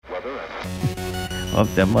Oh,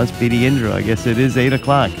 that must be the intro. I guess it is 8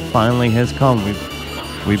 o'clock. Finally has come.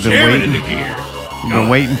 We've been waiting. We've been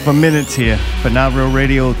waiting for minutes here. But Not Real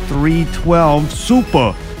Radio 312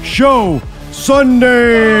 Super Show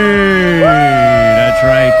Sunday. That's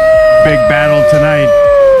right. Big battle tonight.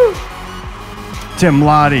 Tim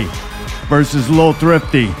Lottie versus Lil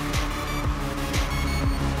Thrifty.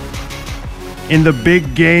 In the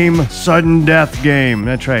big game, sudden death game.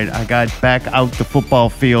 That's right. I got back out the football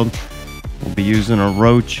field. We'll be using a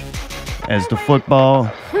roach as the football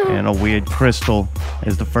and a weird crystal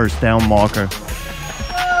as the first down marker.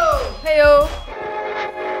 Hey-o.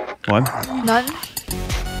 What? Nothing.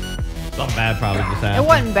 Something bad probably just happened. It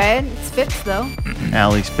wasn't bad. It's fixed, though.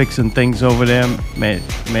 Allie's fixing things over there.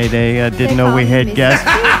 Mayday didn't know we had guests.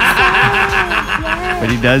 But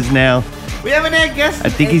he does now. We haven't had guests. I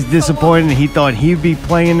think he's disappointed. He thought he'd be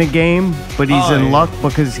playing the game, but he's in luck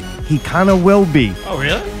because he kind of will be. Oh,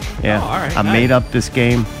 really? Yeah. Oh, all right. I made up this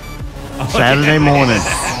game Saturday morning.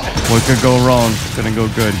 What could go wrong? It's going to go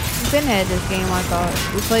good. We've been had this game, I thought.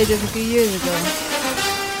 We played this a few years ago.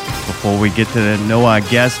 Before we get to know our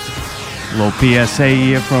guest, a little PSA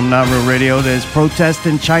here from Not Real Radio. There's protest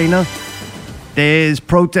in China. There's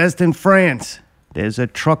protest in France. There's a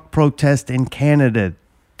truck protest in Canada.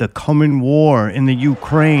 The coming war in the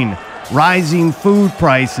Ukraine. Rising food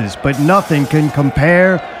prices. But nothing can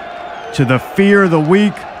compare to the fear of the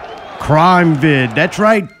week, Crime Vid. That's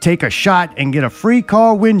right. Take a shot and get a free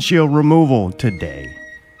car windshield removal today.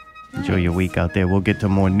 Enjoy your week out there. We'll get to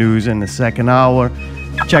more news in the second hour.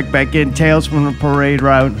 Check back in. Tales from the Parade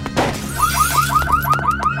Route.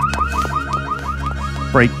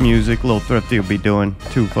 Break music. Lil Thrifty will be doing.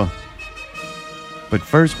 Tufa. But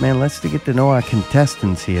first, man, let's get to know our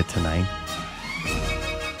contestants here tonight.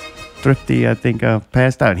 Thrifty, I think,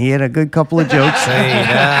 passed out. He had a good couple of jokes. We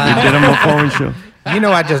did them before the show. You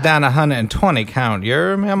know I just down 120 count, you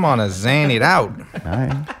hear me? I'm on a zanied out. All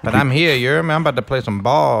right. But I'm here, you hear me? I'm about to play some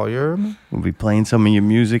ball, you hear me? We'll be playing some of your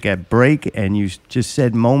music at break, and you just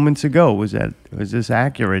said moments ago, was this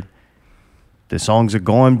accurate? The songs are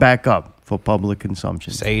going back up for public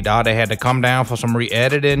consumption. Say, dawg, they had to come down for some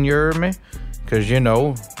re-editing, you hear me? Because, you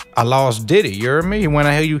know, I lost Diddy, you hear me? He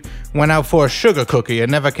went out for a sugar cookie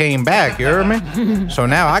and never came back, you hear me? So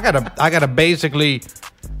now I gotta basically,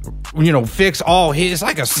 you know, fix all his. It's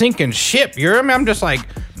like a sinking ship, you hear me? I'm just like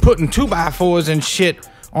putting 2x4s and shit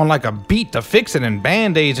on like a beat to fix it and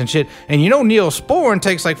band-aids and shit. And you know Neosporin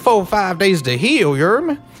takes like 4 or 5 days to heal, you hear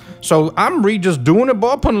me? So I'm just doing it,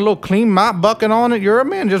 boy, putting a little clean mop bucket on it, you hear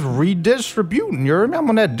me? And just redistributing, you hear me? I'm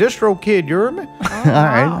on that distro kid, you hear me? All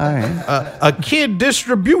right. A kid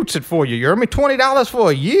distributes it for you, you hear me? $20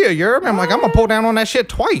 for a year, you hear me? I'm like, I'm gonna pull down on that shit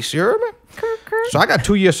twice, you hear me? So I got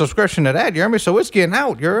 2-year subscription to that, you hear me? So it's getting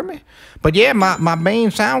out, you hear me? But yeah, my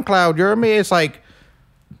main SoundCloud, you hear me? It's like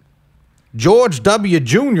George W.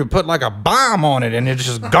 Jr. put like a bomb on it and it's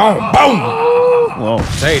just gone, boom! Whoa.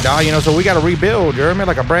 Say, dawg, you know, so we got to rebuild, you hear me?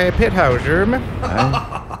 Like a Brad Pitt house, you hear me?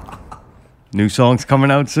 Right. New songs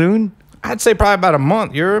coming out soon? I'd say probably about a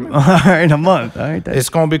month, you hear me? All right, a month. All right. It's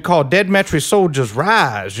going to be called Dead Metric Soldiers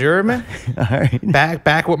Rise, you hear me? All right.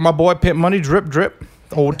 Back with my boy Pit Money, Drip Drip.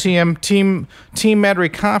 Old Team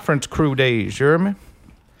Metairie Conference crew days, you hear me?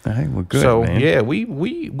 All right, well, good, so, man. yeah,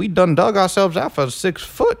 we done dug ourselves out for 6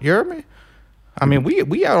 foot, you hear me? I mean,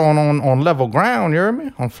 we out on level ground, you hear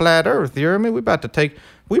me? On flat earth, you hear me? We about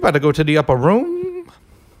to go to the upper room.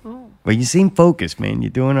 Well, you seem focused, man. You're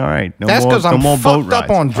doing all right. That's because I'm fucked up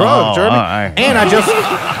on drugs, you hear me? Right. And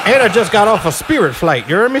I just got off a Spirit flight,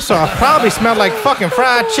 you hear me? So I probably smell like fucking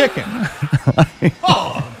fried chicken.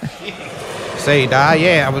 Say, dawg,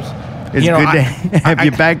 yeah, I was. It's good to have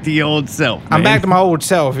you back to your old self, man. I'm back to my old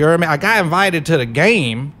self, you hear me? I got invited to the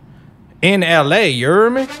game in L.A., you hear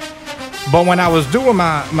me? But when I was doing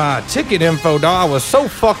my ticket info, dawg, I was so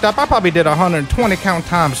fucked up. I probably did 120 count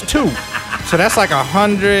times 2. So that's like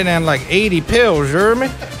 180 pills, you hear me?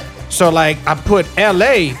 So like I put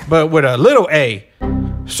L.A. but with a little A.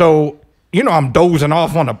 So, you know, I'm dozing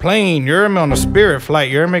off on the plane, you hear me? On the Spirit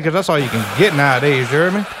flight, you hear me? Because that's all you can get nowadays, you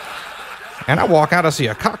hear me? And I walk out, I see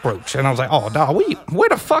a cockroach. And I was like, oh, dawg, where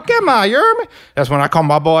the fuck am I? You hear me? That's when I call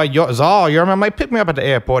my boy Zal. You hear me? I'm like, pick me up at the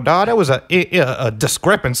airport, dawg. That was a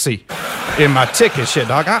discrepancy in my ticket shit,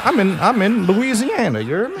 dawg. I'm in Louisiana, you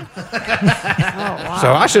hear me? Oh, wow.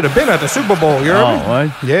 So I should have been at the Super Bowl, you hear me?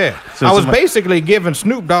 What? Yeah. So I was basically giving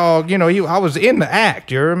Snoop Dogg, you know, I was in the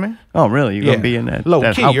act, you hear me? Oh, really? You're going to be in that Low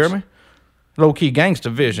that key, house? you hear me? Low key gangster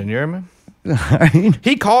vision, you hear me? All right.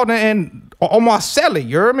 He called and on my celly,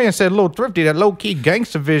 you heard me, and said, "Lil Thrifty, that low key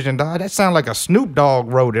gangster vision, dog. That sounded like a Snoop Dogg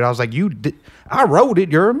wrote it." I was like, "You did? I wrote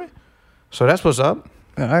it, you heard me." So that's what's up.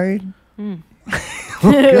 All right.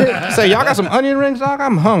 Say, y'all got some onion rings, dog?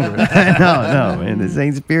 I'm hungry. No, man. This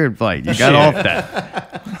ain't Spirit Flight. You got off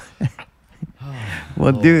that.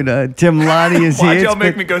 Well, dude, Tim Lottie is Why'd here. y'all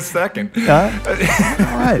make me go second? Huh?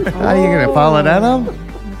 What? How are you going to follow that up?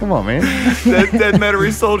 Come on, man. Dead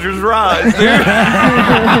Metairie Soldiers Rise, dude.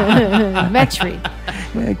 Metri.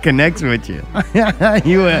 It connects with you.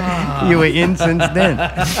 you were in since then.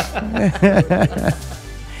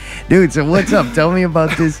 Dude, so what's up? Tell me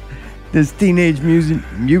about this Teenage Mutant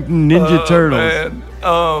Ninja Turtles.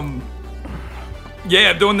 Man.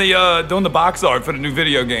 Yeah, doing the box art for the new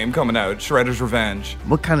video game coming out, Shredder's Revenge.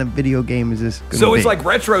 What kind of video game is this gonna So be? it's like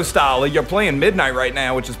retro style. You're playing Midnight right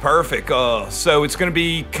now, which is perfect. So it's gonna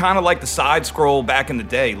be kind of like the side scroll back in the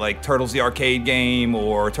day, like Turtles the arcade game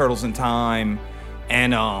or Turtles in Time.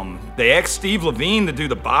 And they asked Steve Levine to do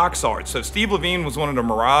the box art. So Steve Levine was one of the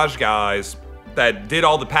Mirage guys that did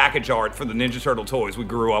all the package art for the Ninja Turtle toys we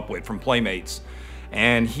grew up with from Playmates.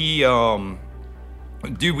 And he,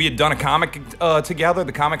 dude, we had done a comic together,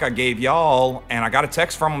 the comic I gave y'all, and I got a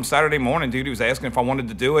text from him Saturday morning, dude. He was asking if I wanted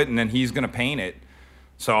to do it, and then he's gonna paint it.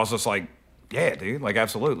 So I was just like, yeah, dude, like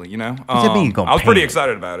absolutely, you know? What does it mean you're gonna I was pretty paint it?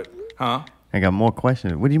 excited about it. Huh? I got more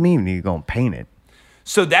questions. What do you mean you're going to paint it?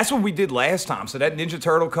 So that's what we did last time. So that Ninja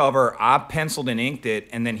Turtle cover, I penciled and inked it,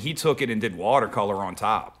 and then he took it and did watercolor on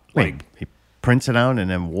top. Wait, he prints it out and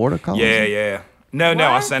then watercolors Yeah, it? yeah. No,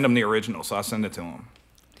 I What? send him the original, so I send it to him.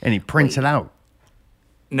 And he prints it out.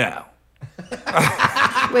 No.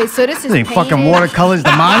 Wait, so this is He painted? fucking watercolors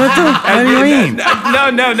the monitor? What do you mean?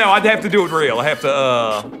 No, I'd have to do it real. I have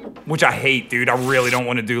to, which I hate, dude. I really don't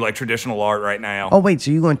want to do like traditional art right now. Oh, wait,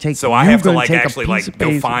 so you're going to take... So I you're have to gonna like take a actually piece like of go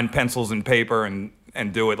paper- find pencils and paper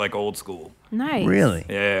and do it like old school. Nice. Really?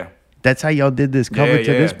 Yeah. That's how y'all did this cover Yeah,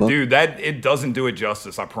 to this book? Dude, it doesn't do it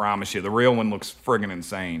justice, I promise you. The real one looks friggin'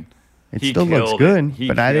 insane. It He still looks killed good, it. He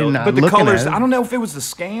but I killed didn't... it. But the looking colors, at it. I don't know if it was the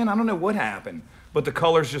scan. I don't know what happened. But the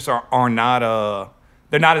colors just are not,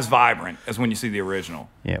 they're not as vibrant as when you see the original.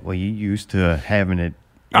 Yeah, well, you used to having it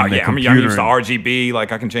Oh, in the yeah, I'm computer. used to RGB.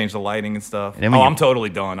 Like, I can change the lighting and stuff. And then when you- I'm totally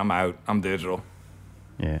done. I'm out. I'm digital.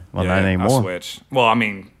 Yeah, well, Yeah, not anymore. I switch. Well, I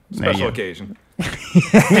mean, special you- occasion. you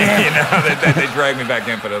know, they dragged me back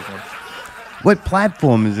in for this one. What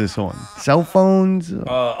platform is this on? Cell phones?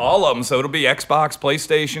 All of them. So it'll be Xbox,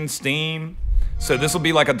 PlayStation, Steam. So this will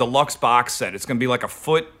be like a deluxe box set. It's gonna be like a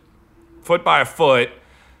foot by a foot.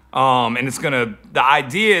 And the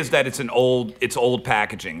idea is that it's old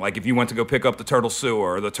packaging. Like if you went to go pick up the Turtle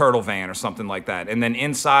Sewer or the Turtle Van or something like that. And then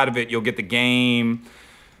inside of it, you'll get the game,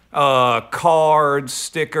 cards,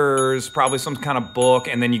 stickers, probably some kind of book,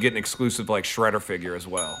 and then you get an exclusive like Shredder figure as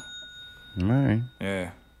well. All right.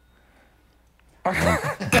 Yeah. I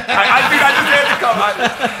just had to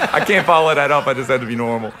come. I can't follow that up. I just had to be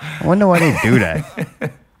normal. I wonder why they do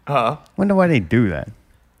that. Wonder why they do that.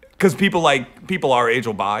 Because people our age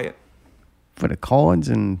will buy it. For the cards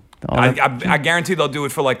and all that? I guarantee they'll do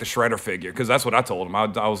it for like the Shredder figure. Because that's what I told them. I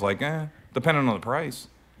was like, depending on the price,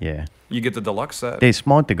 Yeah. you get the deluxe set. They're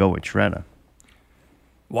smart to go with Shredder.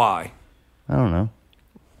 Why? I don't know.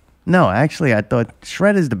 No, actually, I thought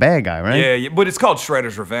Shredder's the bad guy, right? Yeah, but it's called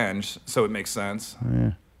Shredder's Revenge, so it makes sense.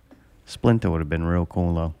 Splinter would have been real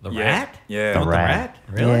cool, though. The Yeah. rat? Yeah. The The rat?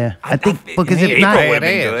 Really? Yeah. I think because April if not, would have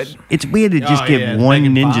been Badass. good. it's weird to just Oh, get yeah,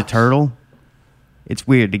 one Megan Ninja Fox. Turtle. It's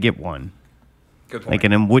weird to get one. Good point. Like,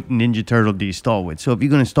 and then what Ninja Turtle do you start with? So if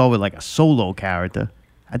you're going to start with, like, a solo character,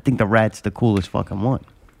 I think the rat's the coolest fucking one.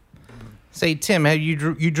 Say, Tim, have you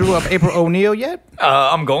drew up April O'Neil yet?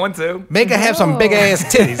 I'm going to. Make her have some big ass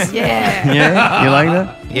titties. Yeah. Yeah? You like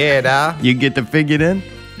that? Yeah, dawg. You get the figure in?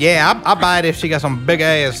 Yeah, I'll buy it if she got some big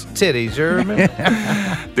ass titties, you hear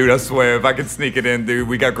me? Dude, I swear, if I could sneak it in, dude,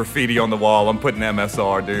 we got graffiti on the wall. I'm putting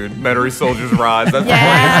MSR, dude. Metairie Soldiers Rise. That's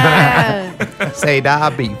Yeah. Say, dawg,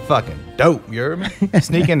 I'll be fucking dope, you hear me?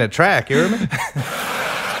 Sneak in the track, you hear me?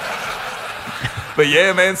 But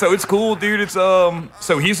yeah, man, so it's cool, dude. It's so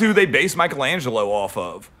he's who they base Michelangelo off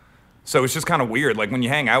of. So it's just kind of weird. Like when you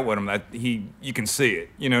hang out with him, that you can see it.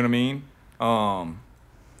 You know what I mean?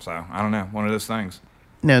 So I don't know, one of those things.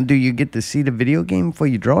 Now, do you get to see the video game before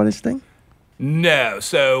you draw this thing? No,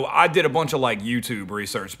 so I did a bunch of like YouTube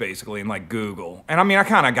research basically and like Google, and I mean I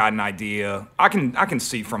kind of got an idea. I can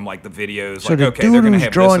see from like the videos. So like the okay, dude they're gonna who's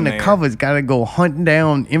have drawing this the in there. covers got to go hunting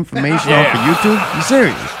down information Yeah. off of YouTube? You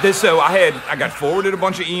serious? So I got forwarded a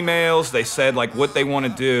bunch of emails. They said like what they want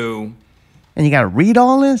to do. And you got to read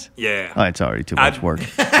all this? Yeah. Oh, it's already too much work.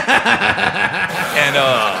 And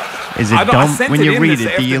Is it I dumb sent when it you in read this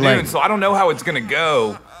it? Do you afternoon, like? so I don't know how it's gonna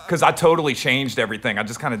go because I totally changed everything. I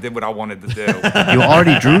just kind of did what I wanted to do. You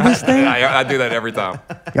already drew this thing? I do that every time.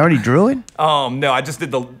 You already drew it? No, I just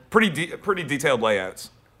did the pretty detailed layouts.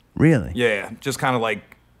 Really? Yeah, just kind of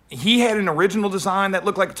like he had an original design that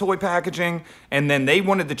looked like toy packaging, and then they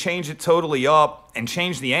wanted to change it totally up and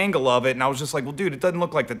change the angle of it. And I was just like, well, dude, it doesn't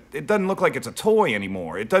look like it's a toy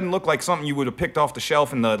anymore. It doesn't look like something you would have picked off the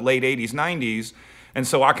shelf in the late '80s, '90s. And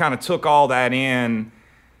so I kind of took all that in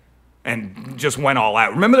and just went all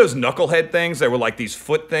out. Remember those knucklehead things? They were like these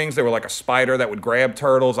foot things. They were like a spider that would grab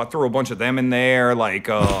turtles. I threw a bunch of them in there. Like,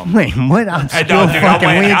 wait, what? I'm still fucking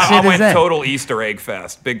weird shit I went is that? total Easter egg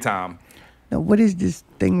fest, big time. Now, what is this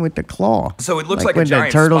thing with the claw? So it looks like a when the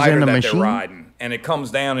giant turtles spider in the that machine? they're riding, and it comes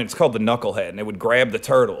down, and it's called the knucklehead, and it would grab the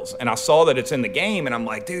turtles. And I saw that it's in the game, and I'm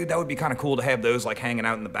like, dude, that would be kind of cool to have those like hanging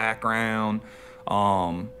out in the background.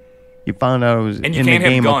 You found out it was And you in the can't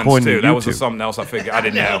have game guns according too. to That was YouTube. something else I figured I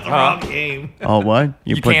didn't know. The wrong game. Oh, what?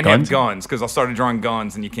 You put can't guns? have guns because I started drawing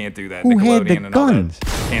guns, and you can't do that. Who had the Nickelodeon and all that. guns?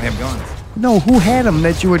 Can't have guns. No, who had them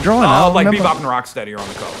that you were drawing? I Oh, don't like remember. Bebop and Rocksteady are on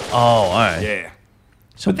the cover. Oh, all right. Yeah.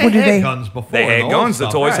 So They what did had they? guns before. They in had the old guns. The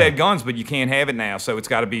stuff, toys right. had guns, but you can't have it now. So it's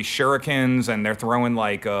got to be shurikens, and they're throwing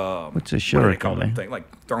like What's a what do they call shuriken, them eh? thing?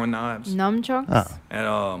 Like throwing knives Nunchucks?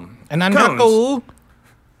 Oh. and And cones. knuckle.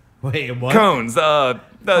 Wait, what? Cones,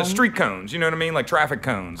 the street cones. You know what I mean? Like traffic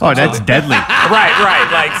cones. Oh, that's deadly. right.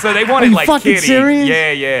 Like so they wanted you like fucking kitty. serious?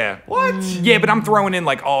 Yeah. What? Yeah, but I'm throwing in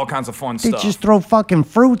like all kinds of fun They stuff. just throw fucking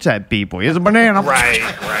fruits at people. Here's a banana. Right.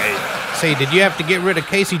 Say, did you have to get rid of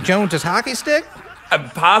Casey Jones's hockey stick?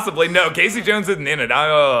 Possibly no. Casey Jones isn't in it.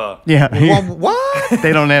 Yeah. What?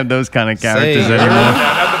 They don't have those kind of characters Say, anymore.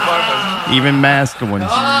 Not the fun ones. Even masked ones.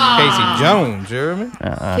 Casey Jones, you hear me?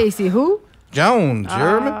 Casey who? Jones, you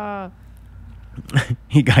hear me?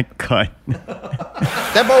 He got cut.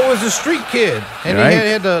 That boy was a street kid, and Right. he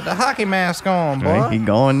had the hockey mask on, boy. Right, he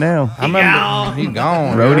gone now. I remember he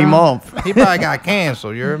gone. Wrote you hear him me? off. He probably got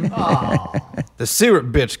canceled, you hear me? The syrup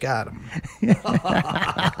bitch got him.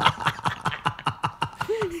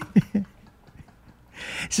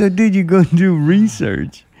 So, dude, you go do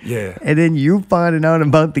research, Yeah. and then you finding out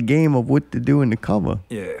about the game of what to do in the cover.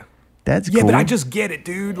 Yeah. That's Yeah, cool. but I just get it,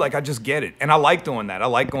 dude. Like, I just get it. And I like doing that. I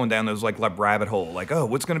like going down those, like rabbit hole. Like, oh,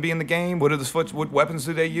 what's going to be in the game? What weapons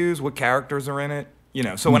do they use? What characters are in it? You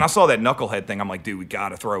know, so when I saw that Knucklehead thing, I'm like, dude, we got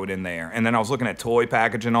to throw it in there. And then I was looking at toy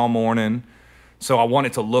packaging all morning. So I want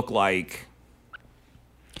it to look like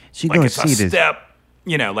So you're going it's to a see this. step,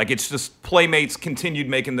 you know, like it's just Playmates continued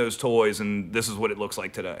making those toys, and this is what it looks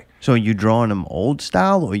like today. So you drawing them old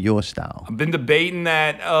style or your style? I've been debating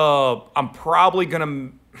that. I'm probably gonna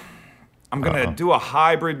do a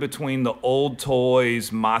hybrid between the old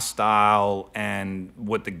toys, my style, and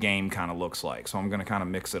what the game kind of looks like. So I'm gonna kind of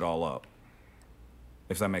mix it all up,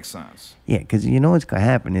 if that makes sense. Yeah, because you know what's going to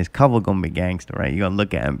happen. This cover going to be gangster, right? You're going to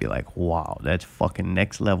look at it and be like, wow, that's fucking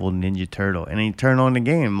next level Ninja Turtle. And then you turn on the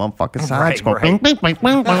game, motherfucking side Right, scroll. right. Bing, bing, bing,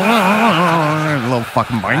 bing, bing, little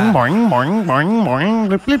fucking boing, boing, boing, boing, boing,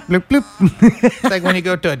 blip, blip, blip, blip. It's like when you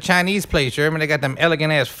go to a Chinese place, you hear me? They got them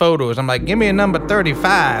elegant ass photos. I'm like, give me a number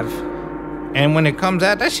 35. And when it comes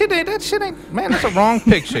out, that shit ain't, man, that's a wrong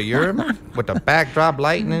picture, you hear me? With the backdrop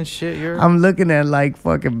lighting and shit, you hear me? I'm looking at like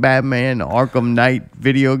fucking Batman, the Arkham Knight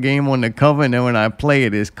video game on the cover, and then when I play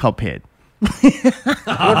it, it's Cuphead. What's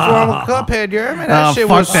wrong with Cuphead, you hear me? That shit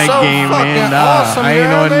fuck was that so game, fucking man. Nah, awesome, I you ain't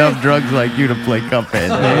hear on me? enough drugs like you to play Cuphead,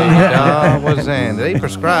 man. What's in? They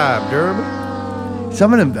prescribed, you hear me?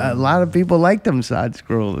 Some of them, a lot of people like them side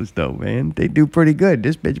scrollers, though, man. They do pretty good.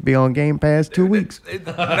 This bitch be on Game Pass 2 weeks.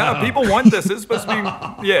 No, people want this. It's supposed to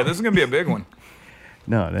be. Yeah, this is gonna be a big one.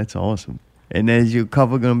 No, that's awesome. And there's your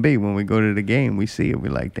cover gonna be when we go to the game. We see it.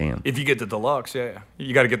 We're like, damn. If you get the deluxe, yeah,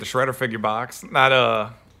 you got to get the Shredder figure box, not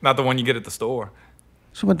the one you get at the store.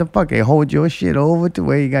 So what the fuck? They hold your shit over to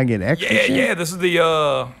where you gotta get extra Yeah, shit? yeah. This is the.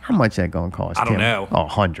 How much that gonna cost? I don't Tim? know. Oh,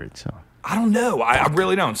 hundreds. So. I don't know. I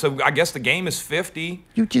really don't. So I guess the game is 50.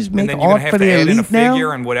 You just And make then you're gonna art have for to the add in a elite figure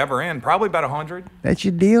now? and whatever in. Probably about 100. That's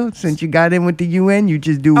your deal? Since you got in with the UN, you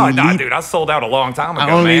just do Oh, elite? no, dude. I sold out a long time ago,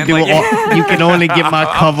 I only man. do Like, you can only get my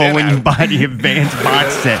I'm cover been when you out. buy the advanced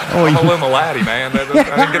box set. Oh, I'm a you, Lumalati, man. I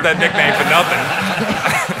didn't get that nickname for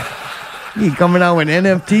nothing. you coming out with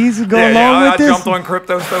NFTs to go Yeah, along I with this? jumped on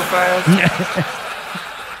crypto so fast.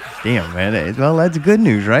 Damn, man. Well, that's good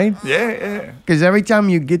news, right? Yeah. Because every time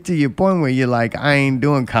you get to your point where you're like, I ain't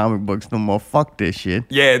doing comic books no more. Fuck this shit.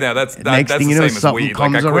 Yeah, no, that's Next that's thing the you know, same as something weed.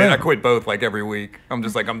 Like comes I around. quit both like every week. I'm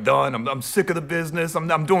just like I'm done. I'm sick of the business.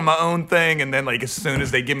 I'm doing my own thing, and then like as soon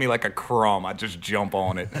as they give me like a crumb, I just jump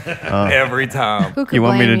on it every time. Who could You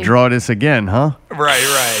want me blame to draw this again, huh? Right.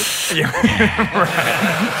 Yeah.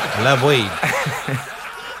 I love weed.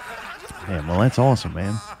 Yeah, well, that's awesome,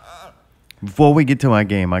 man. Before we get to my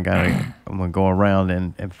game, I'm gonna go around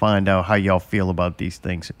and find out how y'all feel about these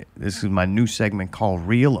things. This is my new segment called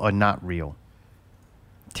Real or Not Real.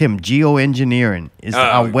 Tim, geoengineering. Is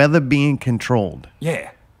our weather being controlled?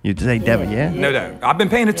 Yeah. You'd say, Devin, yeah? No doubt. I've been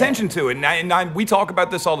paying attention to it, and we talk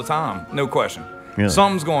about this all the time. No question. Really?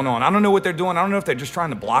 Something's going on. I don't know what they're doing. I don't know if they're just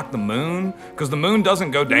trying to block the moon, because the moon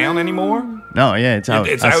doesn't go down anymore. No, yeah, it's out.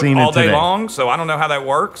 It's I've out seen all it today. day long, so I don't know how that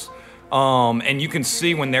works. And you can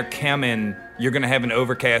see when they're chemming, you're going to have an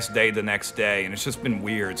overcast day the next day, and it's just been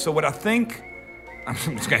weird. So what I think, I'm just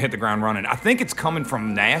going to hit the ground running. I think it's coming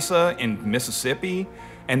from NASA in Mississippi,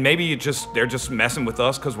 and maybe they're just messing with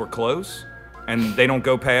us because we're close, and they don't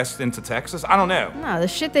go past into Texas. I don't know. No, the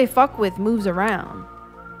shit they fuck with moves around.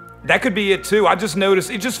 That could be it too. I just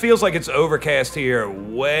noticed, it just feels like it's overcast here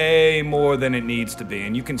way more than it needs to be,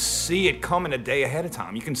 and you can see it coming a day ahead of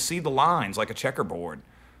time. You can see the lines like a checkerboard.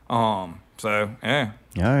 So, yeah,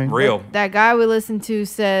 All right. real. That guy we listened to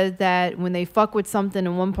said that when they fuck with something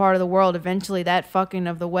in one part of the world, eventually that fucking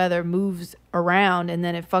of the weather moves around and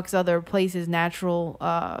then it fucks other places, natural,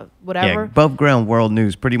 whatever. Yeah, Above Ground World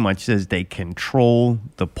News pretty much says they control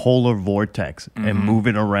the polar vortex and move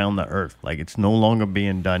it around the Earth. Like it's no longer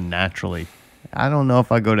being done naturally. I don't know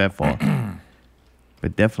if I go that far,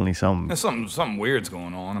 but definitely something. There's something weird's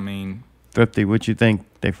going on. I mean, Thrifty, what you think?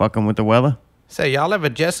 They fucking with the weather? Say, y'all ever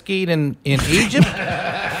jet skied in Egypt?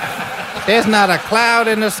 There's not a cloud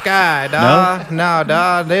in the sky, dawg. No,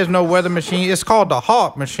 dawg. There's no weather machine. It's called the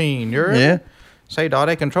HARP machine, you heard me? Yeah. Say, dawg,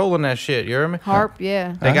 they controlling that shit, you heard me? Harp,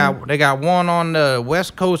 yeah. They got one on the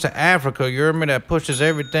west coast of Africa, you heard me, that pushes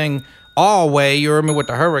everything all way, you heard me, with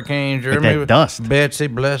the hurricanes, you heard With me? that dust. Betsy,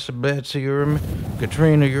 blessed Betsy, you heard me?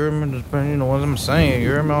 Katrina, you heard me? You know what I'm saying,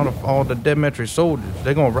 you heard me? All the Demetri soldiers,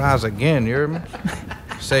 they gonna rise again, you heard me?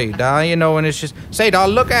 Say, dawg, you know, and it's just, say,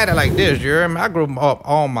 dawg, look at it like this, you hear me? I grew up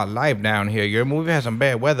all my life down here, you hear me? We've had some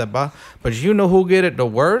bad weather, but you know who get it the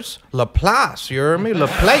worst? Laplace, you hear me?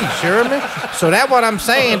 Laplace, you hear me? So that's what I'm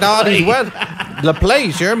saying, dawg, these weather,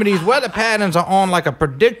 Laplace, you hear me? These weather patterns are on like a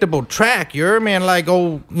predictable track, you hear me? And like,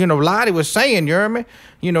 Lottie was saying, you hear me?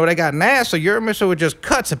 You know, they got NASA, you hear me? So it just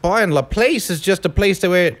cuts it, boy, and Laplace is just a place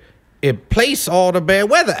where it place all the bad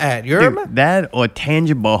weather at, you hear me? That or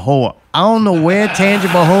Tangibahoa. I don't know where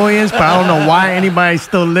Tangibahoa is, but I don't know why anybody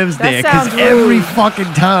still lives That there. Because sounds every rude.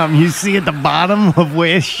 fucking time you see at the bottom of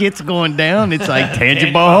where shit's going down, it's like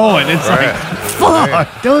Tangibahoa. And it's like,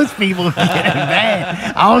 fuck, those people are getting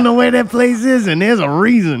bad. I don't know where that place is, and there's a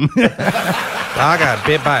reason. I got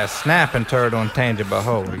bit by a snapping turtle in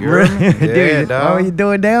Tangibahoa, you hear me? Yeah, Dude, how are you dawg.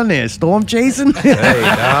 doing down there? Storm chasing? Hey,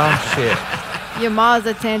 dawg, shit. Your ma's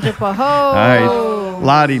a Tangipahoa. All right,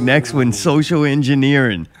 Lottie, next one, social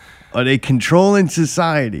engineering. Are they controlling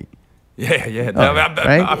society? yeah. Oh, I right?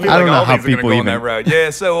 feel I like don't know all how these are gonna people go in even- that route. Yeah,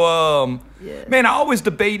 so, man, I always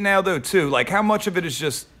debate now, though, too. Like, how much of it is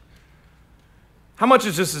just... How much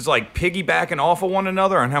is just like piggybacking off of one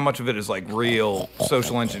another, and how much of it is like real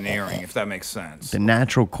social engineering, if that makes sense? The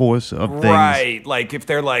natural course of things. Right. Like if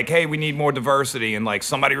they're like, hey, we need more diversity, and like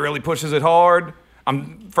somebody really pushes it hard.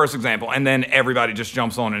 First example, and then everybody just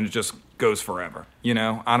jumps on and it just goes forever. You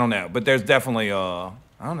know, I don't know, but there's definitely I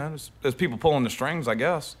don't know. There's people pulling the strings, I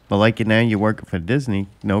guess. But like you now, you're working for Disney.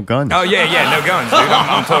 No guns. Oh yeah, no guns, dude.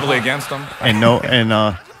 I'm totally against them. And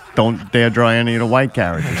don't dare draw any of the white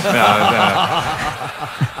characters.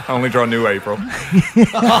 I only draw New April.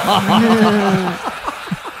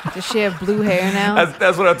 Does she have blue hair now?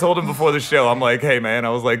 That's what I told him before the show. I'm like, hey man, I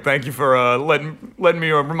was like, thank you for letting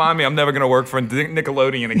me remind me I'm never gonna work for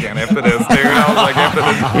Nickelodeon again after this, dude. I was like, after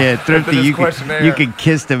this. Yeah, Thrifty, this you questionnaire. can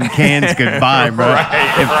kiss them cans goodbye, bro.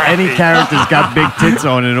 If Right. any character's got big tits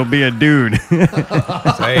on it, it'll be a dude.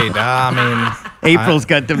 Say, dawg, I mean... April's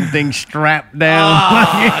got them things strapped down.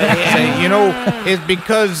 Say, it's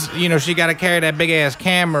because, she got to carry that big-ass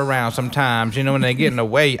camera around sometimes, when they get in the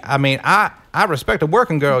way. I mean, I respect a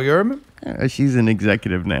working girl, you hear me? She's an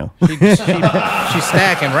executive now. She's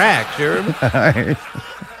stacking racks, you hear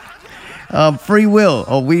me? Free will.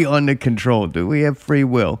 Are we under control? Do we have free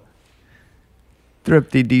will?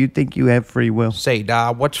 Thrifty, do you think you have free will? Say,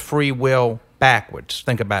 dawg, what's free will backwards?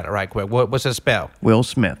 Think about it right quick. What's it spell? Will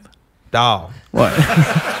Smith. Dawg. What?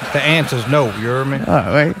 The answer's no, you hear me? All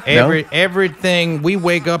right. Everything, we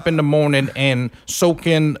wake up in the morning and soak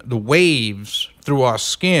in the waves through our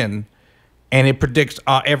skin, and it predicts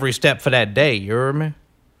our every step for that day, you hear me?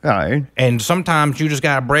 All right. And sometimes you just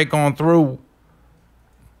gotta break on through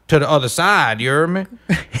to the other side, you hear me?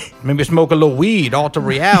 Maybe smoke a little weed, alter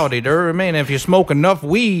reality, you hear me? And if you smoke enough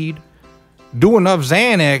weed, do enough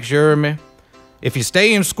Xanax, you hear me? if you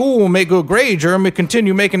stay in school and make good grades, you hear me,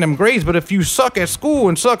 continue making them grades. But if you suck at school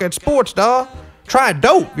and suck at sports, dawg, try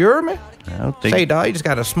dope, you hear me? I don't think Say, dawg, you just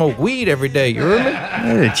gotta smoke weed every day, you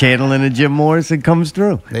hear me? channeling a Jim Morrison comes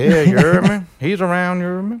through. Yeah, you hear me? He's around, you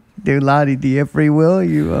hear me? Dude, Lottie, do you have free will?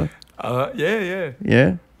 You, Yeah.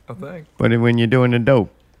 yeah? I think. But when you're doing the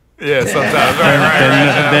dope, Yeah, sometimes.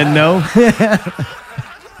 Right. then no?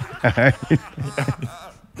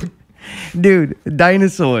 Dude,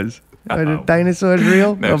 dinosaurs. Are the dinosaurs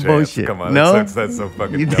real No or chance. bullshit? Come on, no? that's so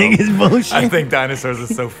fucking You dumb. think it's bullshit? I think dinosaurs are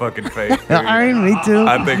so fucking fake. dude. All right, me too.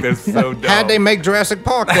 I think they're so dumb. How'd they make Jurassic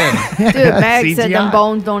Park then? Dude, Mag said them CGI.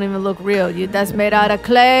 bones don't even look real. That's made out of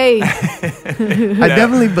clay. I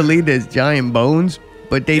definitely believe there's giant bones,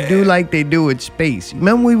 but they do like they do with space.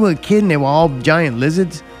 Remember we were a kid and they were all giant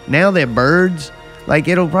lizards? Now they're birds. Like,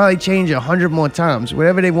 it'll probably change 100 more times,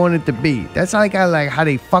 whatever they want it to be. That's like how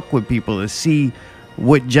they fuck with people to see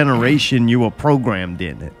what generation you were programmed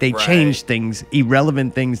in. They Right. change things,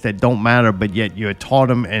 irrelevant things that don't matter, but yet you're taught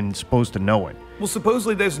them and supposed to know it. Well,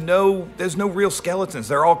 supposedly there's no real skeletons.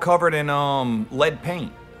 They're all covered in lead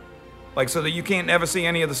paint. Like, so that you can't ever see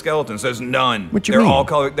any of the skeletons. There's none. What you they're mean? all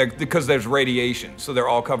covered because there's radiation. So they're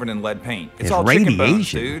all covered in lead paint. It's There's all chicken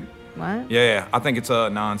bones, radiation? dude. What? Yeah, I think it's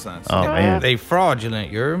nonsense. Oh, man. They fraudulent,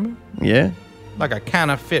 you hear me? Yeah? Like a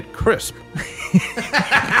counterfeit crisp.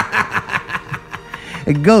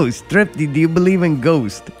 A ghost. Thrifty, do you believe in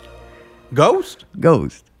ghost? Ghost?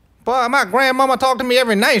 Ghost. Boy, my grandmama talked to me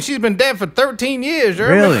every night. She's been dead for 13 years, you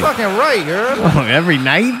hear Really? me? Fucking right, you hear me? Oh, every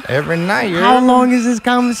night? Every night, you hear How me? long is this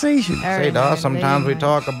conversation? Say, dawg, sometimes we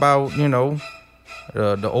talk about, you know,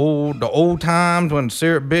 the old times when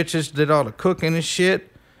syrup bitches did all the cooking and shit.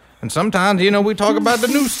 And sometimes, you know, we talk about the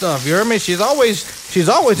new stuff. You hear me? She's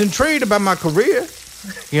always intrigued about my career.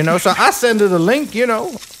 You know, so I send her the link, you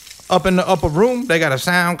know, up in the upper room. They got a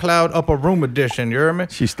SoundCloud upper room edition, you hear me?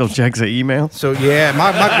 She still checks her email? So yeah,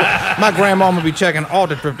 my grandmama be checking all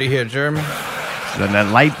the thrifty hits, you hear me? She's on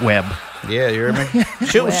that light web. Yeah, you hear me?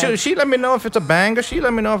 She let me know if it's a banger. She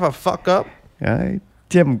let me know if I fuck up. All right.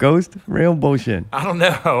 Tim, ghost? Real bullshit. I don't know.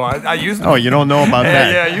 I used to. Oh, you don't know about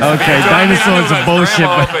that? Yeah, I used to be. Okay, I mean, I dinosaurs knew are about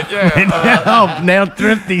bullshit. grandma, but yeah. Now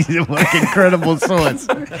Thrifty's a fucking incredible source.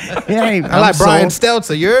 Hey, I like Brian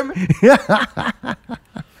Stelzer, you hear me?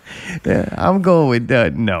 Yeah, I'm going with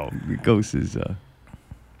no. Ghost is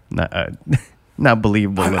not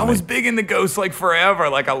believable. I in was me. big into ghosts like forever.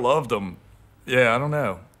 Like I loved them. Yeah, I don't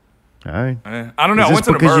know. All right. I don't know. Is I this went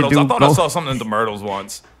to the because you Myrtles. I do thought I both? saw something in the Myrtles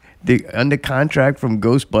once. Under contract from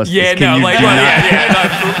Ghostbusters. Yeah, can no, you like, deny?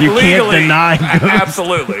 yeah, You can't legally, deny ghosts.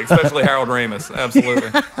 Absolutely, especially Harold Ramis.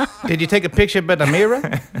 Absolutely. Did you take a picture by the mirror?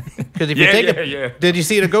 Because if you Yeah, take yeah. did you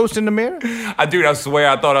see the ghost in the mirror? Dude, I swear,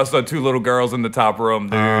 I thought I saw two little girls in the top room,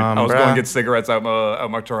 dude. I was bruh. going to get cigarettes out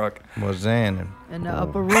my truck. Was Zan. In the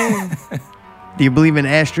upper room. Do you believe in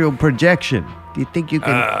astral projection? Do you think you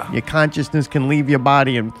can your consciousness can leave your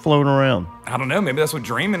body and float around? I don't know. Maybe that's what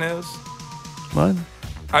dreaming is. What?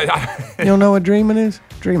 You I don't know what dreaming is?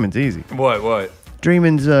 Dreaming's easy. what?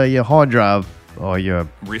 Dreaming's your hard drive or the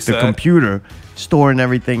Reset. computer storing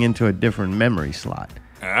everything into a different memory slot.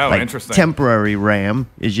 Oh, Like interesting. temporary RAM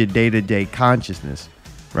is your day-to-day consciousness,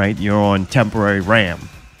 right? You're on temporary RAM.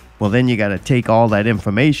 Well, then you got to take all that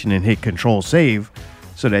information and hit Control Save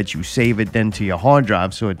so that you save it then to your hard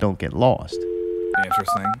drive so it don't get lost.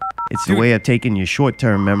 Interesting. It's the way of taking your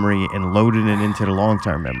short-term memory and loading it into the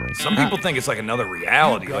long-term memory. Some people think it's like another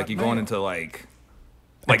reality, like you're going into like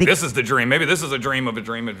think- this is the dream. Maybe this is a dream of a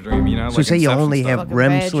dream of a dream. You know, So like say you Inception only stuff. have Fucking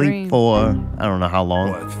REM bad sleep dream. for, I don't know how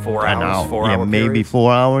long. What, 4 An hours? hour. 4 Yeah, hour maybe periods?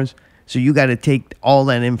 4 hours. So you got to take all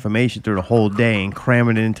that information through the whole day and cram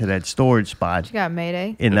it into that storage spot You got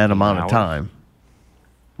Mayday. in that 15 amount of hours. time.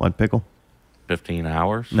 What, Pickle? 15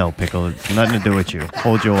 hours? No, Pickle. It's nothing to do with you.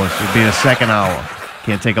 Hold yours. It'll be the second hour.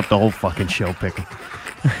 Can't take up the whole fucking show, Pickle.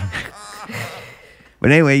 But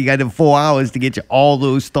anyway, you got the 4 hours to get all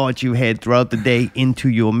those thoughts you had throughout the day into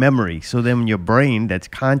your memory. So then your brain that's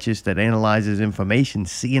conscious, that analyzes information,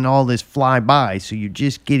 seeing all this fly by. So you're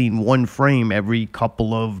just getting one frame every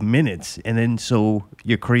couple of minutes. And then so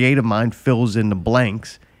your creative mind fills in the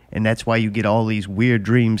blanks. And that's why you get all these weird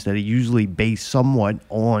dreams that are usually based somewhat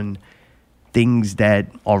on things that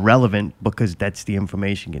are relevant because that's the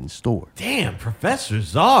information getting stored. Damn, Professor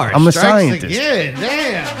Czar. I'm a strikes scientist. Again.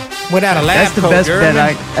 Damn. Without a lab That's the coat, best you hear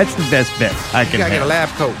bet. me? That's the best bet I You can gotta get a have. lab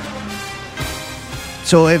coat.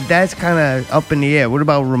 So if that's kind of up in the air, what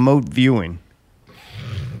about remote viewing?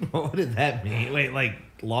 What does that mean? Wait, like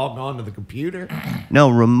log on to the computer? No,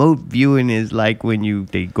 remote viewing is like when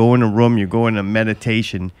they go in a room, you go in a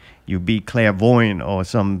meditation, you be clairvoyant or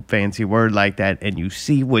some fancy word like that, and you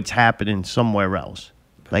see what's happening somewhere else.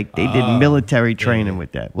 Like they did military training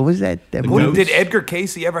with that. What was that? Did Edgar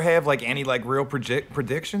Casey ever have like any like real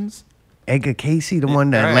predictions? Edgar Casey, the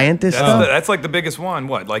one, the Right. Atlantis That's, stuff? that's like the biggest one.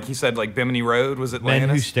 What? Like he said, like Bimini Road was Men Who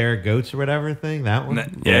Atlantis. Stare at Goats or whatever thing? That one?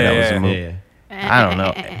 Yeah, that was a movie. Yeah. I don't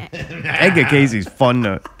know. Edgar Casey's fun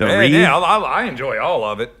to read. Yeah, I enjoy all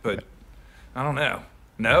of it, but I don't know.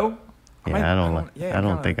 No? Yeah, I don't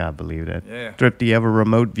kinda- think I believe that. Yeah. Thrifty ever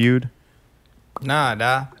remote viewed? Nah,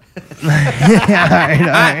 dawg. Yeah,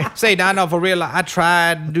 all right. Say, nah, no, for real. I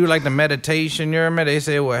tried to do like the meditation, you hear me? They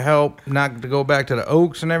say it will help not to go back to the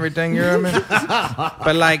Oaks and everything, you hear me?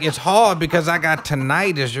 But like, it's hard because I got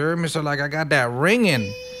tinnitus, you hear me? So like, I got that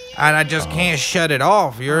ringing and I just can't shut it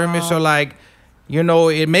off, you hear me? So like, you know,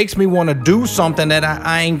 it makes me want to do something that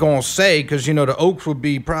I ain't gonna say because, you know, the Oaks would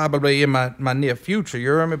be probably in my near future, you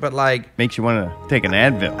hear me? But like, Makes you want to take an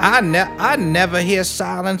Advil. I never hear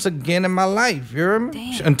silence again in my life, you hear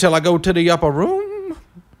me? Until I go to the upper room.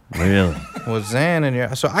 Really? Was Zen in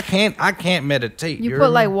here, so I can't meditate. You hear put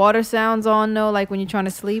me? like water sounds on though, like when you're trying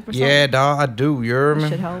to sleep or something. Yeah, dog, I do. You hear me?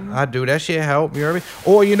 shit help? I do. That shit help. You hear me?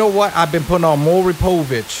 Or you know what? I've been putting on Maury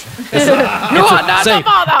Povich.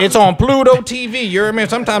 It's on Pluto TV. You hear me?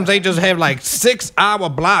 Sometimes they just have like 6-hour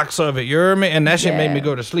blocks of it. You hear me? And that shit made me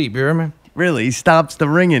go to sleep. You hear me? Really? He stops the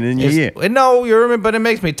ringing in your ear. No, you hear me? But it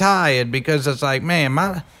makes me tired because it's like,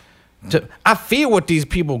 man, I feel what these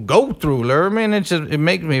people go through, you hear me? And it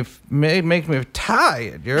makes me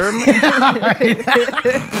tired, you hear me?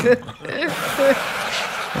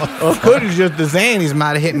 Or could it just the Xannies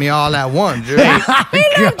might have hit me all at once, you hear me?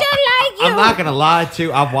 I'm not gonna lie to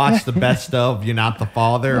you. I've watched the best of You're Not the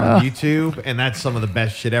Father on YouTube, and that's some of the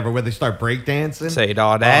best shit ever. Where they start breakdancing. Say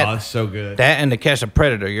all that. Oh, it's so good. That and To Catch a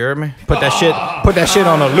Predator, you hear me? Put that shit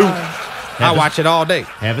on a loop. I watch it all day.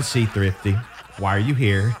 Have a seat, Thrifty. Why are you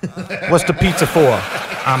here? What's the pizza for?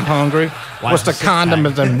 I'm hungry. What's the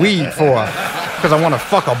condiments and weed for? Because I want to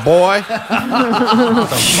fuck a boy.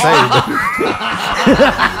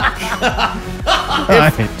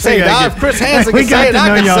 Say, dog, if Chris Hansen We can got say it, to I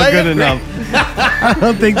know can y'all say good it. enough. I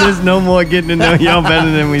don't think there's no more getting to know y'all better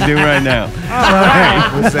than we do right now.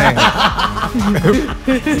 We're saying.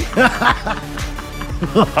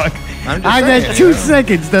 Look, I'm just I saying, got 2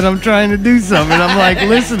 seconds that I'm trying to do something. I'm like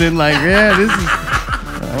listening, like, yeah, this is.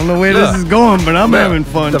 I don't know where this is going, but I'm having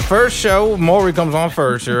fun. The first show, Maury comes on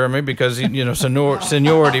first, you hear me? Because, you know,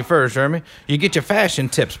 seniority first, you hear me? You get your fashion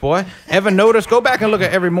tips, boy. Ever notice? Go back and look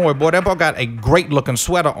at every Maury, boy. That boy got a great-looking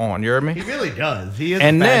sweater on, you hear me? He really does. He is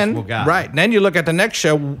And a then, fashionable guy. right, then you look at the next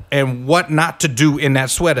show and what not to do in that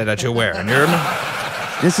sweater that you're wearing, you hear me?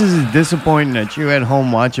 This is disappointing that you at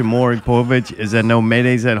home watching Maury Povich. Is that no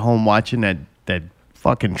Mayday's at home watching that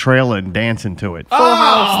fucking trailer and dancing to it. Full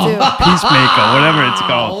House too. Peacemaker, whatever it's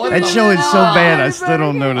called. That show is so bad, I still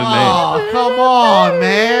don't know the name. Oh, come on,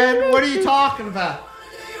 man. What are you talking about?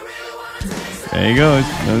 There he goes.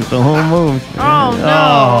 That's the whole move. Oh,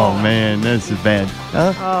 no. Oh, man, this is bad.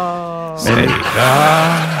 Huh? Oh.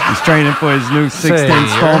 He's training for his new 16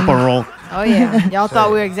 stomper role. Oh yeah. Y'all thought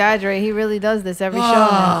we were exaggerating. He really does this every show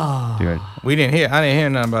now. Dude. I didn't hear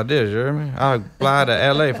nothing about this, you hear me? I'll fly to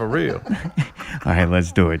L.A. for real. All right,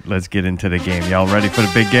 let's do it. Let's get into the game. Y'all ready for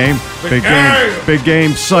the big game? Big game. Big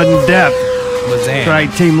game, sudden death. That's right,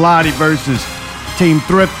 Team Lottie versus Team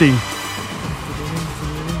Thrifty.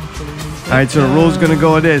 All right, so the rule's going to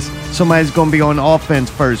go with this. Somebody's going to be on offense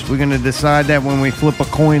first. We're going to decide that when we flip a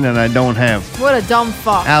coin that I don't have. What a dumb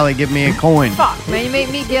fuck. Allie, give me a coin. Fuck, man, you make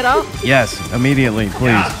me get up? Yes, immediately,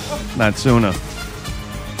 please. Not sooner.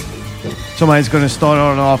 Somebody's going to start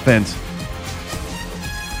on offense.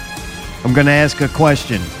 I'm going to ask a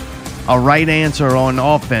question. A right answer on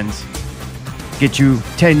offense get you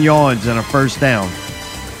 10 yards and a first down.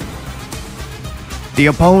 The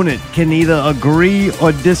opponent can either agree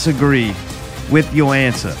or disagree with your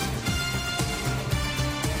answer.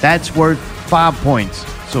 That's worth 5 points.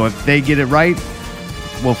 So if they get it right,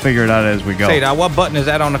 we'll figure it out as we go. Say, now, what button is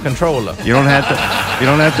that on the controller? You don't have to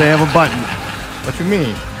have a button. What you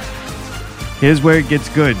mean? Here's where it gets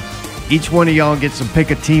good. Each one of y'all gets to pick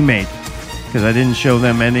a teammate because I didn't show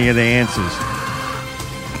them any of the answers.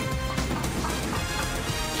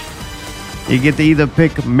 You get to either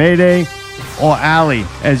pick Mayday or Allie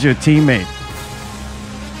as your teammate.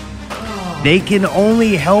 They can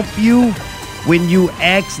only help you when you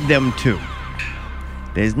ask them to.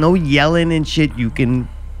 There's no yelling and shit. You can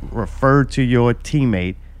refer to your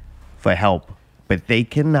teammate for help, but they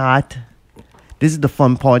cannot. This is the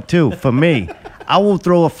fun part too. For me, I will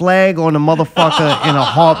throw a flag on a motherfucker in a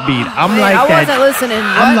heartbeat. I'm Hey, like I that. wasn't listening.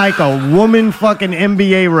 I'm What? like a woman fucking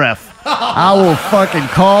NBA ref. I will fucking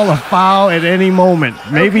call a foul at any moment.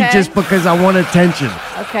 Maybe Okay. just because I want attention.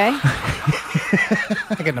 Okay.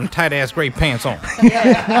 I get them tight ass gray pants on.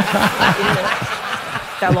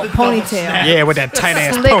 That little ponytail. Yeah, with that tight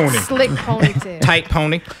ass pony. Slick ponytail. Tight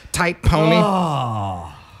pony. Tight pony.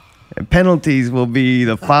 And penalties will be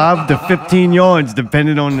the 5 to 15 yards,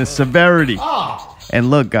 depending on the severity. And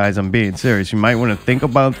look, guys, I'm being serious. You might want to think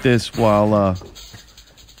about this while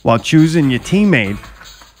choosing your teammate.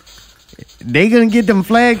 They gonna get them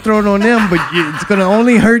flag thrown on them, but it's gonna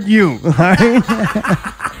only hurt you. All right?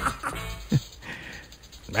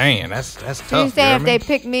 Man, that's tough. So you saying if Jeremy. they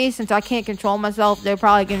pick me, since I can't control myself, they'll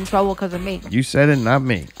probably get in trouble because of me. You said it, not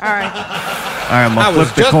me. All right. All right, I'm I gonna was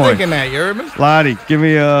flip the just coin. thinking that, you heard me? Lottie, give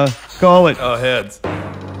me a call it. Heads. All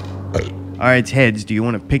right, it's heads. Do you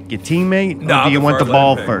want to pick your teammate, or No, do you want the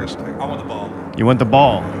ball first? I want the ball. You want the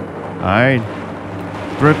ball. All right.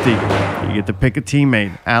 Thrifty, you get to pick a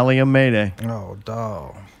teammate. Allie or Mayday? Oh,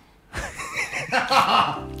 dog.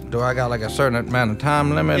 Do I got like a certain amount of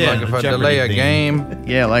time limit? Yeah, like if the I Jeopardy delay a theme. game?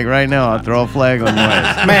 Yeah, like right now, I'll throw a flag on your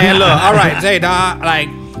ass. Man, look, all right, Zay, dog. Like,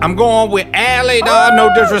 I'm going with Allie, dog.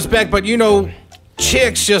 No disrespect, but you know,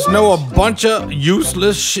 chicks just know a bunch of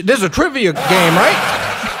useless shit. This is a trivia game, right?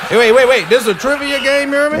 Wait. This is a trivia game,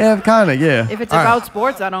 you hear me? Yeah, kind of, yeah. If it's All right. about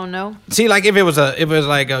sports, I don't know. See, like if it was like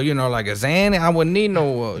a Zanny, I wouldn't need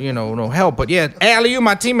no no help. But yeah, Allie, you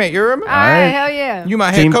my teammate, you hear me? All right, right. hell yeah. You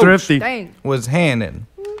my head Team coach. Thrifty. Dang. Was handing.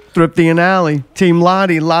 Thrifty and Allie. Team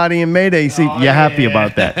Lottie and Mayday. See, you're happy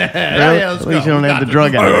about that. Really? yeah, let's At least go. you don't have the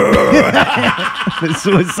drug addict. The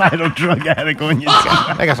suicidal drug addict on your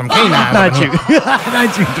side. I got some canines. Not you.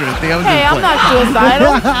 Not you, Thrifty. I'm Hey, just I'm playing.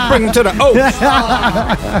 not suicidal. Bring him to the O's.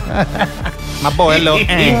 My boy, a little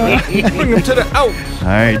angry. Bring him to the O's. All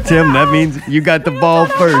right, Tim, that means you got the ball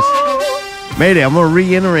first. Mayday, I'm going to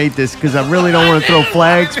reiterate this because I really don't want to throw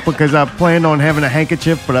flags because I planned on having a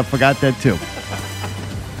handkerchief, but I forgot that too.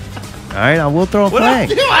 All right, I will throw a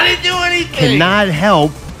flag. I didn't do anything. Cannot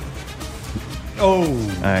help. Oh.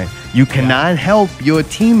 All right. You cannot help your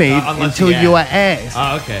teammate Unless until he you are asks. asked.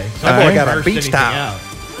 Oh, okay. So That boy I got a burst beach anything towel. out.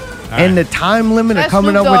 And the time limit of That's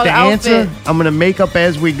coming up Snoop with the Dogg answer, outfit. I'm going to make up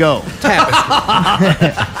as we go.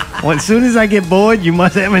 Well, as soon as I get bored, you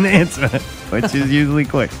must have an answer, which is usually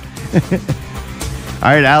quick. All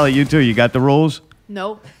right, Allie, you too. You got the rules?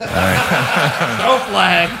 Nope. No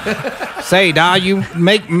flag. Say, dog, you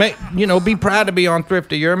make be proud to be on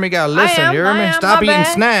Thrifty. You hear me? Gotta listen. am, You hear I me? am. Stop My eating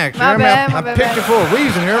bad. snacks. You My hear me? bad, I my bad, picked you for a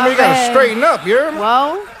reason. You hear me? My You gotta bad. straighten up. You hear me? Well,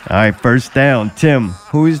 All right, first down. Tim,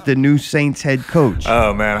 who is the new Saints head coach?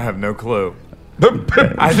 Oh man, I have no clue. I really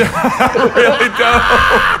don't.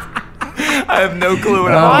 I have no clue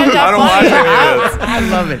at all. Why is that I don't watch funny? any of this. I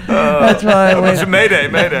love it. That's why I went. Mayday.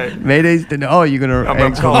 Mayday's the. Oh, you're going to I'm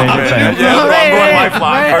gonna call Mayday Mayday. fan. Yeah, I'm going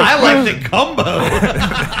lifeline first. I like the combo.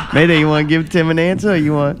 Mayday, you want to give Tim an answer or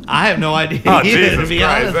you want? I have no idea. Oh either, Jesus to be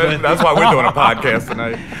Christ! honest with That's you. why we're doing a podcast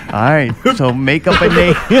tonight. All right, so make up a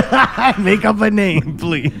name. Make up a name,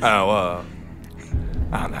 please. Oh,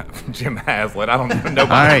 I don't know. Jim Haslett. I don't know. All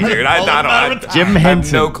right. dude. I don't. Jim I have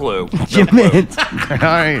Henson. no clue. Jim Hint. All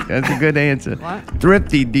right, that's a good answer. What?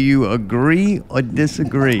 Thrifty, do you agree or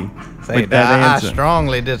disagree Say, with that I answer?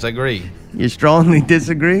 strongly disagree. You strongly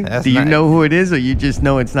disagree? That's Do you not- know who it is, or you just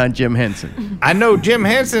know it's not Jim Henson? I know Jim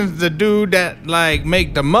Henson's the dude that like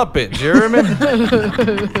make the Muppets. You hear me?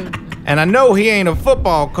 And I know he ain't a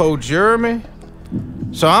football coach. You hear me?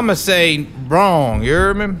 So I'ma say wrong. You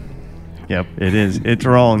hear me? Yep, it is. It's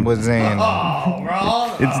wrong. Was in.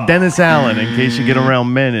 It's Dennis Allen, in case you get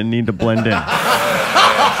around men and need to blend in.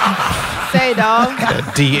 say, dog.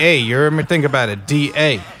 DA, you hear me? Think about it.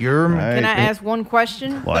 DA, you hear me? Can I ask one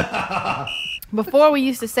question? What? Before we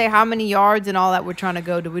used to say how many yards and all that we're trying to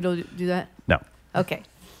go. Do we do that? No. Okay.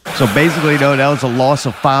 So basically, though, that was a loss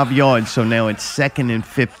of 5 yards. So now it's 2nd and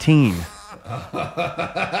 15.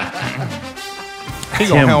 He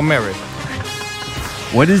Tim. gonna Hail Mary.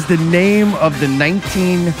 What is the name of the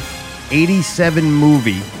 1987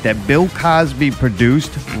 movie that Bill Cosby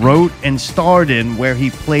produced, wrote, and starred in, where he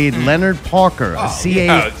played Leonard Parker, a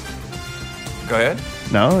CA? Go ahead.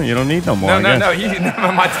 No, you don't need no more. I guess. No.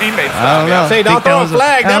 My teammates. I don't know. Say, don't think that throw a was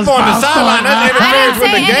flag. that That's was on the foul sideline. story. That's interference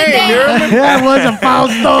with the I didn't game. say You hear me? That was a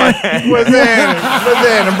foul story. What's that?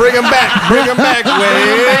 And bring him back. Bring him back. Way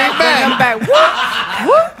Bring back. him back.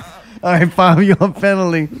 Whoop. All right, 5-yard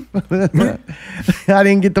penalty. I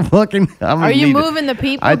didn't get the fucking. Are you moving the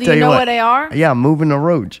people? Do you tell know what, where they are? Yeah, I'm moving the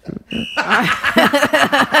roach.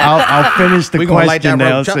 I'll finish the We gonna light question that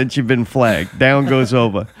now roach up? since you've been flagged. Down goes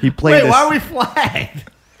over. He played. Wait, a- why are we flagged?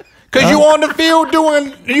 Cause you on the field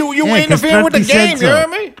doing you Yeah, in the 'cause field with the Thrifty game, said you so. hear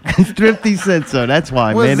me? Thrifty said so. That's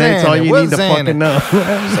why, What's man. That's all Xander? you What's need to Xander? fucking know.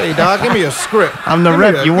 Say, dog, give me a script. I'm the Give me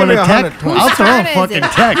rep. a- You give want me a a tech? 120. I'll Whose throw a turn is fucking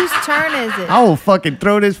it? tech. Whose turn is it? I will fucking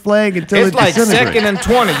throw this flag until It's like disintegrates. 2nd and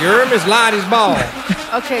 20. You hear me? It's Lottie's ball.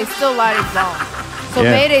 Okay, still Lottie's ball. So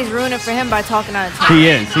Yeah. Mayday's ruining it for him by talking out of turn. He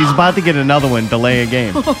is. He's about to get another one. Delay a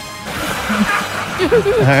game. All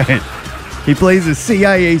right. He plays a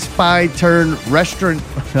CIA spy turned restaurant.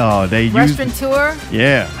 Oh, they use. Restaurateur?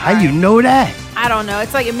 Yeah. How you know that? I don't know.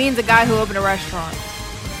 It's like it means a guy who opened a restaurant.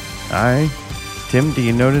 All right. Tim, do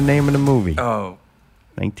you know the name of the movie? Oh,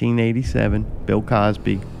 1987. Bill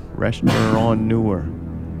Cosby. Restaurateur.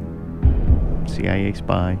 CIA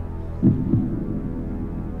spy.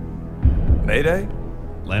 Mayday?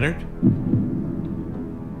 Leonard?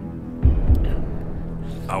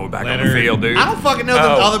 Oh, we're back on the field, dude. I don't fucking know the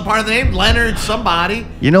Oh. other part of the name. Leonard somebody.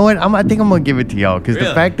 You know what? I think I'm gonna give it to y'all because the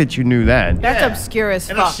Really? fact that you knew that. That's Yeah. obscure as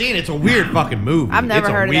And I've fuck. seen it. It's a weird fucking movie. I've never It's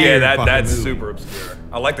a heard of that. weird Yeah, fucking that's movie. super obscure.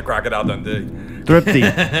 I like the Crocodile Dundee. Thrifty.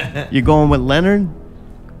 You going with Leonard?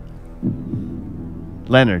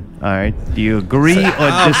 Leonard. All right. Do you agree or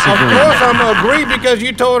Of disagree? course, I'm gonna agree because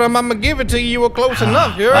you told him I'm gonna give it to you. You were close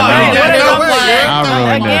enough. You heard me? know. You got Yeah, that way, yeah. yeah. I'll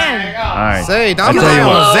ruin this. Again. All right. Say, I'll I'm tell you on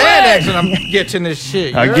what. Xanax and I'm getting this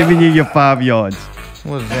shit. I'm giving you your 5 yards.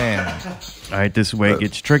 What's Xanax? All right. This way it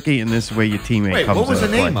gets tricky, and this way your teammate Wait, comes what was the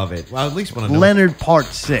into name play. of it? Well, I at least want to know. Leonard Part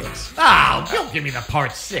 6. Oh, don't give me the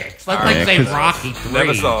part 6. Like right, say 'cause- Rocky 3.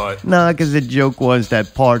 Never saw it. No, because the joke was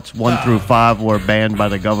that parts 1 through 5 were banned by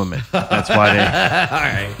the government. That's why All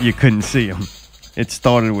right. you couldn't see them. It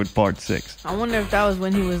started with Part 6. I wonder if that was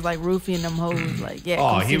when he was like roofing them hoes. Like, yeah,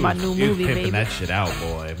 Oh, come see he my was, new he was movie, pimping baby. that shit out,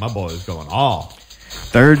 boy. My boy was going off.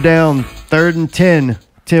 3rd down, 3rd and 10.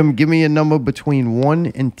 Tim, give me a number between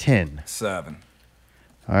 1 and 10. 7.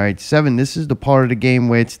 All right, 7. This is the part of the game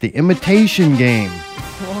where it's the imitation game.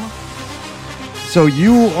 So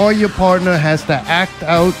you or your partner has to act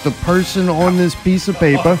out the person on this piece of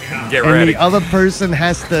paper, Get and ready. the other person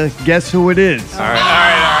has to guess who it is. All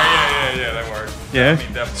right. Yeah, that works. Yeah. I mean,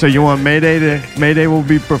 definitely. So you want Mayday to Mayday will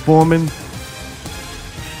be performing.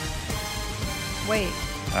 Wait.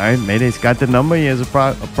 All right, Mayday's got the number. He has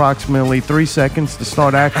approximately 3 seconds to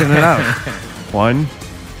start acting it out. 1,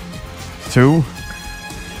 2.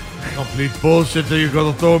 Complete bullshit that you're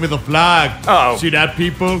going to throw me the flag. Oh. See that,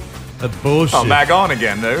 people? That's bullshit. Oh, mag on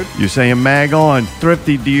again, dude. You're saying mag on.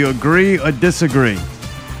 Thrifty, do you agree or disagree?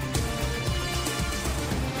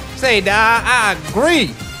 Say, dog, I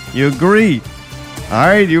agree. You agree. All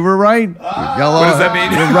right, you were right. Y'all What does that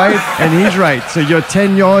mean? You're right, and he's right. So your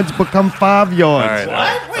 10 yards become 5 All yards.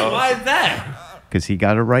 right. What? Wait, why is that? Because he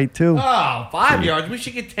got it right, too. Oh, 5 yards. We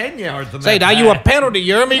should get 10 yards. On Say, that dog, you a flag. penalty.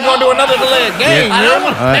 You hear me? You gonna do another delay game? I You hear don't me?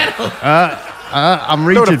 want a penalty. I'm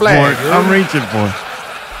reaching for flag, it. dude. I'm reaching for it.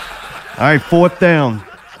 All right, 4th down.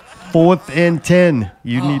 4th and 10.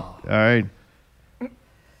 You need. All right.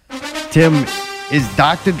 Tim, is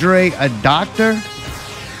Dr. Dre a doctor?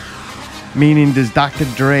 Meaning, does Dr.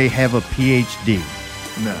 Dre have a PhD?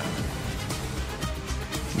 No.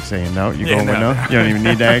 You saying no? You Yeah, going with no. no? You don't even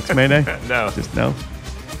need to ask Mayday? No. Just no?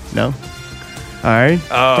 No? All right.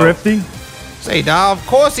 Oh. Thrifty? Say, dog, of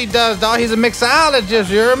course he does, dog. He's a mixologist,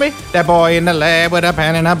 you hear me? That boy in the lab with a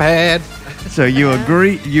pen and a pad. So you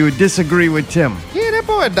agree, you disagree with Tim? Yeah, that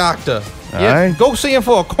boy a doctor. All Yeah, right. go see him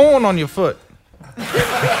for a corn on your foot.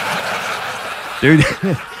 Dude,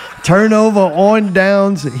 turnover on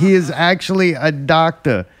downs. He is actually a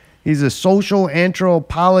doctor. He's a social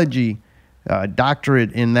anthropology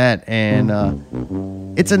doctorate in that. And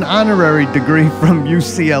it's an honorary degree from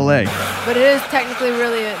UCLA. But it is technically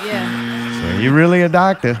really a, yeah. So he's really a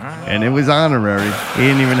doctor. And it was honorary. He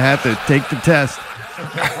didn't even have to take the test.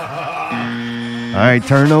 All right,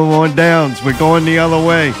 turnover on downs. We're going the other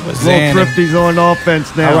way. Little Xander? Thrifty's on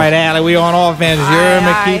offense now. All right, Allie, we on offense. You hear me?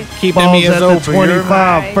 Aye, Keep them Ball's ears at the open. You hear me?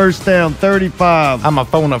 25. Aye. First down, 35. I'm a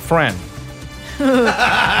phone a friend. I'm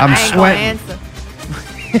I ain't gonna sweating. answer.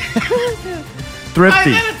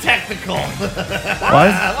 Thrifty. I got a technical.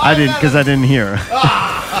 What? I didn't, because I didn't hear.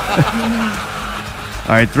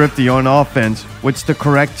 All right, Thrifty on offense. What's the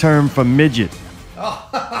correct term for midget?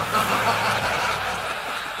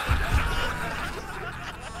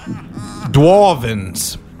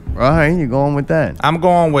 Dwarvins. All right, you're going with that. I'm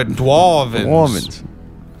going with dwarvins. Dwarvins.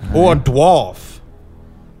 Or dwarf.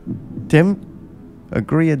 Tim,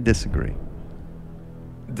 agree or disagree?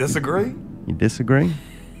 Disagree? You disagree?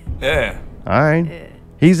 Yeah. All right.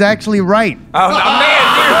 He's actually right. Oh, man,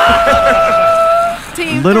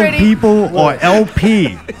 Team Little Pretty. people or LP.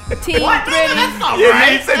 Team Pretty. Yeah,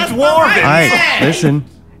 he said dwarven. All right, listen.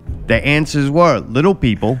 The answers were little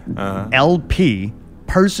people, LP,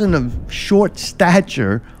 person of short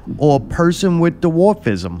stature, or person with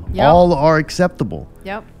dwarfism. Yep. All are acceptable.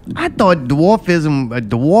 Yep. I thought dwarfism, a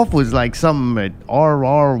dwarf was like something that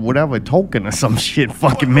RR whatever token or some shit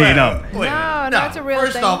fucking made up. Wait, No, that's a real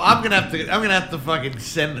First thing. off, I'm gonna have to fucking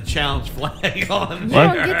send the challenge flag on. You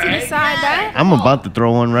don't get to decide that. I'm about to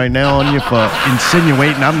throw one right now on you for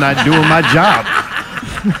insinuating I'm not doing my job.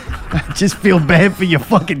 I just feel bad for your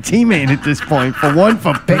fucking teammate at this point. For one,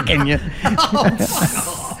 for picking you.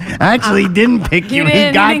 I actually didn't pick you. He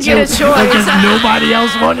didn't- got you didn't you get a choice. because nobody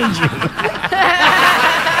else wanted you.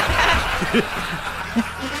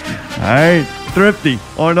 All right, Thrifty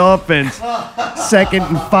on offense. 2nd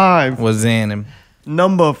and 5. Was in him.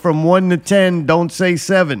 Number from 1 to 10. Don't say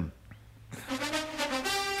 7.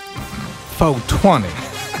 420.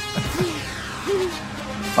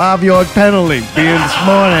 5-yard penalty. Being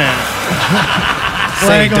smart ass.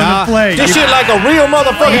 Flag on the play. This shit like a real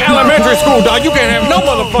motherfucking elementary school, dog. You can't have no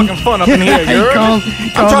motherfucking fun up in here, you heard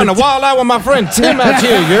me? I'm trying to wild out with my friend Tim out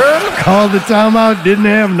here, you heard me? Called the timeout. Didn't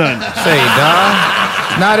have none. Say, dog.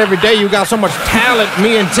 Not every day you got so much talent,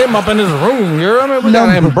 me and Tim up in this room, you hear me? We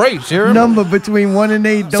gotta embrace, you hear me? Number between 1 and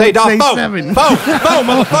 8. Don't Say, dog, say four. 7. Four,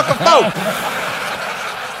 motherfucker, four.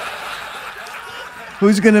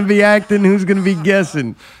 Who's gonna be acting? Who's gonna be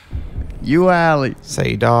guessing? You, Allie.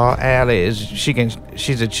 Say, dog, Allie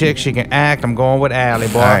she's a chick, she can act. I'm going with Allie,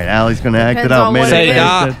 boy. All right, Allie's gonna act it Depends out. on Maybe what Say, it is.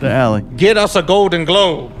 dog. to Allie. Get us a Golden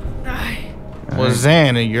Globe. Was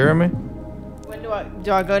Xana, you hear me? When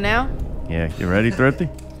do I go now? Yeah, you ready, Thrifty?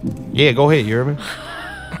 Yeah, go ahead, you hear me?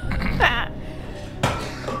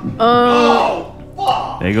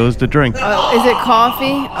 There goes the drink. Is it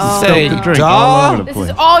coffee? Oh, Say, The drink dog. all over the this place.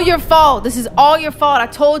 is all your fault. This is all your fault. I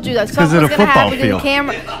told you that 'cause of something was the gonna football happen to the field.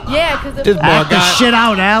 camera. Yeah, because This of boy Act the got- shit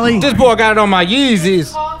out, Allie. This boy got it on my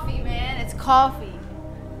Yeezys. coffee, man. It's coffee.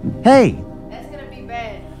 Hey, That's gonna be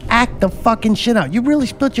bad. act the fucking shit out. You really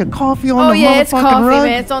spilled your coffee on Oh the yeah, it's motherfucking coffee, rug?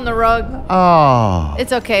 man. It's on the rug. Oh.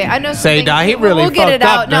 It's okay. I know. Say, something- dog, he really we'll get fucked it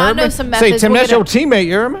out. up, No, I heard know me? some methods. Say, Tim, We'll that's get your it- teammate,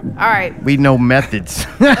 you hear me? All right. We know methods.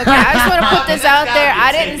 Okay, I just want to put this out there.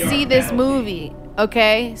 I didn't see this movie.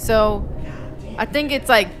 Okay, so I think it's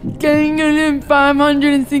like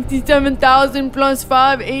 567,000 plus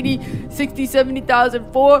 5, 80, 60,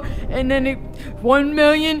 70,004, and then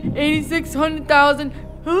 1,086,000.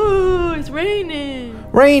 Ooh, it's raining.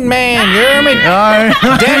 Rain Man, you hear me? All right.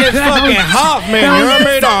 Dennis fucking Hoffman, you hear me?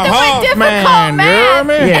 The Something with difficult Hoffman, you hear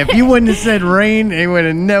me? Yeah, if you wouldn't have said rain, they would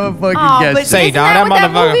have never fucking Oh, but guessed Say, it. isn't dog, that that what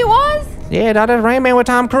that motherfucker- movie was? Yeah, dog, that's Rain Man with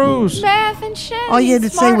Tom Cruise. Math and shit. All you had to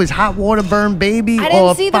He's say smart. was hot water burn baby I didn't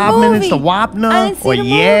or see the 5 minutes to movie. Wapner I didn't see or the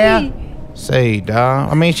yeah. movie. Say, dog.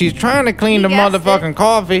 I mean, she's trying to clean He the guessed motherfucking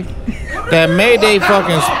coffee that Mayday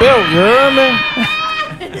fucking spilled, you hear me?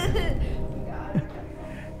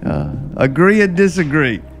 Agree or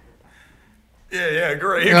disagree? Yeah,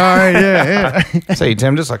 great. All right, yeah. Say,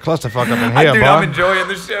 Tim, this is a clusterfuck up in Dude, here, boy. I'm enjoying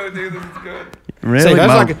the show, dude. This is good. Really? that's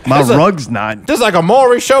My, like- my that's a- rug's not. This is like a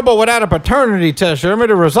Maury show, but without a paternity test. You hear me?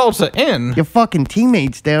 The results are in. Your fucking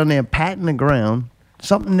teammates down there patting the ground.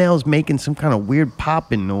 Something else making some kind of weird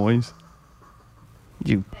popping noise. Did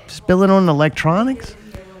you spill it on the electronics?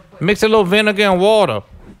 Mix a little vinegar and water.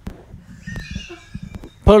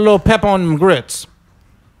 Put a little pepper on them grits.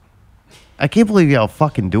 I can't believe y'all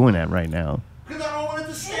fucking doing that right now.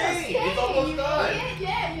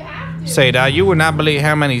 Say, dog, you would not believe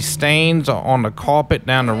how many stains are on the carpet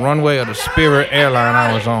down the runway of the Spirit airline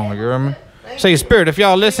I was on. You hear me? Say, Spirit, if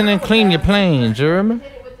y'all listening, clean your planes. You hear me?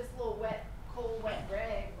 Hit it with this little wet, cold, wet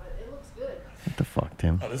rag, but it looks good. What the fuck,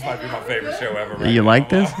 Tim? Oh, this might be my favorite show ever. You like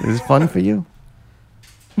this? Is this fun for you?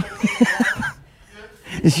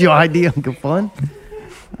 Is your idea of good fun?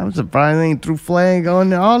 I'm surprised they ain't threw flag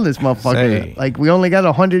on all this motherfucker. Say. Like, we only got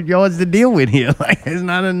 100 yards to deal with here. Like, there's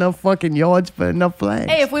not enough fucking yards for enough flags.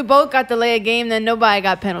 Hey, if we both got to lay a game, then nobody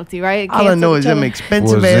got penalty, right? All I know is them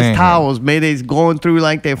expensive Was ass in. towels made it going through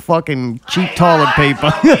like their fucking cheap toilet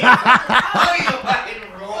paper.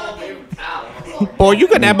 Boy, you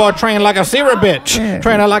got that boy trained like a syrup bitch. Yeah.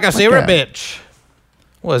 Training like a syrup that? bitch.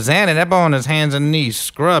 Well, Xana, that boy on his hands and knees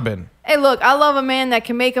scrubbing. Hey, look, I love a man that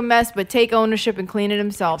can make a mess but take ownership and clean it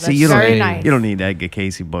himself. That's See, you very don't, nice. you don't need Edgar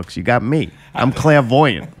Casey books. You got me. I'm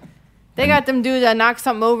clairvoyant. They got them dudes that knock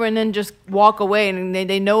something over and then just walk away, and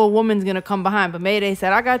they know a woman's gonna come behind. But Mayday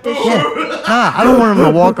said, "I got this shit." Nah, I don't want him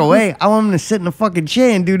to walk away. I want him to sit in the fucking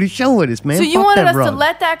chair and do the show with us, man. So you Fuck wanted that us to rug.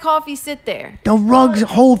 let that coffee sit there? The rug's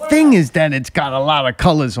whole thing is that it's got a lot of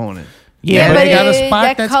colors on it. Yeah, but but they got a it- spot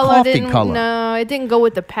that that's color coffee didn't, color. No, it didn't go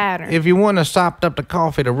with the pattern. If you wouldn't have sopped up the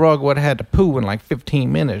coffee, the rug would have had to poo in like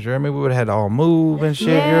 15 minutes. You know what I mean? We would have had to all move and shit.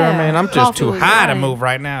 You know what I Yeah, mean? I'm just coffee too was high to right. move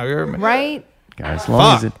right now. You know what I mean? Right? As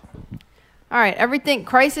long as Fuck. it All right. Everything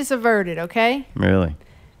crisis averted. Okay. really.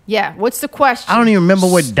 Yeah. What's the question? I don't even remember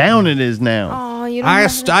what down it is now. Oh, you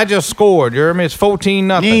don't. I just scored. You know what I mean? It's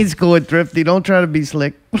 14-0. You ain't scored, Thrifty. Don't try to be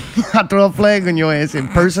slick. I throw a flag on your ass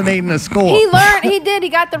impersonating a score. He learned. He did. He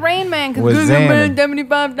got the Rain Man. Was Xander.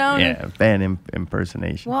 75 down. Yeah, bad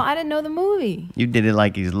impersonation. Well, I didn't know the movie. You did it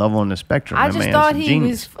like he's love on the spectrum. I That just man's thought a he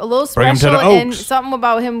genius. was a little Bring him to special the and Oaks. something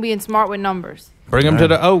about him being smart with numbers. Bring him to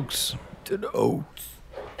the Oaks.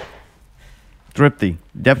 Thrifty.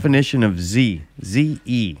 Definition of Z.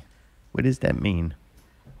 Z-E. What does that mean?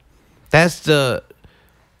 That's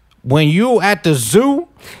when you at the zoo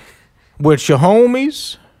with your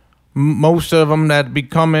homies, most of them that be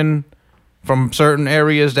coming from certain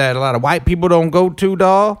areas that a lot of white people don't go to,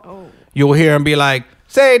 dawg. You'll hear them be like,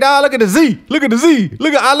 say, dawg, look at the Z. Look at the Z.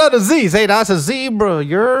 I love the Z. Say, dawg, it's a zebra. You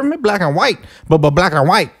hear me? Black and white. But black and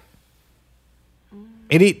white.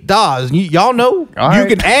 It does. Y'all know. All you right.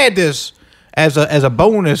 can add this as a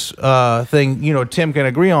bonus thing, you know, Tim can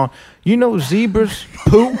agree on. You know zebras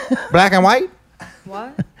poo black and white?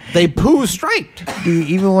 What? They poo striped. Do you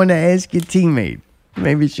even want to ask your teammate?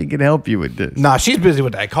 Maybe she can help you with this. Nah, she's busy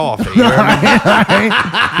with that coffee. You know what I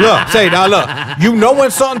mean? Look, say now, look. You know when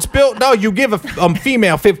something spilled? No, you give a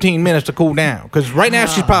female 15 minutes to cool down. Because right now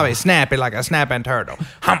she's probably snapping like a snapping turtle.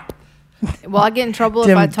 Hump. Will I get in trouble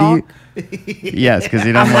Tim, if I do talk? Yes, because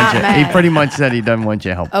he doesn't I'm want not you. He mad. pretty much said he doesn't want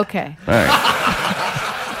your help. Okay. All right.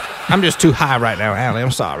 I'm just too high right now, Allie.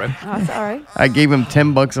 I'm sorry. Oh, that's all right. I gave him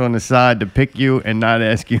 $10 on the side to pick you and not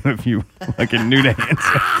ask you if you fucking knew the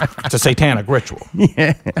answer. It's a satanic ritual.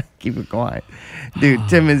 Yeah, keep it quiet. Dude,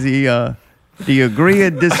 Tim, is he, do you agree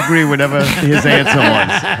or disagree with whatever his answer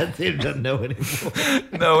was? Tim doesn't know anymore.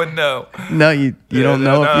 No and no. No, you don't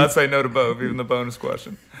know. No, if I you, say no to both, even the bonus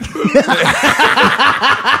question.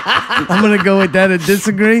 I'm going to go with that or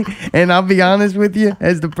disagree. And I'll be honest with you,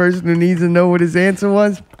 as the person who needs to know what his answer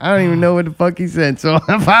was, I don't even know what the fuck he said. So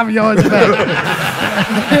if I'm yours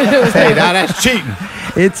back, Hey, now that's cheating.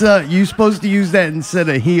 it's, you're supposed to use that instead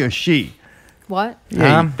of he or she. What?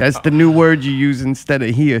 Yeah, that's the new word you use instead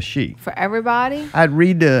of he or she. For everybody? I'd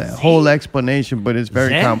read the whole explanation, but it's very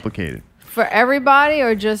Zen? complicated. For everybody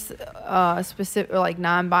or just specific, like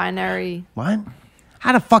non-binary? What?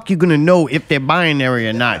 How the fuck you gonna know if they're binary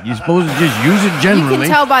or not? You're supposed to just use it generally.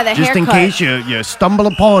 tell by the just in haircut. case you stumble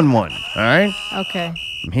upon one. All right, Okay.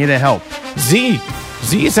 I'm here to help. Z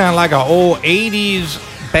sound like an old 80s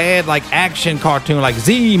bad like action cartoon like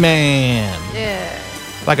Z-Man. Yeah.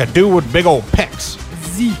 Like a dude with big old pecs.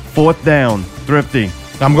 Fourth down, Thrifty.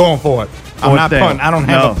 I'm going for it. I'm Fourth not down. punting. I don't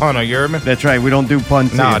have No. a punter, you hear me? That's right. We don't do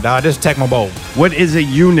punts. Nah, here. dog, this is Tecmo Bowl. What is a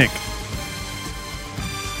eunuch?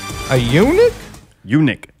 A eunuch?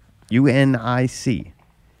 Eunuch. UNIC.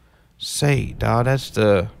 Say, dog, that's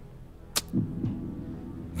the...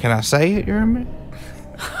 Can I say it, you hear me?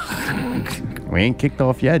 We ain't kicked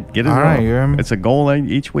off yet. Get it All off. right, you hear me? It's a goal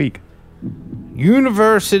each week.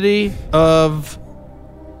 University of...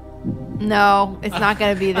 No, it's not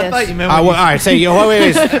going to be this. all right, say, yo,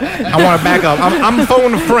 wait. I want to back up. I'm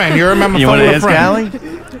phoning a friend. You remember You want phoning to a ask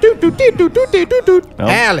friend.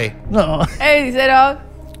 Allie? Allie, No. Hey, he said, dog.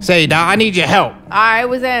 say, dog, I need your help. All right,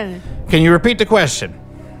 what's that? Can you repeat the question?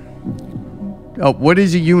 Oh, what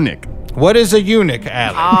is a eunuch? What is a eunuch,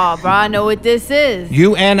 Allie? Oh, bro, I know what this is.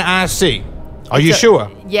 UNIC. Are you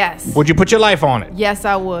sure? Yes. Would you put your life on it? Yes,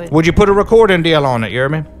 I would. Would you put a recording deal on it, you hear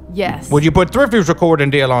me? Yes. Would you put Thrifty's recording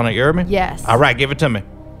deal on it, you hear me? Yes. All right, give it to me.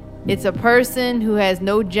 It's a person who has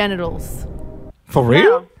no genitals. For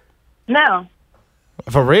real? No.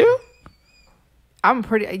 For real? I'm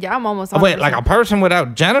almost. Wait, 100%. like a person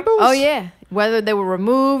without genitals? Oh yeah. Whether they were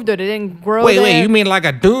removed or they didn't grow. Wait, there. you mean like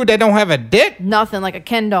a dude that don't have a dick? Nothing, like a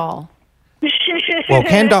Ken doll. Well,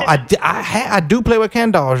 Ken doll, I do play with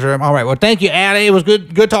Ken dolls. All right, well, thank you, Allie. It was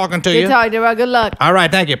good talking to you. Good talk, bro. Good luck. All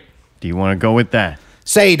right, thank you. Do you want to go with that?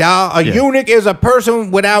 Say, dog, a Yeah. eunuch is a person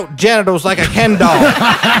without genitals like a Ken doll.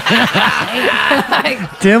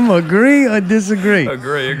 Tim, agree or disagree?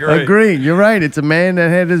 Agree. Agree. You're right. It's a man that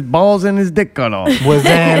had his balls and his dick cut off. Was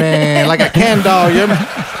that like a Ken doll? You hear me?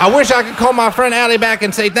 I wish I could call my friend Allie back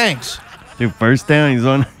and say thanks. Dude, first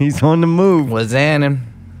down. He's on the move. Was that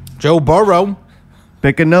Joe Burrow?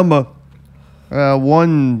 Pick a number.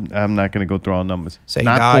 One, I'm not going to go through all numbers. Say,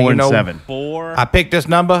 not nah, 4 you and know- 7. 4. I picked this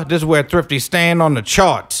number. This is where Thrifty stand on the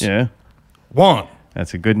charts. Yeah, 1.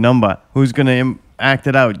 that's a good number. Who's going to act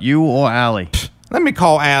it out, you or Allie? Let me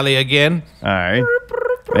call Allie again. All right.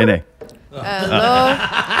 Mayday. Hello.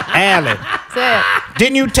 Allie, Say it.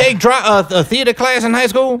 didn't you take a theater class in high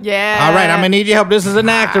school? Yeah. All right, I'm gonna need your help. This is an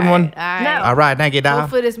acting one. All right. All right, thank you, Doc.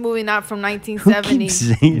 Hopefully this movie not from Who keeps 1970.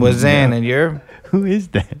 saying Was that? Xan and you're? Who is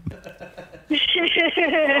that?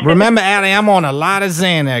 Remember, Allie, I'm on a lot of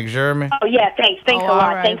Xanax, you hear me? Oh, yeah, thanks. Thanks Oh, a lot.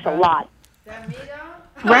 all right, Thanks a bro. lot.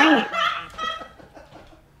 Right.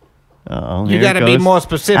 Uh-oh, You here it gotta be goes. more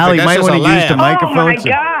specific. Allie, you That's might just want a to use the laugh. Oh, my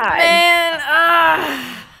microphone. God. Man,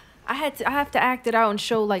 I have to act it out and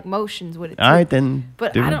show like motions with it. Too. All right, then.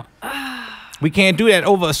 But do I it. don't. We can't do that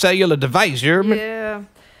over a cellular device, you hear me? Yeah.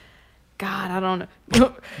 God, I don't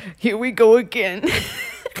know. Here we go again.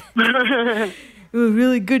 It was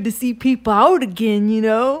really good to see people out again, you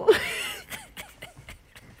know.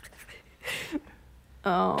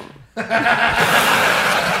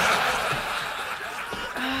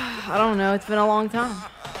 I don't know. It's been a long time.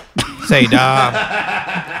 Say, Doc,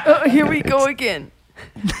 Oh, here we go again.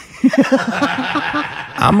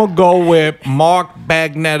 I'm gonna go with Mark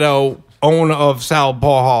Bagnetto, owner of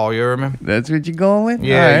Southpaw Hall, you hear me? That's what you're going with?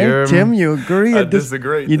 Yeah, All right. you're- Tim, you agree? I or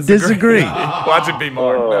disagree. You disagree. Watch it be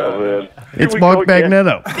Mark. No. It's Mark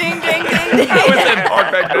Bagnetto. Ding, ding, ding, ding. I said Mark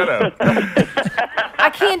Bagnetto. I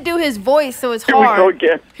can't do his voice, so it's Here we go hard.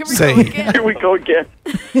 again. Here we Say- go again. Here we go again.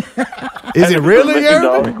 Is it really, you hear me?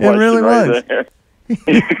 $1 million It really was. there.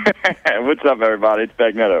 What's up, everybody? It's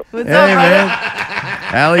Bagnetto. What's Hey, up, man.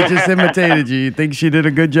 Allie just imitated you. You think she did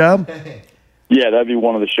a good job? Yeah, that'd be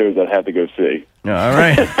one of the shows I'd have to go see. All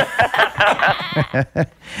right.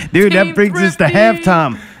 Dude, that Team brings us to Thrifty.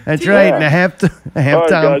 halftime. That's right. The halftime guys, y'all have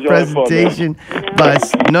fun, man. presentation by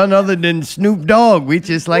none other than Snoop Dogg. We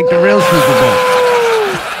just like the real Super Bowl.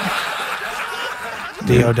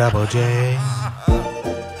 D-O-double-J.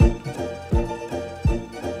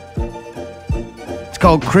 It's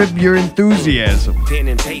called Crib Your Enthusiasm. Pen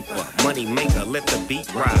and paper, money maker, let the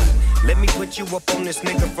beat ride. Let me put you up on this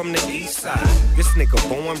nigga from the east side. This nigga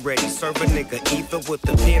born ready, serve a nigga either with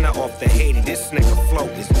the pen or off the Haiti. This nigga flow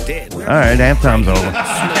is dead. All right, halftime's over.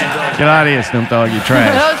 Get out of here, Snoop Dogg. You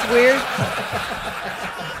trash. That was weird.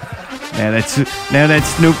 Now that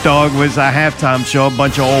Snoop Dogg was a halftime show, a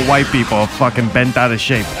bunch of old white people are fucking bent out of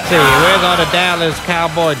shape. See, where's all the Dallas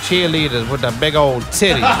Cowboy cheerleaders with the big old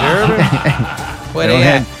titties, you hear me? Where they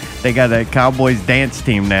at? They got a Cowboys dance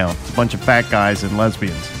team now. It's a bunch of fat guys and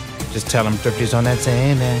lesbians. Just tell them Thrifty's on that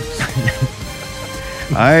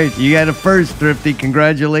Xanax. All right, you got it first, Thrifty.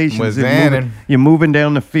 Congratulations. Was You're moving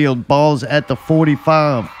down the field. Ball's at the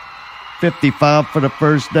 45. 55 for the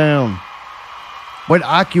first down. What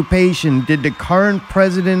occupation did the current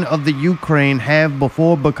president of the Ukraine have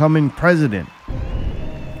before becoming president?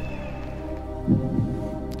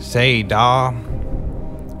 Say, dawg.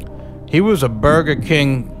 He was a Burger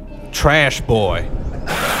King trash boy.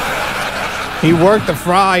 He worked the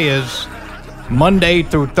fryers Monday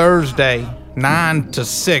through Thursday, 9 to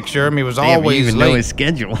 6. You hear me? He was Damn, you always even know late. his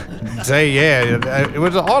schedule. Say, yeah. It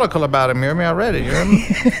was an article about him. You hear me? I read it. You hear me?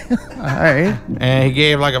 All right. And he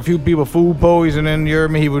gave like a few people food poisoning. You hear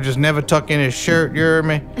me? He would just never tuck in his shirt. You hear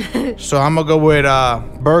me? So I'm gonna go with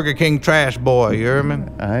Burger King trash boy. You hear me?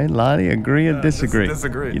 All right, Lottie, agree or disagree?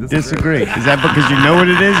 disagree, You disagree. disagree. Is that because you know what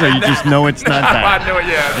it is or you just know it's not that? I know it,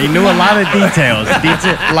 yeah. He knew a lot of details.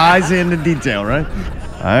 Lies in the detail, right?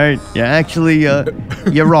 All right. Yeah, actually,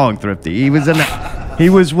 you're wrong, Thrifty. He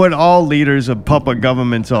was what all leaders of puppet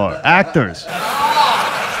governments are. Actors.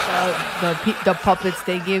 The puppets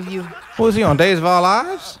they give you. What was he on? Days of Our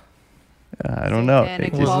Lives? I don't know. They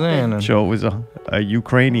Satanic just puppet. show it was a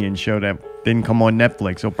Ukrainian show that didn't come on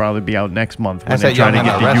Netflix. It'll probably be out next month when That's they that try to young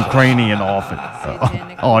get the man Ukrainian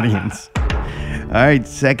Satanic audience. All right,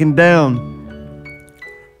 second down.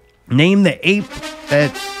 Name the ape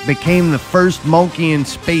that became the first monkey in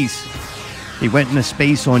space. He went into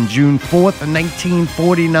space on June 4th,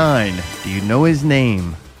 1949. Do you know his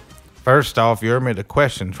name? First off, you heard me. The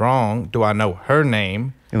question's wrong. Do I know her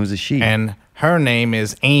name? It was a she. And her name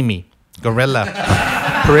is Amy. Gorilla.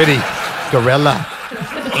 Pretty. Gorilla.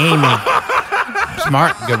 Amy.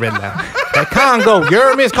 Smart gorilla. That Congo. You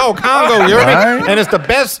heard me? It's called Congo. You heard me? Right. And it's the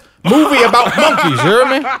best movie about monkeys. You heard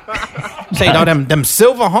me? Say, no, them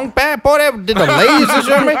silver humpback, boy, that did the lasers.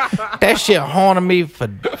 You heard me? That shit haunted me for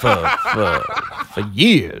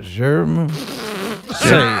years. You heard me?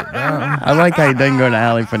 Say, I like how he doesn't go to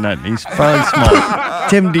Alley for nothing. He's probably smart.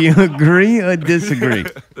 Tim, do you agree or disagree?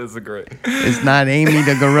 Disagree. It's not Amy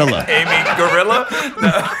the gorilla. Amy Gorilla?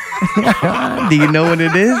 No. Do you know what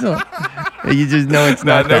it is? Or you just know it's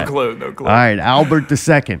not No that? clue, no clue. All right, Albert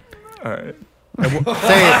II. All right.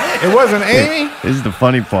 Say it wasn't Amy This is the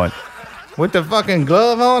funny part. with the fucking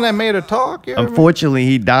glove on that made her talk. You remember? Unfortunately,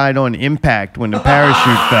 he died on impact when the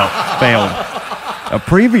parachute failed. A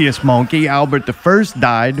previous monkey, Albert I,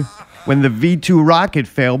 died when the V-2 rocket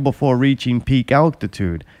failed before reaching peak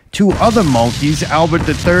altitude. 2 other monkeys, Albert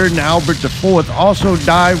III and Albert IV, also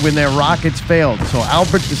died when their rockets failed. So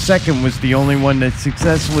Albert II was the only one that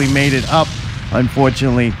successfully made it up.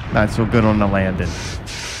 Unfortunately, not so good on the landing.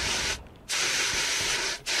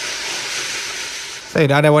 Say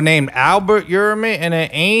that they were named Albert, you hear me? And then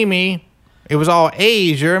Amy. It was all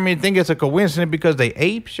A's, you hear me? Think it's a coincidence because they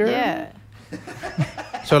apes, you hear me? Yeah.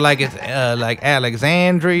 So like it's like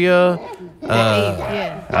Alexandria.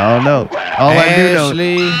 Yeah. I don't know. All I do know,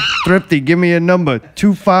 Ashley. Thrifty, give me a number,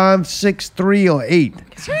 2, 5, 6, 3, or 8.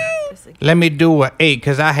 Let me do a 8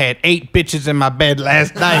 because I had 8 bitches in my bed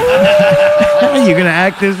last night. You gonna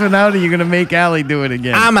act this one out, or you gonna make Allie do it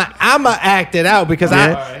again? I'ma act it out because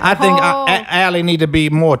Yeah. I think Oh. Allie need to be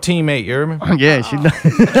more teammate. You hear me? Yeah, she does.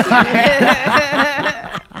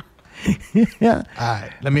 Yeah. All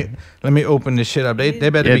right, let me open this shit up. They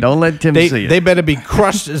better Yeah, be, don't let Tim they, see it. They better be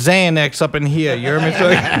crushed Xanax up in here. You hear me? So,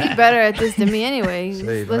 He's better at this than me anyway.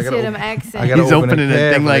 Say, I Let's gotta hear them open- accents. I gotta He's open opening it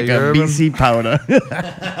a thing like carefully, a you hear me? BC powder.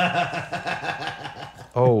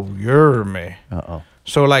 Oh, you hear me? Uh-oh.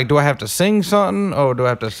 So like, do I have to sing something, or do I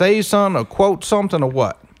have to say something, or quote something, or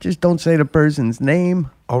what? Just don't say the person's name.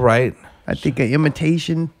 All right, I think an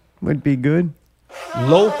imitation would be good.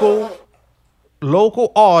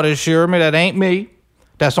 local artist, you hear me? That ain't me.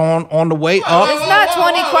 That's on the way up. It's not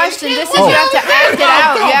 20 questions. This is you have to act it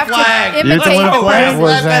out. You have to imitate throwing a the flag. person.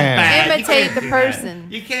 What's that? Imitate the person.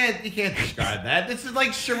 You can't describe that. This is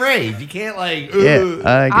like charade. You can't like. Yeah,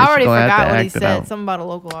 I guess I already you're gonna have forgot to what he act it said. out. Something about a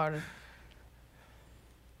local artist.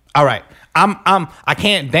 All right, I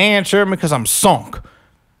can't dance, you hear me? Because I'm sunk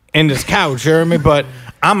in this couch, you hear me? But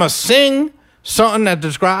I'ma sing something that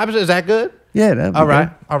describes it. Is that good? Yeah, that'd be All right,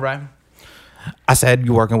 good. all right. I said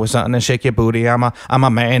you working with something and shake your booty. I'm a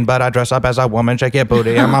man, but I dress up as a woman. Shake your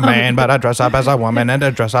booty. I'm a man, but I dress up as a woman, and I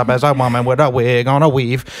dress up as a woman with a wig on a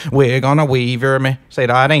weave. You hear me? Say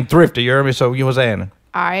that it ain't thrifty, you hear me? So you was in.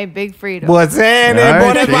 All right, Big Freedom. What's in it? All right,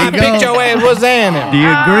 Boy, that's there why I you picked go. your ass. What's in it? Do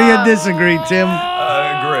you agree or disagree, Tim?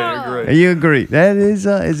 Agree. You agree? That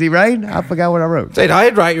is he right? I forgot what I wrote. Say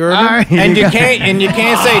that right, you heard me? All right, and you you got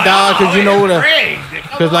can't say dog because you know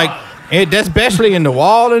because like that's especially in New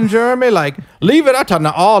Orleans, Jeremy. Like leave it up to New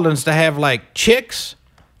Orleans to have like chicks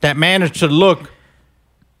that manage to look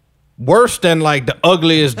worse than like the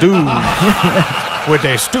ugliest dudes with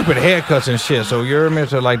their stupid haircuts and shit. So you hear me?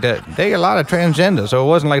 So like that, they got a lot of transgender. So it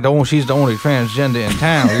wasn't like she's the only transgender in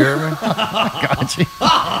town. You hear me? Gotcha.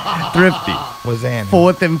 Thrifty. Was in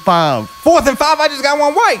 4th and 5. 4th and 5. I just got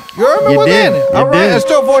one white. You heard me? You What's did. in it? You All right, did. it's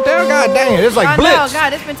still 4th down. God dang it! It's like I blitz. know,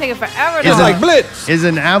 God, it's been taking forever. It's though. like blitz. Is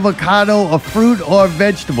an avocado a fruit or a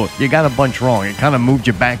vegetable? You got a bunch wrong. It kind of moved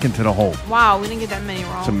you back into the hole. Wow, we didn't get that many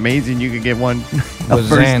wrong. It's amazing you could get one a Was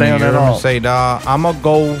first in down you at heard me? all. Say, dawg,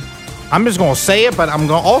 I'm just gonna say it, but I'm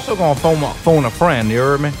also gonna phone a friend. You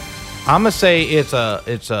heard me? I'm gonna say it's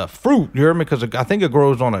a fruit. You heard me? Because I think it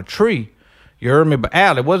grows on a tree. You heard me? But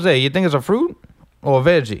Allie, what's that? You think it's a fruit or a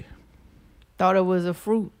veggie? Thought it was a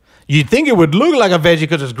fruit. You think it would look like a veggie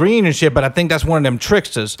because it's green and shit, but I think that's one of them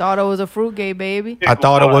tricksters. Thought it was a fruit, gay baby. I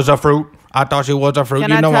thought it was a fruit. I thought she was a fruit.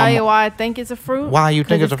 Can you I know tell I'm- you why I think it's a fruit? Why you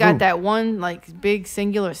think 'Cause it's a got fruit? that one like big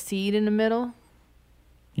singular seed in the middle.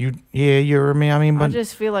 you heard me? I mean, I but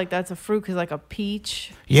just feel like that's a fruit because like a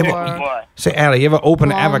peach. Yeah, or, What? say, Allie, you ever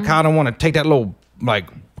open an Plum. avocado and want to take that little like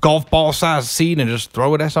golf ball sized seed and just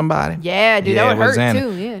throw it at somebody? yeah, dude, that would what's hurt in too.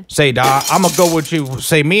 it? Yeah. Say, dawg, I'm gonna go with you.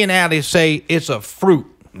 Say, me and Allie say it's a fruit.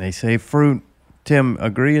 They say fruit. Tim,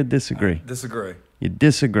 agree or disagree? Disagree. You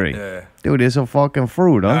disagree. Yeah. Dude, it's a fucking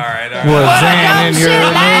fruit, huh? All right. Was in Shit,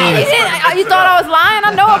 man. You thought I was lying?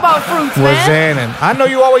 I know about fruits, Was man. in I know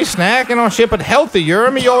you always snacking on shit, but healthy. You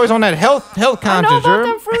heard me? You always on that health I know conscious. about you heard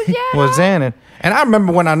them me? fruits, yeah. Was in it. And I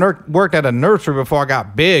remember when I worked at a nursery before I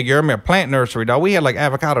got big. You heard me? A plant nursery, dog. We had like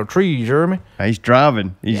avocado trees. You heard me? He's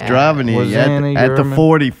driving. He's Yeah. driving here. Was You at in it, the, at you the heard me?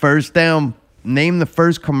 40, first down. Name the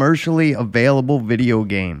first commercially available video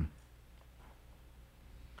game.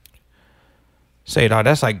 Say, dog,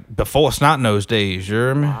 that's like before Snot Nose days. You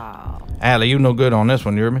heard me? Wow. Allie, you no good on this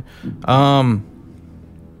one. You heard me?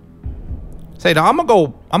 Say, dog, I'm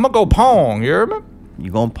gonna go Pong. You heard me?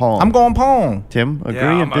 You going Pong? I'm going Pong. Tim, agree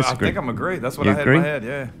Yeah, or I disagree? think I'm agree. That's what You I had agree? in my head.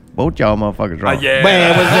 Yeah. Both y'all motherfuckers wrong. Yeah.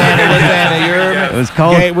 Man, was in it. You heard me? It was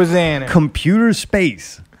called Yeah, it was in it. Computer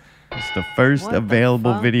Space. It's the first What the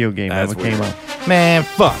available fuck? video game That's ever came weird. out. Man,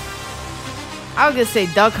 fuck. I was gonna say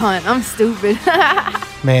Duck Hunt. I'm stupid.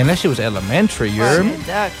 Man, that shit was elementary, you heard me? Fucking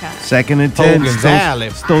Duck Hunt. 2nd and 10. Hogan's Alley.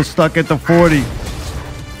 Still stuck at the 40.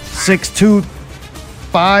 6-2,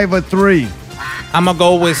 5 or 3. I'm gonna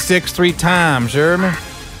go with 6 times, you heard me?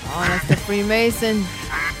 Oh, that's the Freemason.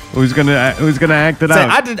 Who's gonna act it Say,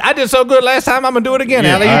 out? I did so good last time, I'm gonna do it again,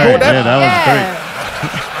 Yeah, Allie. You all cool right, with that? yeah, that Yeah.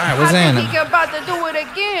 All right, what's I in think it? he about to do it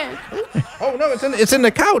again. Oh, no, it's in the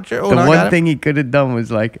couch. was Oh, great. no, The I got one it. thing he could have done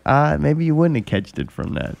was like, maybe you wouldn't have catched it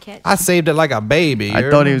from that. I saved it like a baby. you I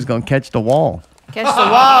heard thought me? he was gonna catch the wall. Catch the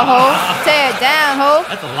wall, ho. Tear it down, ho.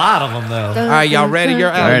 That's a lot of them, though. All right, y'all ready? You're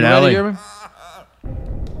All out. right, You Allie. ready? You hear me?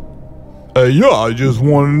 Yeah, I just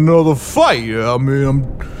want another fight. I mean, I'm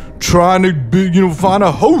trying to find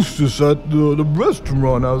a hostess at the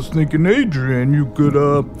restaurant. I was thinking, Adrian, you could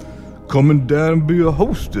come down and be a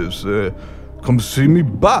hostess. Come see me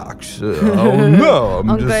box. I don't know.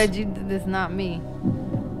 I'm glad you did this, not me.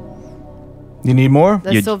 You need more?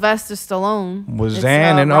 That's Sylvester Stallone. Was It's,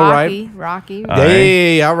 Zan and all right. Rocky. All right.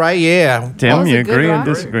 Hey, all right, yeah. Tim, was you a good agree or rock.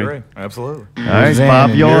 disagree? Absolutely. All right, Zan Bob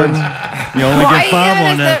and Yards. You only Right, get 5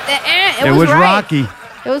 yeah, on that's that. the- It was right. Rocky.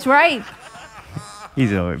 It was right.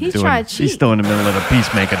 He's tried to He's cheat. still in the middle of the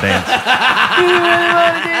peacemaker dance.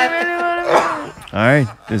 All right,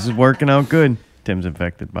 this is working out good. Tim's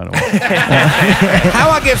infected, by the way. How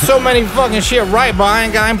I get so many fucking shit right, but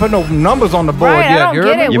I ain't put no numbers on the board Right, I yet. don't You get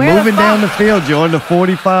heard me? it. You're Where the moving down the fuck? field. You're on the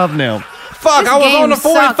 45 now. Fuck, This I was on the game sucks.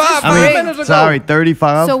 45 This 5 game- minutes ago. Sorry,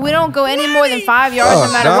 35. So we don't go any more than 5 yards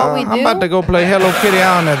no matter what we do? I'm about to go play Hello Kitty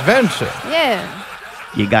on Adventure. Yeah.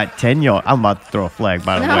 You got 10 yards. I'm about to throw a flag,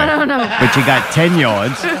 by the way. No. But you got 10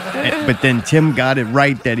 yards. But then Tim got it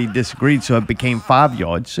right that he disagreed, so it became 5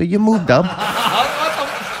 yards. So you moved up.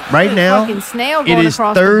 Right now, Fucking snail it going is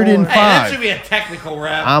across the 3rd and board. 5. be a technical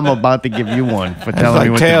rap. I'm about to give you one for It's telling me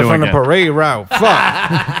like what to Tales do from the again. parade route.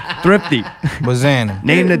 Fuck. Thrifty. Was in.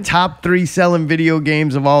 Name the top 3 selling video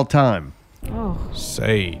games of all time.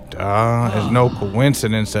 Say, dawg, it's no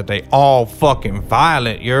coincidence that they all fucking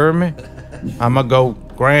violent, you hear me? I'ma go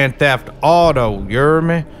Grand Theft Auto, you hear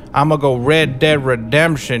me? I'ma go Red Dead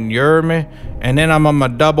Redemption, you hear me? And then I'ma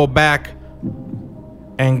double back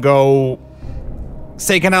and go...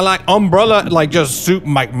 Say, can I like Umbrella, like just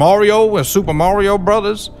like Mario and Super Mario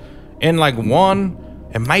Brothers in like one?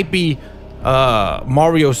 It might be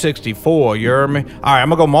Mario 64, you hear me? All right, I'm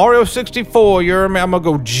gonna go Mario 64, you hear me? I'm gonna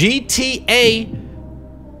go GTA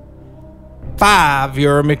 5, you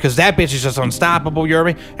hear me? Because that bitch is just unstoppable, you hear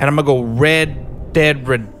me? And I'm gonna go Red Dead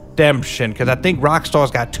Redemption, because I think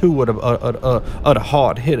Rockstar's got 2 of the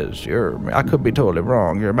hard hitters, you hear me? I could be totally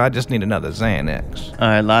wrong, you hear me? I just need another Xanax. All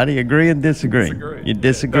right, Lottie, agree or disagree? You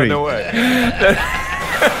disagree. No way.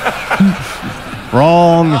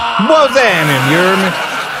 Wrong. What's that, you hear me?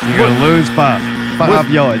 You're going to lose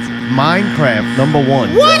 5 yards. Minecraft, number 1.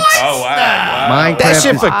 What? Oh, wow. Minecraft That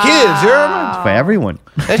shit is for kids, you hear me? for everyone.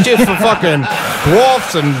 That shit's for fucking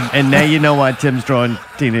dwarfs and... And now you know why Tim's drawing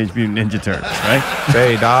Teenage Mutant Ninja Turtles, right?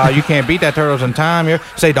 Say, dawg, you can't beat that Turtles in time here.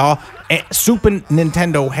 Say, dawg, Super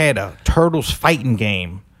Nintendo had a Turtles fighting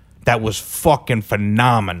game that was fucking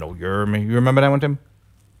phenomenal, you hear me? You remember that one, Tim?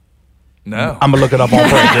 No. I'm gonna look it up on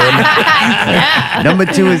break, you hear me? Number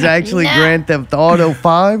 2 is actually Grand Theft Auto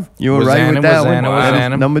 5. You were right with that one.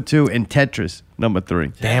 That is number 2. And Tetris, number 3.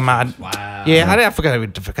 Damn, yeah, I forgot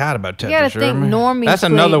about Tetris. You gotta think hear me? normies That's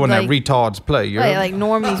another play, one like- that retards play. You hear Like me?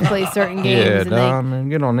 normies play certain games. Yeah, and dawg, I mean,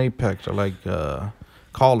 get on Apex or like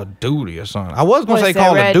Call of Duty or something. I was gonna say What's that, Call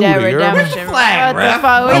of Red Duty. Dead You hear me? Redemption? flag, What the ref?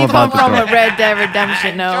 fuck? Where I'm you come about to from throw with Red Dead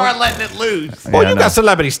Redemption? No. Sure, letting it loose. Boy, Yeah, I you know. got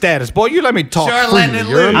celebrity status, boy. You let me talk Sure, freely, letting it you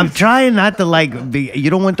hear me? loose. I'm trying not to you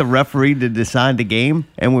don't want the referee to decide the game,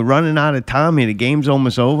 and we're running out of time here. The game's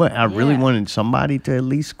almost over. I really Yeah. wanted somebody to at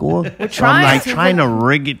least score. So I'm trying to, trying to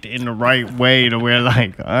rig it in the right way to where all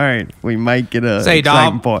right, we might get a Say,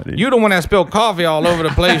 exciting dog, party. you the one that spilled coffee all over the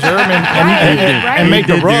place, you hear me? Right. And make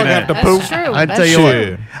He the did do rug that. have to That's poop. true. I That's tell you true. what,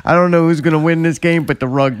 I don't know who's gonna win this game, but the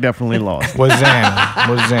rug definitely lost. Was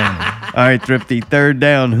Xana. All right, Thrifty, 3rd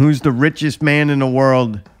down. Who's the richest man in the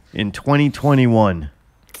world in 2021?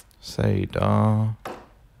 Say, dog.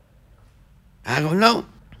 I don't know.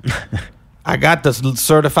 I got this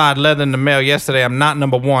certified leather in the mail yesterday. I'm not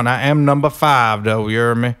number 1. I am number 5, though. You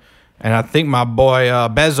hear me? And I think my boy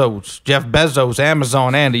Bezos, Jeff Bezos,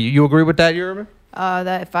 Amazon, Andy. You agree with that? You hear me?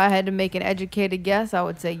 That if I had to make an educated guess, I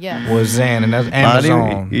would say yes. Was Xan, and that's Lottie,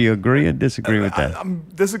 Amazon. you agree or disagree with that? I'm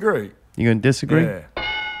disagree. You gonna disagree? Yeah.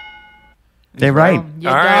 They're right.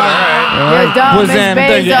 Your All dog. right. You're dumb Was as in,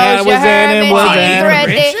 Bezos. you heard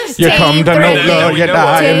me? You come to Nola, you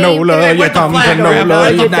die in Nola, you come to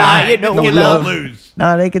Nola, you die in Nola.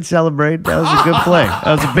 Nah, they could celebrate. That was a good play. That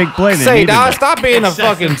was a big play. They Say, needed dog, that. stop being a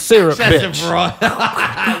fucking syrup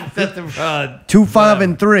bitch. Excessive fraud. 2, 5,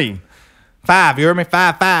 and 3. 5, you heard me?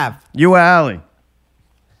 5. You or Allie?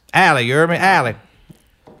 Allie, you heard me? Allie.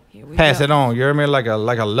 Pass it on, you heard me? Like a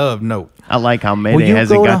love note. I like how Will Mayday you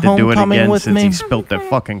hasn't go got to to do it homecoming again with since me? he spilt their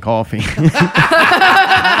fucking coffee. All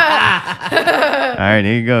right,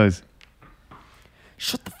 here he goes.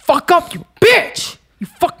 Shut the fuck up, you bitch! You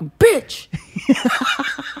fucking bitch!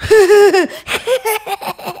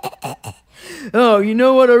 Oh, you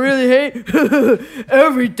know what I really hate?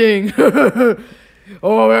 Everything. Oh,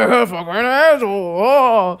 you're a fucking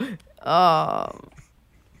asshole. Oh.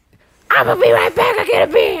 I'm gonna be right back. I get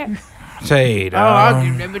a beer. Say, I dog.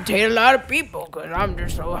 can imitate a lot of people because I'm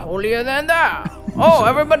just so holier than thou. Oh,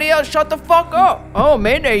 everybody else shut the fuck up. Oh,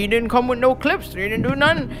 Mayday, you didn't come with no clips. You didn't do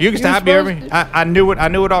nothing. You can stop, you heard me? I knew it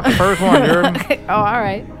off the first one, you heard me? Oh, all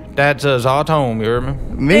right. That's Zartome, you heard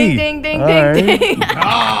me? Me. Ding, ding, All ding, right. ding.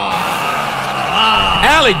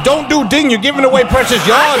 Allie, don't do ding. You're giving away precious I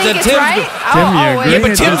yards. think And it's Tim's right. Tim, you wait. agree? Yeah,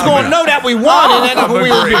 but Tim's going to know that we won, and then we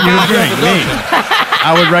will be You agree? Me.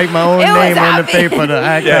 I would write my own It was name on the obvious. paper to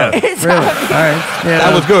act out. It's Really? All obvious. right. Yeah,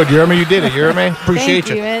 That was good. You heard me? You did it. You heard me? Appreciate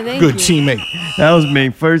you, man. Thank Good you. teammate. that was me.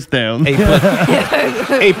 First down.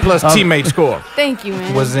 A plus teammate score Thank you,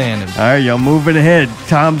 man. was in. All right, y'all moving ahead.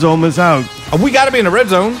 Time's almost out. We got to be in the red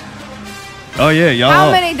zone. Oh, yeah, y'all. How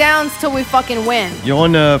many downs till we fucking win? You're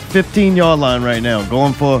on the 15-yard line right now,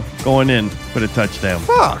 going in for the touchdown.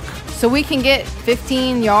 Fuck. So we can get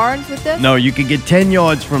 15 yards with this? No, you could get 10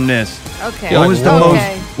 yards from this. Okay. What was the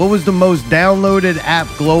Okay. What was the most downloaded app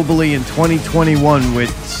globally in 2021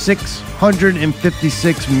 with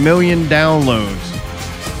 656 million downloads?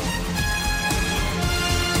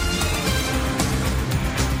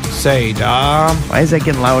 Say, dog. Why is that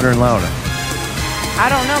getting louder and louder? I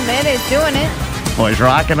don't know. Mayday's doing it. Boy, he's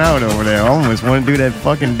rocking out over there. I almost want to do that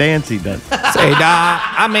fucking dance he does. Say, dog.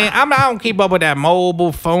 I mean, I don't keep up with that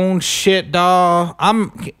mobile phone shit, dog.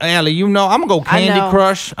 Allie, you know, I'm going to go I Candy know.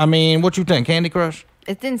 Crush. I mean, what you think? Candy Crush?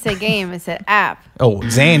 It didn't say game. It said app. Oh,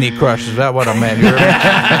 Zandy Crush. Is that what I meant? You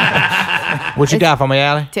heard me? What you got for me,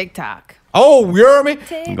 Allie? TikTok. Oh, you heard me?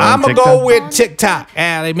 TikTok. I'm going to TikTok? go with TikTok.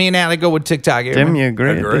 Allie, me and Allie go with TikTok. You hear Tim, me? you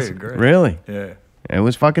agree? Agree. Really? Yeah. It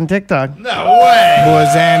was fucking TikTok. No way. Boy,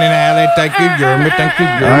 Zan and Allie, thank you, Jeremy. Thank you,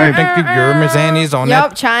 Jeremy. Thank you, Jeremy. Zanny's on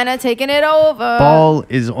Yup, that. China taking it over. Ball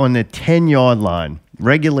is on the 10-yard line.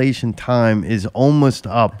 Regulation time is almost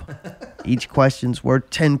up. Each question's worth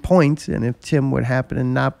 10 points, and if Tim would happen to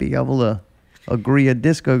not be able to agree or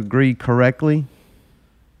disagree correctly,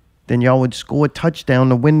 then y'all would score a touchdown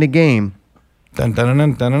to win the game. Dun, dun,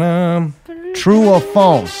 dun, dun, dun, dun. True or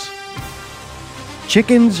false?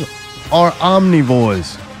 Chickens are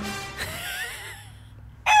omnivores.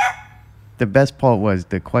 The best part was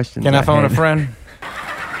the question. Can I phone a friend?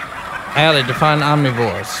 Allie, define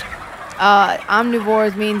omnivores.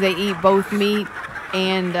 Omnivores means they eat both meat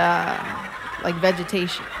and like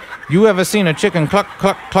vegetation. You ever seen a chicken cluck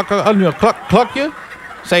you?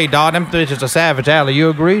 Say, dawg, them bitches are savage, Allie. You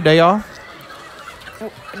agree? They are?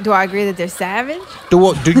 Do I agree that they're savage?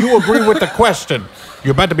 Do you agree with the question?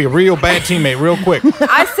 You're about to be a real bad teammate real quick.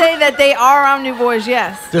 I say that they are omnivores,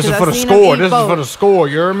 yes. This is 'cause for I've the seen them score. eat This is both. for the score,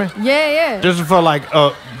 you hear me? Yeah, yeah. This is for like,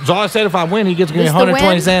 Zara said if I win, he gets me This the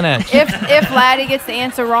 120 win? cent each. If Laddie gets the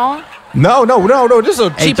answer wrong, No. This is a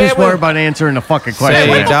Hey, cheap just ass worry win. about answering the fucking Say, question.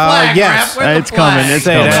 Where's the dawg, flag, yes. Raph? Where's the It's coming. flag? It's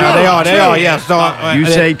Say coming. that. They are, yes. Dawg. You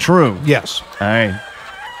say true. Yes. All right.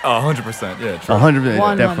 100%. Yeah, true. 100,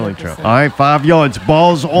 100%. definitely true. All right, 5 yards.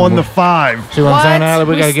 Ball's on the 5. See what I'm saying, What? Allie?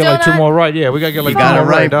 We We gotta get still like 2 not- more right. Yeah, we gotta get like You 2 got more it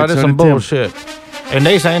right, right, dog. but This so some did Tim. bullshit. And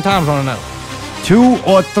they saying times on it now. 2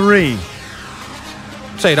 or 3?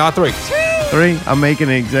 Say, dawg, 3. 3. I'm making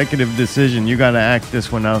an executive decision. You got to act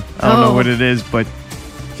this one out. I don't know Oh. what it is, but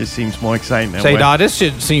it just seems more exciting. that Say, way. dawg, this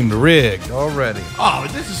shit seemed rigged already. Oh,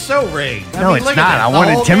 this is so rigged. No, it's not. I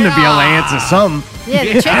wanted Tim to be able to answer something. yeah,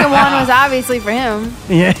 the chicken one was obviously for him.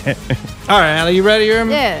 Yeah. All right, Allie, you ready? You hear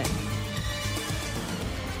me? Yeah.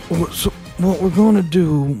 So what we're gonna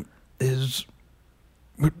do is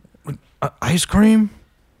ice cream.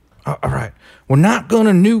 All right, we're not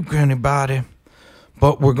gonna nuke anybody,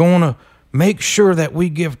 but we're gonna make sure that we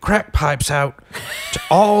give crack pipes out to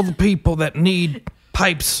all the people that need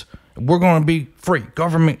pipes. We're gonna be free,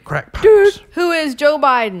 government crack pipes. Who is Joe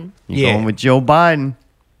Biden? You're Yeah. going with Joe Biden.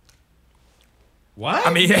 What?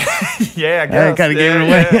 I mean, yeah, I I guess. gotta give it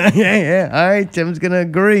away. Yeah, yeah. All right, Tim's gonna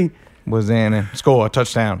agree. Was in it. Score,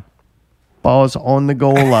 touchdown. Ball's on the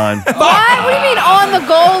goal line. What? What do you mean on the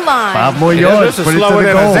goal line? 5 more yards. This Put is it to slower the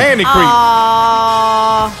than a goal. Zandy Creek.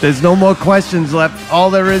 Aww. There's no more questions left. All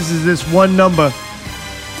there is this one number.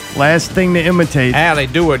 Last thing to imitate. Allie,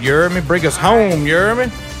 do it, you hear me? Bring us home, you hear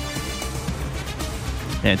me?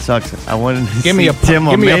 Yeah, it sucks. I wanted to Give see me a Tim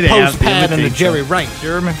or give me a Mayday post have to pad and a imitate Jerry Rice, you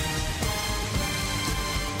hear me?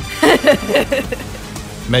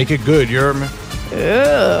 Make it good, you hear me?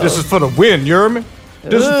 This is for the win, you hear me?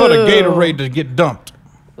 This is for the Gatorade to get dumped.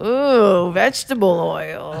 Ooh, vegetable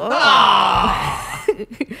oil.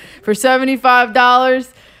 For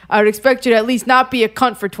 $75, I would expect you to at least not be a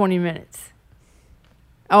cunt for 20 minutes.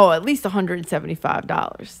 Oh, at least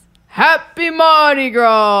 $175. Happy Mardi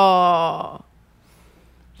Gras.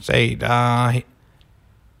 Say,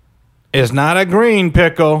 it's not a green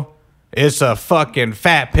pickle. It's a fucking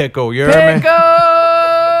fat pickle, you hear me? Pickle.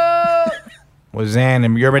 Was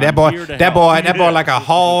Xanim, you hear me? That boy like a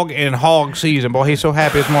hog in hog season. Boy, he's so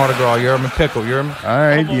happy it's Mardi Gras, you hear me? Pickle, you hear me? All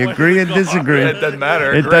right, you agree or disagree? It doesn't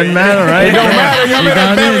matter. It doesn't matter, right? It don't matter, you hear me?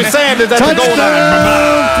 That's Barry Sanders, that's the goal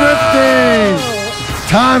line. Touchdown, Thrifty!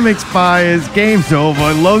 Time expires. Game's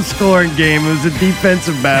over. Low-scoring game. It was a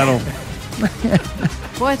defensive battle.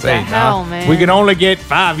 What the Say, hell, man? We can only get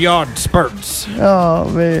 5-yard spurts. Oh,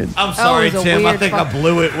 man. I'm sorry, was a Tim. I weird think I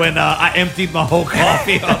blew it when I emptied my whole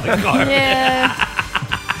coffee on the carpet. Yeah.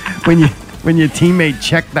 When your teammate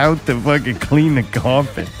checked out to fucking clean the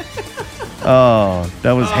carpet. Oh,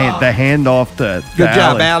 that was the handoff to Good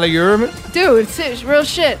job, Alex. Allie, you hear me? Dude, it's real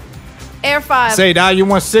shit. Air 5. Say, Dad, you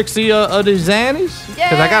want 60 of these Xannies?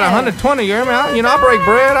 Because I got Yeah. 120, you hear me? I break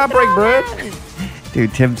bread. I break bread.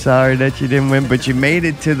 Dude, Tim, sorry that you didn't win, but you made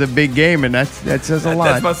it to the big game, and that says a lot.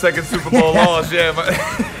 That's my second Super Bowl loss. Yeah,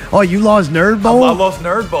 Oh, you lost Nerd Bowl? I lost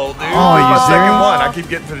Nerd Bowl, dude. Oh, my you second serious? one. I keep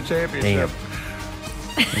getting to the championship.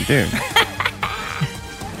 Dude.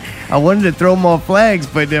 I wanted to throw more flags,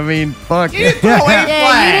 but I mean, fuck. Yeah, you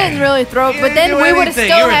didn't really throw it, but then we would have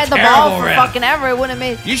still had the ball for fucking ever. It wouldn't have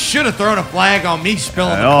made. You should have thrown a flag on me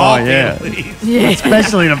spilling the Oh, coffee. yeah. At least.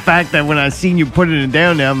 Especially the fact that when I seen you putting it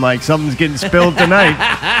down there, I'm like, something's getting spilled tonight.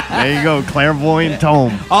 There you go, clairvoyant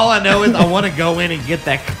tome. All I know is I want to go in and get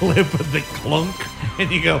that clip of the clunk, and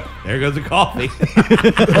you go, there goes the coffee.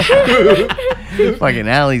 Fucking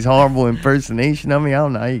Allie's horrible impersonation of me. I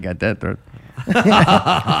don't know how you got that through.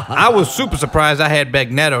 I was super surprised I had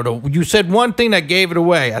Bagnetto, though. You said one thing that gave it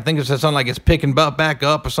away. I think it said something like it's picking back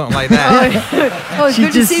up or something like that. Oh, it's She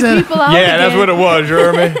good to just see said- people out Yeah, that's again. what it was, you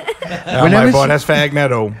hear me? I'm Whenever like, boy, she- that's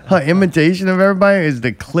Fagnetto. Her imitation of everybody is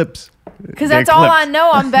the clips. Because They're that's all I clips.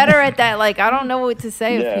 know. I'm better at that. Like, I don't know what to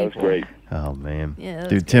say Yeah, it with was people. great. Oh, man. Yeah, that's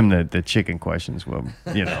Dude, Tim, the chicken questions were,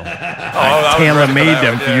 you know, I was Taylor ready for made that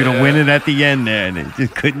them one. for you to Yeah, win yeah. it at the end there, and it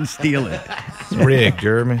just couldn't steal it. It's rigged, you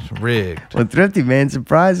hear me? It's rigged. Well, Thrifty, man,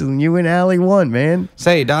 surprisingly, you and Allie won, man.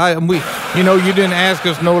 Say, Dog, you didn't ask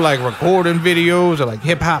us no, like, recording videos or, like,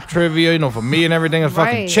 hip-hop trivia, for me and everything. It's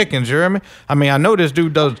fucking Right. chickens, you hear me? I mean, I know this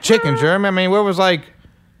dude does chickens, you hear me? I mean, where was, like,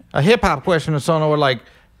 a hip-hop question or something, or, like,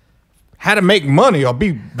 how to make money or be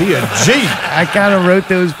a G. I kind of wrote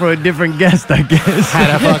those for a different guest, I guess. How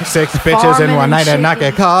to fuck 6 bitches in one night and knock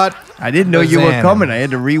a card. I didn't know you were Xanim. coming. I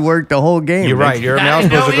had to rework the whole game. You're right, you hear me? I I was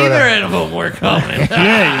didn't know supposed to go either there. of them were coming.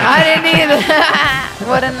 Yeah, I didn't either.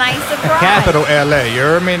 What a nice surprise. Capital L.A., you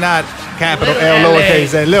heard me? Not capital L,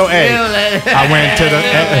 lowercase a, little a. I went to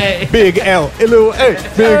the big L, little a,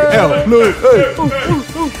 big L, little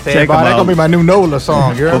a. Check Boy, them that's out. gonna be my new NOLA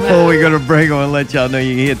song, you heard me? Before we go to break, I want to let y'all know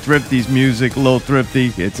you can hear Thrifty's music, Lil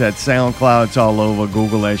Thrifty. It's at SoundCloud. It's all over.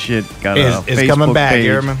 Google that shit. Got a It's Facebook coming back, page,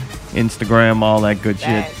 you hear me? Instagram, all that good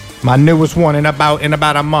shit. My newest one in about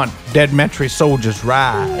a month. Dead Metry Soldiers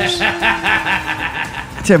Rise.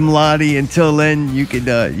 Tim Lottie. Until then, you could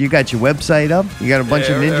you got your website up. You got a bunch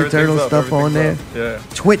of Ninja Everything's Turtle up, stuff on there. everything's up.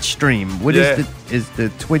 Yeah. Twitch stream. What is Yeah. is the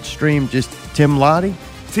Twitch stream? Just Tim Lottie?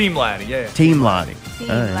 Team Laddie, yeah. Team Lottie. Team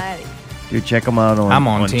All right. Laddie. Dude, check them out on. I'm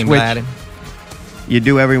on Team Twitch. Laddie. You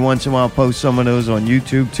do every once in a while post some of those on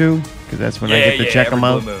YouTube too, because that's when I get to check them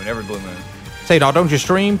out. Every blue moon. Say, dog, don't you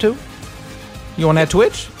stream too? You on that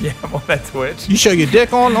Twitch? Yeah, I'm on that Twitch. You show your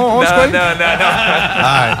dick on No, screen? no. All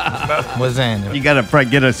right. What's that? You gotta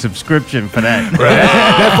get a subscription for that.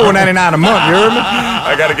 That's $4.99 a month, you heard me?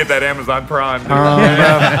 I gotta get that Amazon Prime, dude.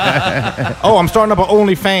 Oh, I'm starting up an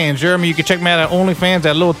OnlyFans, you hear me? You can check me out at OnlyFans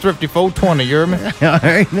at Little Thrifty 420, you hear me? All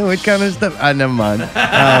right, know what kind of stuff? Never mind.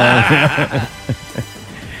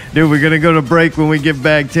 Dude, we're gonna go to break. When we get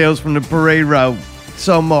back, Tales from the Parade Route.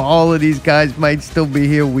 Some or all of these guys might still be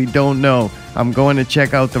here. We don't know. I'm going to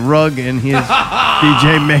check out the rug, and here's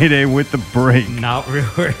DJ Mayday with the break. Not Real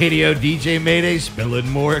Radio, DJ Mayday spilling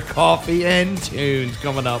more coffee and tunes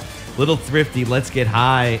coming up. Little Thrifty, let's get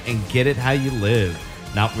high and get it how you live.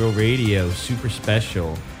 Not Real Radio, super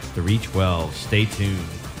special. 312, stay tuned.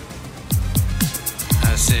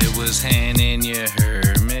 I said, what's happening, you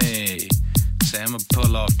heard me. Say, I'ma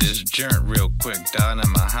pull off this joint real quick, dog, and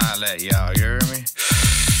I'ma holler at y'all, you heard me?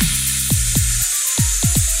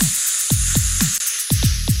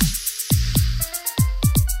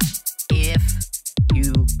 If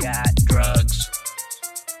you got drugs,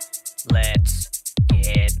 let's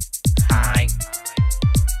get high.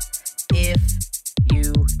 If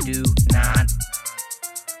you do not,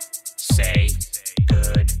 say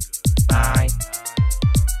goodbye.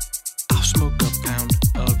 I'll smoke a pound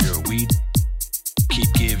of your weed.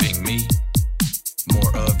 Keep giving me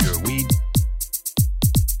more of your weed.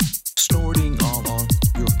 Snorting all on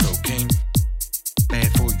your cocaine.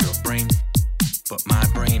 Bad for your brain, but my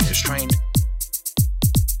brain is trained.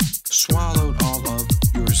 Swallowed all of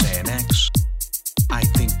your Xanax. I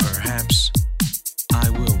think perhaps I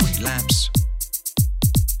will relapse.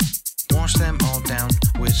 Wash them all down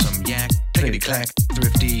with some yak. Clickety-clack,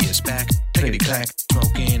 Thrifty is back. Clickety-clack,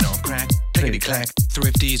 smoking on crack. Clickety-clack,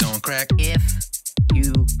 Thrifty's on crack. If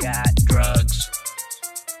you got drugs,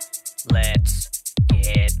 let's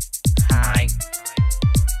get high.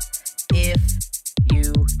 If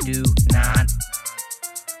you do not,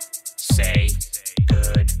 say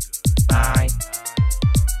goodbye.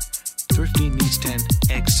 Thrifty needs 10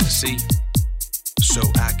 ecstasy, so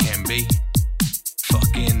I can be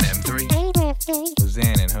fucking them three.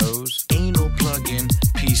 Zan and hoes. Anal plug-in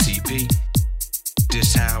PCP.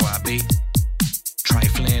 This how I be.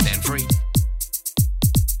 Trifling and free.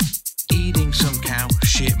 Eating some cow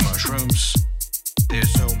shit mushrooms.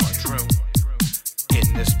 There's so much room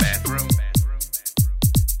in this bathroom.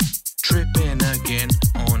 Tripping again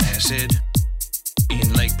on acid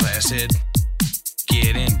in Lake Placid.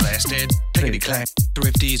 Getting blasted. Clickety-clack.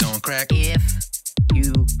 Thrifty's on crack. If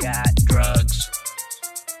you got drugs,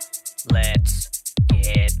 let's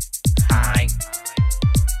get high.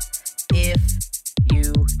 If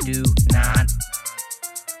you do not,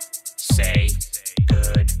 say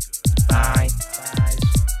goodbye.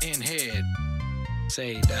 In head,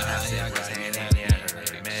 say die.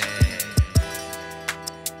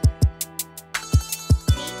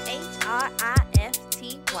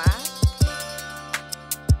 CHRIFTY.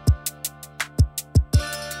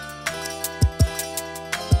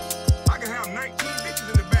 I can have 19 bitches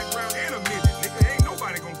in the background and a midget, nigga. Ain't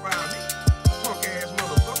nobody gonna find me. Punk ass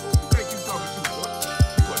motherfucker. Who you think you talking to, boy?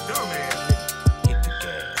 You a dumb ass nigga. Hit the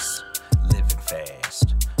gas, living fast,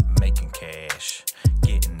 making cash,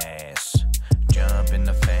 getting ass. Jump in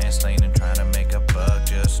the fast lane and try to make a buck.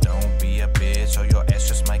 Just don't be a bitch or your ass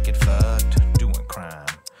just might get fucked. Doing crime,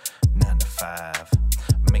 9 to 5,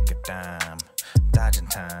 make a dime, dodging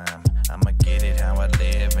time. I'ma get it how I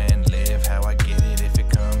live and live how I get it. If it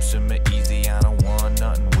comes to me easy, I don't want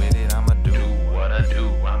nothing with it. I'ma do what I do.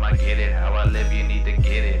 I'ma get it how I live. You need to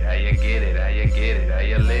get it how you get it, how you get it, how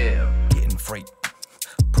you live. Getting freight,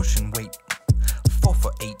 pushing weight, 4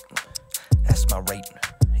 for 8. That's my rate.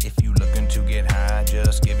 If you looking to get high,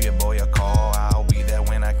 just give your boy a call. I'll be there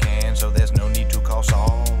when I can, so there's no need to call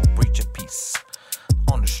Saul. Preach a peace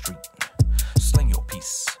on the street, sling your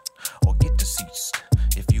piece, or get deceased.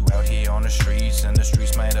 If you out here on the streets and the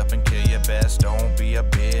streets might up and kill you, best don't be a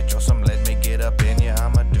bitch or some let me get up in you.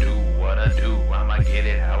 I'ma do what I do. I'ma get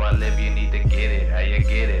it how I live. You need to get it how you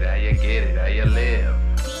get it, how you get it, how you live.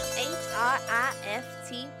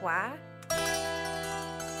 CHRIFTY. CHRIFTY.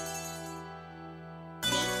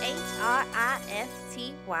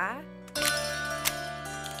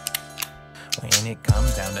 When it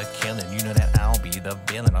comes down to killing, you know that I'll be the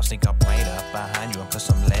villain. I'll sneak up right up behind you and put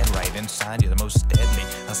some lead right inside you. The most deadly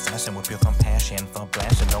assassin with pure compassion for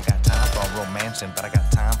blasting. Don't got time for romancing, but I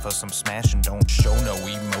got time for some smashing. Don't show no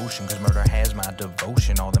emotion, cause murder has my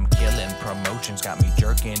devotion. All them killing promotions got me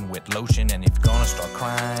jerking with lotion. And if you're gonna start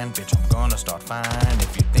crying, bitch, I'm gonna start fine.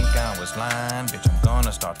 If you think I was lying, bitch, I'm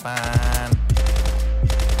gonna start fine.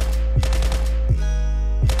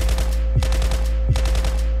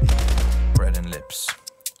 Bread and lips,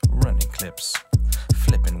 running clips,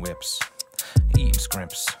 flipping whips, eating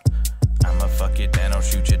scrimps. I'ma fuck you, then I'll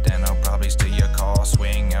shoot you, then I'll probably steal your car.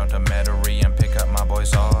 Swing out the Metairie and pick up my boy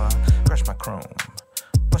Saw. Crush my chrome,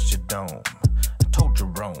 bust your dome. I told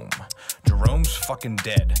Jerome's fucking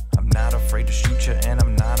dead. I'm not afraid to shoot you and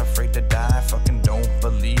I'm not afraid to die. Fucking don't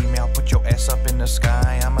believe me, I'll put your ass up in the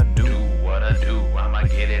sky. I'ma do what I do. I'ma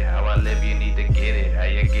get it how I live. You need to get it how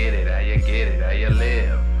you get it, how you get it, how you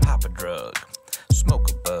live. Pop a drug,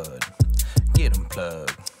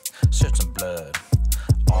 plug. Shed some blood.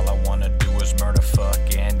 All I wanna do is murder, fuck,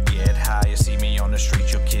 and get high. You see me on the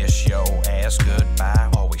street, you'll kiss your ass goodbye.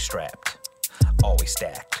 Always strapped, always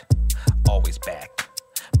stacked, always backed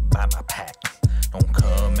by my pack. Don't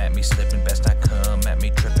come at me slipping, best not come at me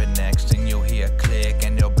tripping. Next thing you'll hear a click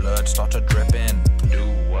and your blood start to dripping. Do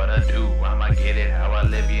what I do, I'ma get it. How I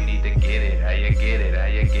live, you need to get it. How you get it, how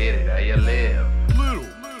you get it, how you live.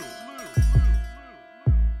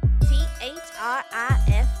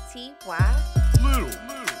 T-H-R-I-F-T-Y.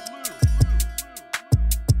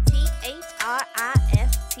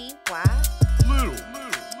 T-H-R-I-F-T-Y.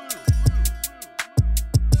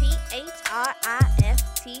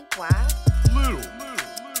 T-H-R-I-F-T-Y.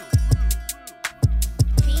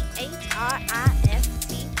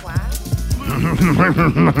 T-H-R-I-F-T-Y.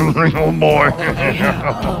 Oh boy.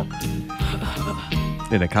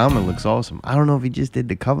 Yeah, the comic looks awesome. I don't know if he just did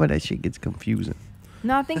the cover. That shit gets confusing.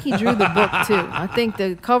 No, I think he drew the book too. I think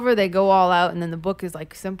the cover they go all out, and then the book is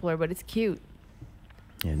like simpler, but it's cute.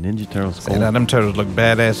 Yeah, Ninja Turtles. Say that, them turtles look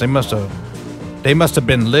badass. They must have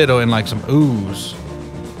been little in like some ooze.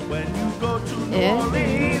 Yeah.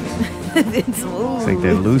 It's smooth. It's like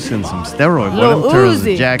they're loosing some steroid. Boy, Lil them turtles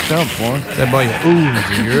Uzi. are jacked up, boy. That boy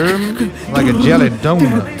oozy, you hear me? Like a jelly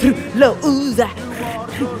donut. Lil Uzi.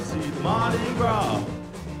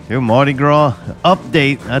 Here, Mardi Gras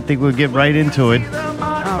update. I think we'll get right into it.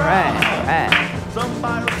 All right.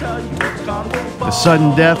 The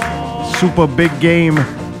sudden death, super big game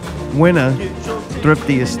winner.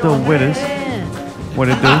 Thrifty is still with us. What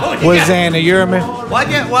it do? What's Xana, you hear me? Why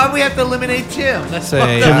do we have to eliminate Tim? That's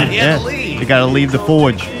Say, fucked up. He had to leave. You gotta leave the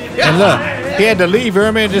forge. And look, he had to leave, you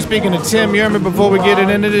hear me? Just speaking to Tim, you hear me? Before we get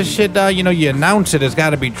into this shit, you know, you announce it. It's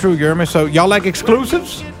got to be true, you hear me? So y'all like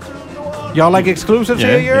exclusives? Y'all like exclusives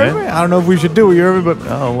Yeah, here, you hear me? I don't know if we should do it, you hear me? But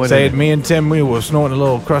what say is it, me and Tim, we were snorting a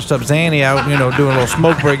little crushed up Xanny out, you know, doing a little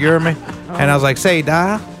smoke break, you hear me? And I was like, say,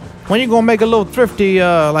 Di, when you gonna make a little thrifty,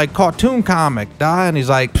 like, cartoon comic, Di? And he's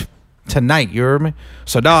like, tonight, you hear me?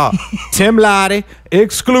 So, dawg, Tim Lottie,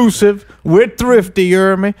 exclusive, with Thrifty, you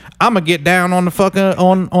hear me? I'm gonna get down on the fucking,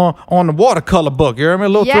 on the watercolor book, you hear me? A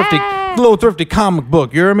little thrifty comic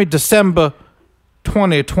book, you hear me? December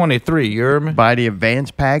 2023, you hear me? Buy the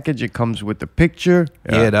advanced package. It comes with the picture.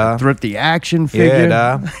 Yeah, dawg. Thrifty action figure.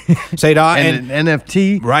 Yeah, dawg. Say, dawg. and an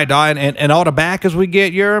NFT. Right, dawg. And all the backers we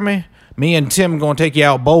get, you hear me? Me and Tim gonna take you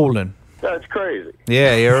out bowling. That's crazy.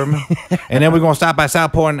 Yeah, you hear me? And then we're going to stop by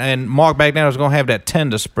Southport, and Mark back then is going to have that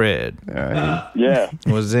tender spread. Yeah.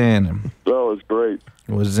 Was in him. That was great.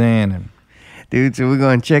 Was in him. Dude, so we're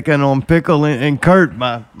going to check in on Pickle and Kurt,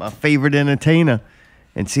 my favorite entertainer,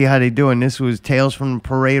 and see how they doing. This was Tales from the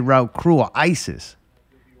Parade Route crew of ISIS.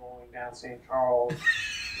 Down St. Charles.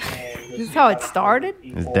 This is how it started?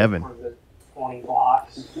 It's Devin. 20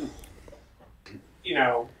 blocks. You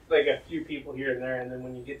know, like a few people here and there, and then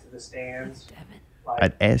when you get to the stands, like,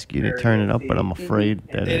 I'd ask you to turn it up, but I'm afraid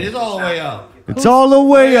that It is all the way up. It's all the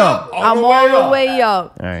way up. I'm all the way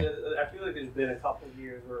up. All right. I feel like there's been a couple of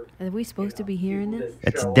years where Are we supposed to be hearing this?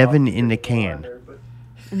 That's Devin in the can.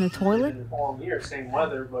 In the toilet? in the following year, same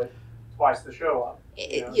weather, but twice the show up.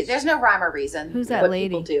 There's no rhyme or reason. Who's that what lady?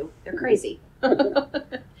 People do. They're crazy.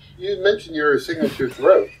 You mentioned your signature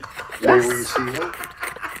throat. May we see one?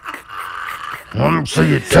 Let me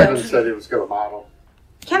see it. Devin said he was going to model.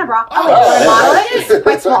 Can of Rock. Oh, wait, for a model, it is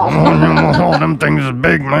quite small. Oh, them things are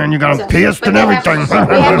big, man. You got them pierced But and they have- everything.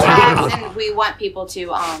 We have tags, and we want people to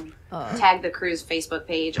tag the crew's Facebook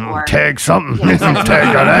page or Tag something. Yeah.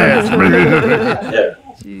 Tag that ass.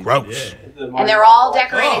 Gross. and they're all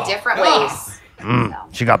decorated different ways.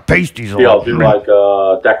 She got pasties Do y'all all do over. like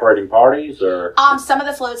decorating parties or? Some of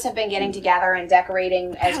the floats have been getting together and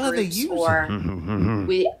decorating as groups, or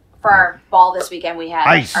we for our ball this weekend we had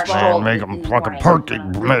Ice, our man. stroll Make in them the fucking morning. perky.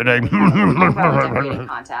 Decorating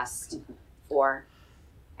contest for,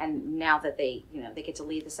 and now that they get to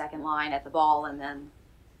lead the second line at the ball and then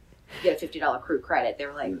get a $50 crew credit,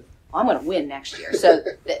 they're like, well, I'm going to win next year. So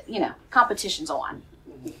competition's on.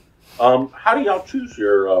 How do y'all choose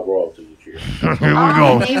your royalty each year? Here we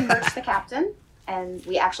go. They merged the captain, and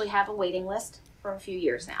we actually have a waiting list for a few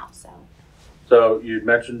years now. So you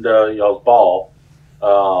mentioned y'all's ball.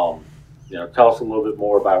 Tell us a little bit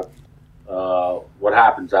more about what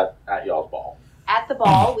happens at y'all's ball. At the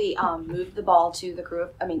ball, we moved the ball to the crew.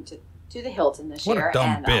 To the Hilton this What year. a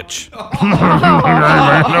dumb and, bitch.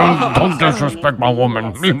 Don't disrespect my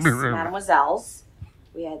woman. 6 mademoiselles.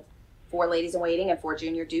 We had 4 ladies in waiting and 4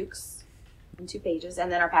 junior dukes and 2 pages,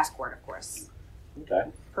 and then our pass court, of course. Okay.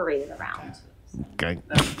 Paraded around. Okay.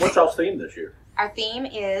 What's y'all's theme this year? Our theme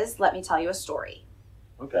is "Let Me Tell You a Story."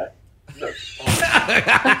 Okay.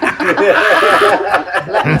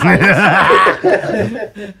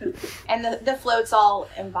 And the floats all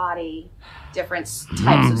embody different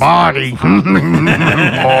types of Body. stories.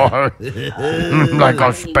 Like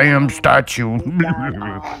a spam statue.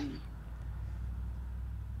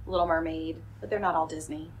 Little Mermaid, but they're not all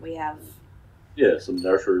Disney. We have Yeah, some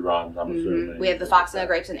nursery rhymes, I'm assuming. we have the Fox and the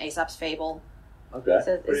Grapes and Aesop's Fable. Okay.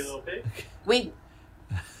 So we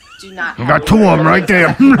do not. You have got two of them right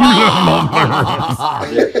there. No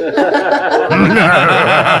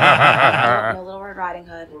Little Red Riding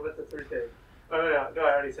Hood. What about the 3 pigs? Oh, no,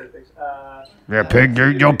 I already said pigs. Yeah, pig.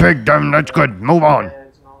 Your pig, them. That's good. Move on.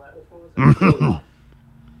 No,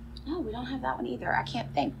 we don't have that one either. I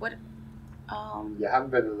can't think. What? You haven't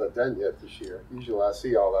been to the den yet this year. Usually I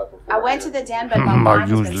see all that before. I went to the den, but my I mom has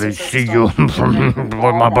been usually super see you stoked.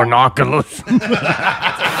 with my binoculars.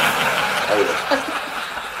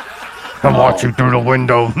 I watch you through the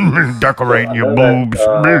window, decorating your boobs.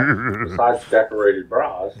 Besides decorated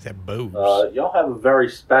bras, y'all have a very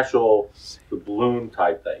special doubloon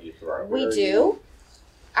type that you throw. We do.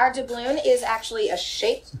 Our doubloon is actually a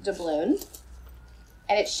shaped doubloon,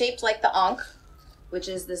 and it's shaped like the Ankh, which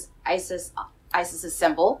is this Isis's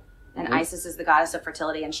symbol, and Isis is the goddess of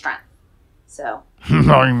fertility and strength. So.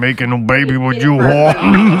 I ain't making no baby with you, whore.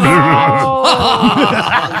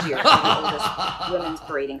 Women's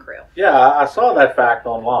parading crew. Yeah, I saw that fact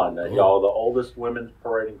online that y'all are the oldest women's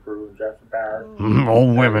parading crew in Jefferson Parish.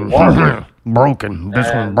 Old women. Broken.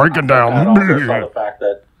 This one breaking I down. also saw the fact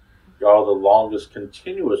that y'all are the longest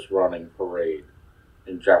continuous running parade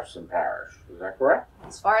in Jefferson Parish. Is that correct?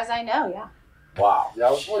 As far as I know, yeah. Wow. Yeah,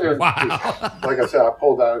 I was wondering. Like I said, I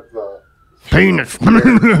pulled out the penis.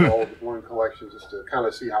 old balloon collection just to kind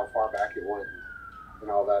of see how far back it went and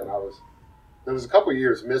all that. And there was a couple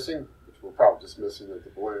years missing, which we're probably just missing at the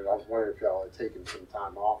balloon. I was wondering if y'all had taken some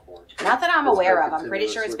time off or. Not that I'm It's aware been of. I'm pretty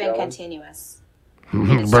sure it's been continuously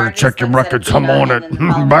continuous. Better check your records. I'm on it.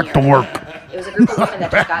 Back to work. It was a group of women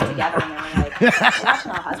that just got together and they were like, we're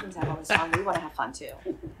watching our husbands have all this fun. We want to have fun too.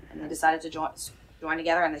 And they decided to join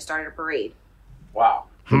together and they started a parade. Wow.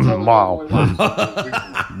 Wow.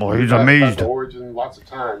 Boy, he's amazed. The origin lots of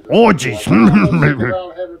times. Orgies. Like, oh, let's sit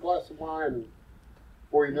around, have a glass of wine, and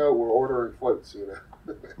before you know it, we're ordering floats, you know.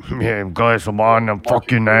 Yeah, glass of wine and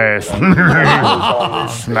fucking ass.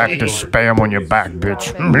 Smack the spam on your back,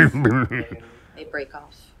 bitch. They break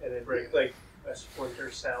off. And they break like a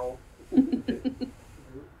splinter cell. Do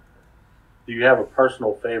you have a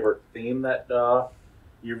personal favorite theme that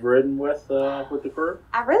you've ridden with the crew?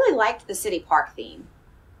 I really liked the city park theme.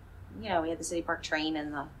 You know, we had the city park train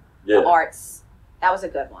and the arts. That was a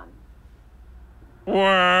good one.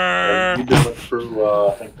 You've been with the crew,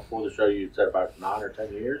 I think before the show you said about 9 or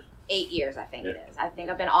 10 years? 8 years, I think it is. I think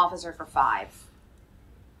I've been officer for 5.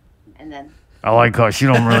 And then I like her. She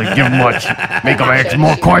don't really give much. Make them ask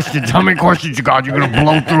more questions. How many questions you got? You're going to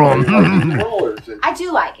blow through them. I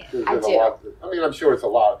do like it. I do. I mean, I'm sure it's a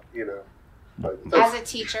lot, you know. But As a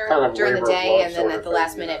teacher kind of during the labor of day love and then sort at of the thing,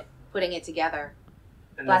 last you know. minute putting it together.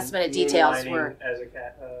 And Last then minute details moonlighting were as a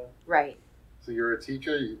cat. right. So you're a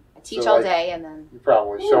teacher? I teach all day and then You're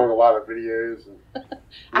probably showing a lot of videos. And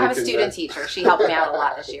I have a making student that- teacher. She helped me out a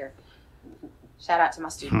lot this year. Shout out to my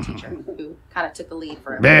student teacher who kind of took the lead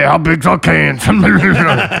for it. Yeah, how big's our cans? Bring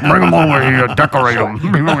them over here. Decorate them.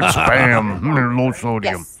 With spam. Low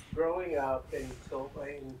sodium. Growing up in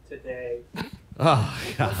Tilton today, Oh,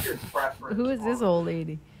 God. what's your preference? Who is this old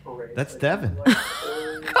lady? parade? That's Like, Devin. like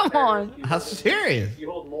Orleans Come Parish, on. you How hold- serious? You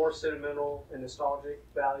hold more sentimental and nostalgic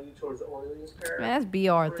value towards the Orleans Parish. Man, that's B.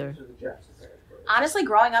 Arthur. or to the Jackson Parish parade? Honestly,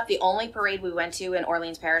 growing up, the only parade we went to in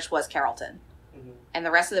Orleans Parish was Carrollton. Mhm. And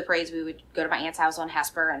the rest of the parades, we would go to my aunt's house on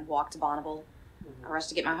Hesper and walk to Bonneville. I rushed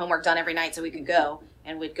to get my homework done every night so we could go.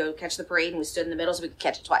 And we'd go catch the parade, and we stood in the middle so we could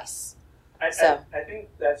catch it twice. I think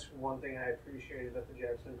that's one thing I appreciated about the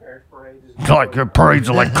Jefferson Parish Parade. Is It's like your parades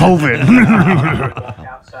are like COVID. walk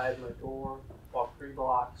outside my door, walk 3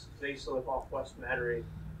 blocks. They used to live off West Metairie,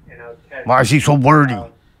 and I would catch. Why is he so wordy? Was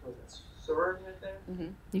it Suburban right there?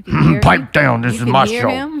 You can hear Pipe him? down. This You is can my hear show.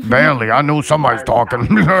 him? Barely. I know somebody's talking.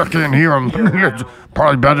 I can't hear him. It's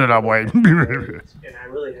probably better that way. And I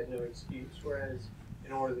really had no excuse. Whereas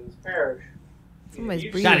in Orleans Parish, Somebody's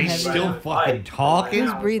you breathing God, he's heavy. still fucking talking.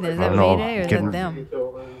 Who's breathing? Is I that know. Mayday or is Getting- that them?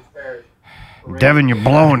 Devin, you're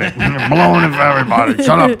blowing it. You're blowing it for everybody.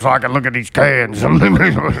 Shut up so I can look at these cans.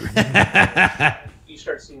 You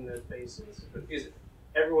start seeing those faces because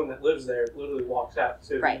everyone that lives there literally walks out.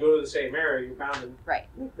 So if Right. you go to the same area, you're bound to Right.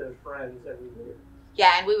 make those friends everywhere.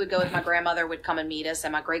 Yeah, and we would go with my grandmother would come and meet us,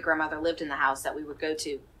 and my great grandmother lived in the house that we would go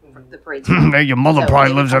to the parade. Hey, your mother So probably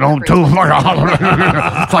they lives at become home the too. parade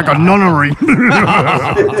It's like a nunnery.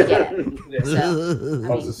 I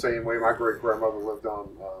was the same way. My great grandmother lived on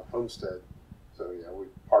Homestead, so yeah, we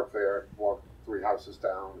parked there, walked 3 houses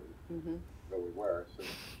down, and go we were. So.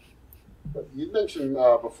 But you mentioned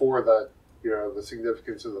before that the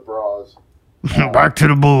significance of the bras. Back to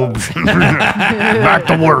the boobs. Back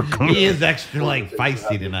to work. He is extra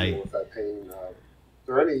feisty tonight. With that pain, are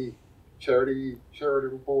there any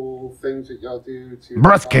charitable things that y'all do to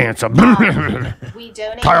Breast cancer. We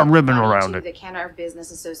donated Tie a ribbon money around to it. the Kenner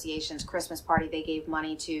Business Association's Christmas party. They gave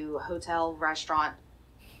money to hotel, restaurant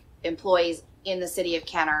employees in the city of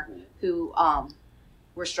Kenner who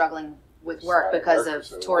were struggling with work because of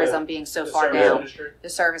tourism being so far down. The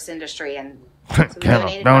service industry. And so we Kenner.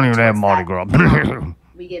 donated They don't money even have towards Mardi that. Gras.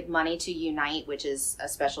 We give money to Unite, which is a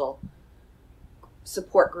special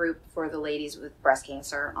support group for the ladies with breast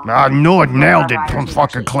cancer. I knew it. Nailed it. Our I'm riders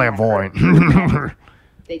fucking clairvoyant.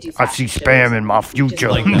 They do I see fashion spam shows. in my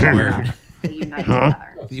future. Like that word. They unite Huh?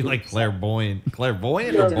 together. You like clairvoyant?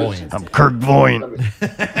 Clairvoyant or voyant? I'm Kirk Voyant.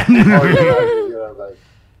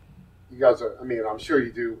 You guys are. I mean, I'm sure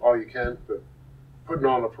you do all you can, but putting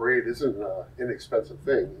on a parade isn't an inexpensive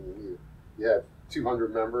thing. I mean, you have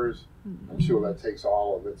 200 members. I'm sure that takes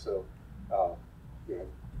all of it. So,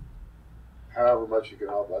 however much you can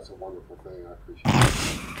help, that's a wonderful thing. I appreciate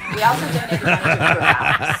it. We also donated money to Crew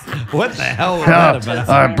House. What the hell was that Yeah, about?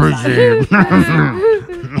 I appreciate it.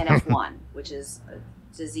 NF1, which is a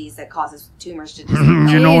disease that causes tumors to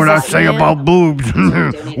You know what I say about boobs?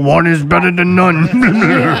 One is better than none.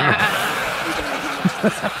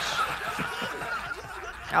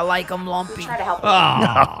 I like them lumpy. Try to help.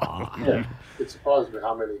 Yeah. It surprises me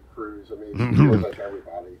how many crews. I mean, it feels like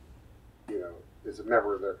everybody, is a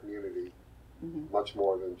member of their community, much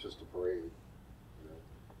more than just a parade.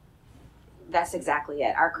 That's exactly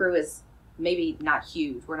it. Our crew is maybe not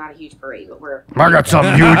huge. We're not a huge parade, but we're. I got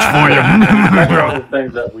something huge for you.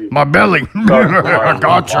 Things that we My belly. I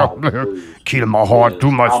gotcha. Key to my heart,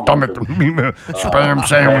 through my stomach. Spam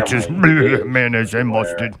sandwiches. Mayonnaise and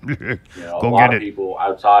mustard. A Go lot get of it. people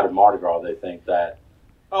outside of Mardi Gras, they think that,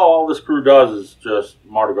 all this crew does is just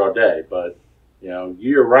Mardi Gras Day. But,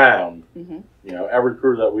 year round, every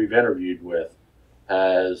crew that we've interviewed with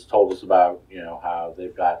has told us about, how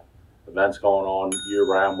they've got events going on year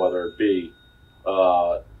round, whether it be,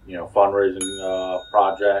 fundraising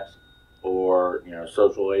projects or,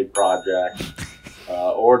 social aid projects,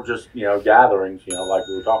 or just, gatherings, like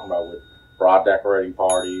we were talking about with broad decorating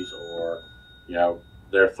parties or,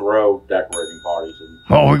 their throw decorating parties. And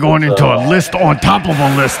Oh, we're going into a list on top of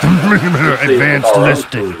a list. Advanced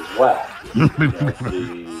listing. As well.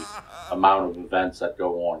 The amount of events that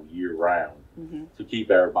go on year round to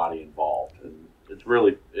keep everybody involved. And it's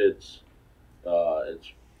really,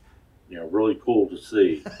 really cool to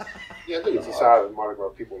see. Yeah, I think it's a side of the Mardi Gras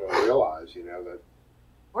people don't realize, that.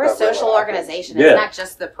 We're a social organization. Yeah. It's not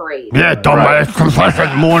just the parade. Yeah, dumbass. It's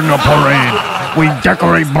more than a parade. We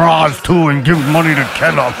decorate bras too and give money to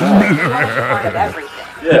Kenner. Part of everything.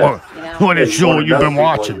 Yeah. What a show wanna you've know been people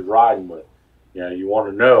watching. You're riding with. You want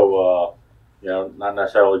to know, not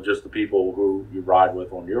necessarily just the people who you ride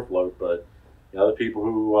with on your float, but the people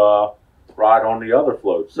who ride on the other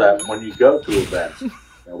floats. That when you go to events,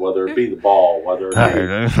 whether it be the ball, whether it be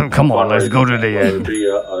Hey, come on, let's go to the whether it end. be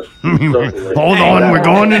a social Hold on, we're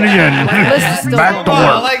going to the end. Back to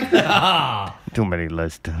I work. like that. Too many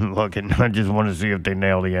lists. Looking, I just want to see if they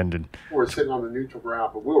nail the ending. We're sitting on the neutral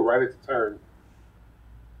ground, but we were right at the turn.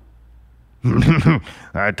 I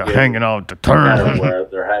had to hanging out the matter turn. where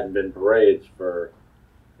there hadn't been parades for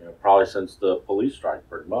probably since the police strike,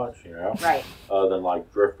 pretty much. Right. Other than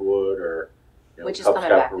like Driftwood or Which is Cub coming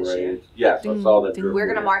Scout back this year. parades. Yes, I saw that. We're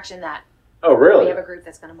going to march in that. Oh, really? We have a group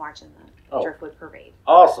that's going to march in the Oh. Driftwood Parade.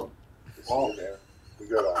 Awesome. Well, we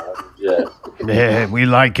go to all of Yeah. Yeah, we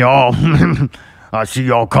like y'all. I see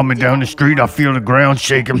y'all coming down the street. I feel the ground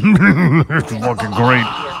shaking. It's fucking great.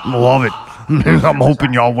 Love it. I'm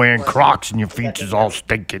hoping y'all wearing Crocs and your feet is all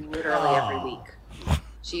stinking. Literally every week.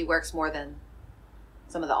 She works more than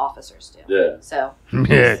some of the officers do. Yeah. So.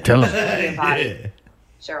 Yeah, tell 'em. Really embody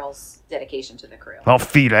Cheryl's dedication to the crew. Our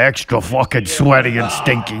feet are extra fucking sweaty and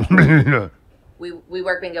stinky. We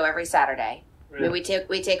work bingo every Saturday. I mean, we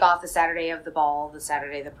take off the Saturday of the ball, the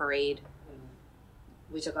Saturday of the parade.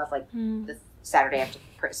 We took off like the Saturday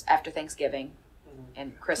after Thanksgiving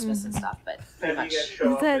and Christmas and stuff, but pretty much. Is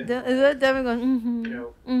that Devin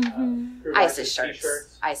going, ISIS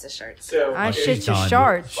shirts. ISIS shirts. So I She's shit your done.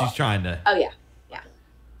 shorts. She's trying to. Oh yeah.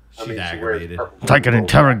 I mean, she wears aggravated. purple It's like an gold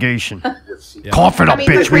interrogation. with sea- Cough it up, I mean,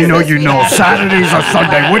 bitch. the We know Christmas you we know. have- Saturdays or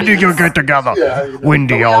Sunday. When do you get together? When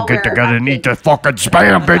do y'all get together and eat the fucking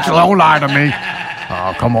spam, bitch? Don't lie to me.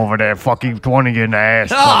 Oh, come over there. Fuck each one of you in the ass.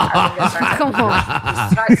 Come on.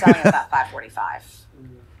 We start selling about 5:45,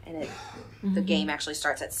 and the game actually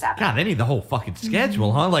starts at 7. God, they need the whole fucking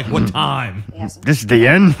schedule, huh? Like what time? This is the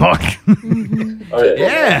end? Fuck. Oh,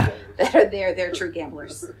 yeah. Yeah. They're true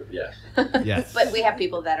gamblers. Yes. Yes. But we have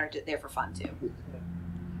people that are there for fun too.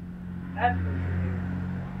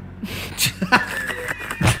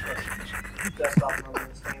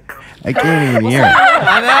 I can't even hear it.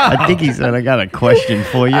 I think he said, I got a question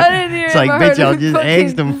for you. I didn't hear It's him. like, I bitch, heard y'all him just fucking-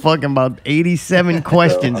 asked him fucking about 87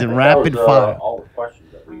 questions in That rapid was, fire. all the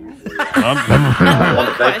questions that we usually I want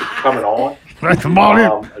to thank you for coming on. That's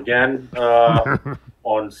about it. Again,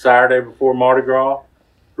 on Saturday before Mardi Gras,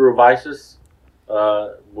 Crew of Isis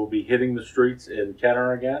will be hitting the streets in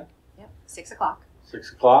Kenner again, Yep, 6 o'clock.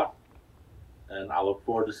 6 o'clock. And I look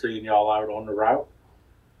forward to seeing y'all out on the route.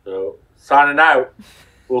 So, signing out,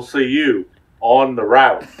 we'll see you on the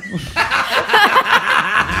route. Come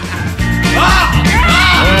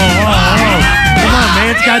on,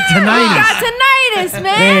 man. It's got tinnitus. Got tinnitus, man.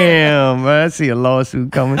 Damn, man. I see a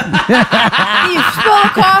lawsuit coming. You spill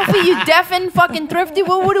coffee, you deafened fucking thrifty.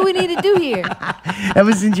 What do we need to do here?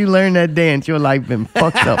 Ever since you learned that dance, your life been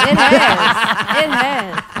fucked up. It has. It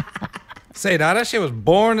has. Say, dog, that shit was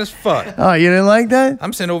boring as fuck. Oh, you didn't like that?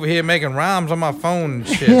 I'm sitting over here making rhymes on my phone and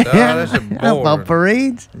shit, dog. That shit boring. How about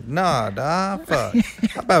parades? Nah, dog, fuck.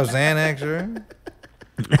 How about Xanax, right?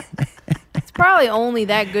 It's probably only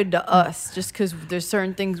that good to us, just because there's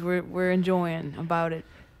certain things we're enjoying about it.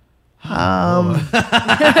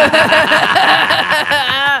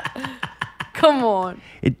 Come on.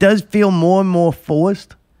 It does feel more and more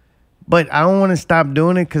forced, but I don't want to stop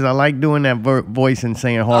doing it because I like doing that voice and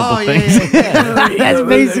saying horrible things. That's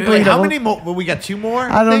basically Wait, the how whole- many more? Well, we got 2 more.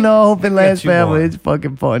 I don't think? know. I hope it We got lasts 2 more. forever. It's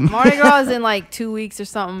fucking fun. Mardi Gras is in like 2 weeks or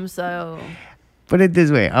something, so Put it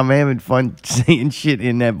this way, I'm having fun saying shit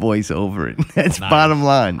in that voice over it. That's bottom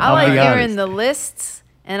line. I I'll like be hearing honest. the lists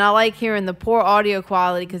and I like hearing the poor audio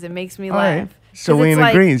quality because it makes me All laugh. right. So 'Cause we it's in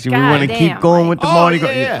like, agreement. We want to keep goddamn, going like- with the Mardi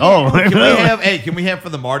Gras. Oh, Can we have for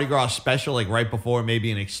the Mardi Gras special, like right before, maybe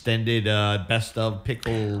an extended best of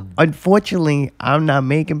pickle? Unfortunately, I'm not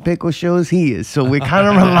making pickle shows. He is, so we're kind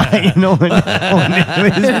of relying on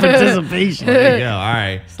his participation. There you go. All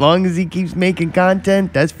right. As long as he keeps making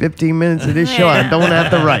content, that's 15 minutes of this show. I don't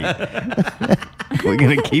have to write. We're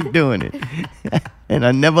gonna keep doing it, and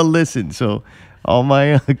I never listen, so all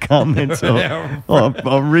my comments are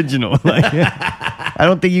original. Like, I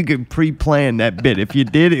don't think you could pre-plan that bit. If you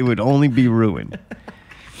did, it would only be ruined.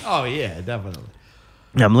 Oh yeah, definitely.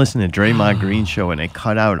 I'm listening to Draymond Green show, and they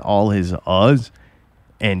cut out all his uhs.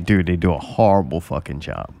 And dude, they do a horrible fucking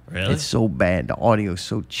job. Really? It's so bad. The audio's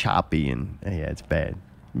so choppy, and yeah, it's bad.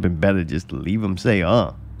 It'd been better just to leave them say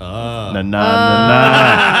nah.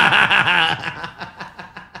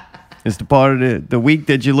 It's the part of the week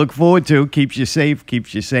that you look forward to. Keeps you safe.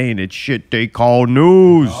 Keeps you saying it's shit they call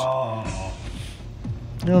news.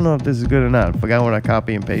 I don't know if this is good or not. I forgot what I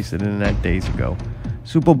copy and pasted in that days ago.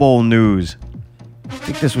 Super Bowl news. I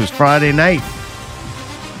think this was Friday night.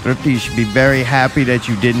 Thrifty, you should be very happy that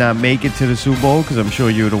you did not make it to the Super Bowl because I'm sure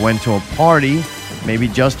you would have went to a party, maybe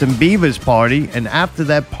Justin Bieber's party. And after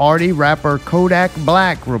that party, rapper Kodak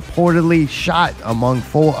Black reportedly shot among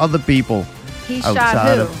 4 other people. He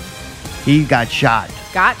shot who? He got shot.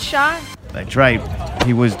 Got shot? That's right.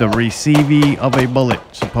 He was the receiver of a bullet,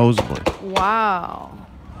 supposedly. Wow.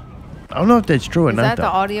 I don't know if that's true or Is not, that though. the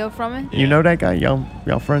audio from it? You know that guy?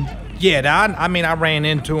 Y'all friends? Yeah, dog. I mean, I ran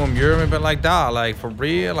into him, you hear me? But like, dog, like for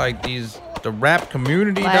real, like the rap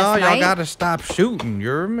community, Last dog, y'all night? gotta stop shooting, you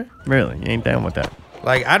hear me? Really? You ain't down with that?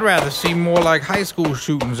 Like, I'd rather see more like high school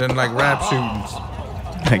shootings than like rap shootings.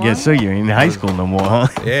 I guess so. You ain't in high school no more, huh?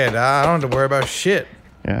 Yeah, dog, I don't have to worry about shit.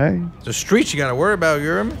 All right. The streets you gotta worry about, you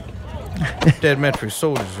hear me? Dead metric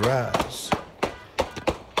soldiers rise.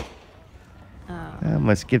 I'm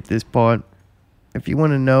gonna skip this part. If you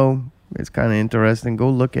want to know, it's kind of interesting. Go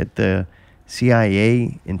look at the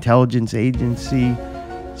CIA intelligence agency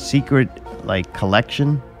secret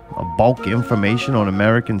collection of bulk information on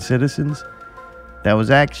American citizens. That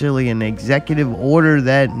was actually an executive order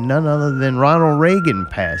that none other than Ronald Reagan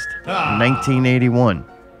passed in 1981.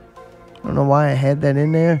 I don't know why I had that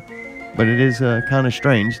in there, but it is kind of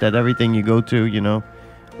strange that everything you go to,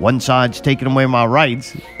 one side's taking away my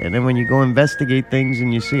rights, and then when you go investigate things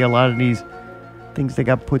and you see a lot of these things that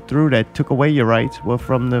got put through that took away your rights were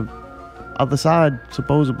from the other side,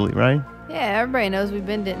 supposedly, right? Yeah, everybody knows we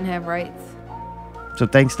didn't have rights. So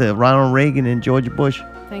thanks to Ronald Reagan and George Bush.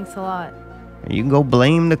 Thanks a lot. You can go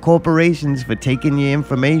blame the corporations for taking your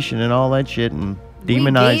information and all that shit and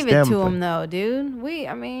demonize we gave them. it to but- them though, dude.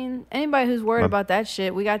 I mean, anybody who's worried Well- about that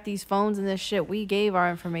shit, we got these phones and this shit. We gave our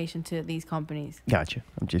information to these companies. Gotcha.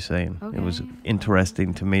 I'm just saying. It was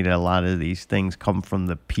interesting to me that a lot of these things come from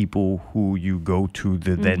the people who you go to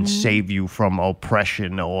then Mhm. save you from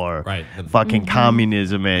oppression or the- fucking Mhm.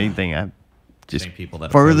 communism or anything. I just Same people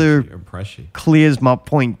that further oppose you, oppress you. clears my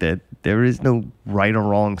point that there is no right or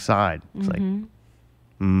wrong side. It's like,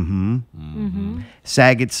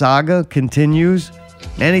 Saget saga continues.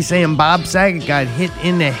 And he's saying Bob Saget got hit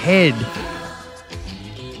in the head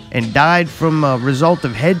and died from a result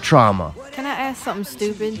of head trauma. Can I ask something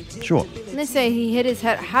stupid? Sure. When they say he hit his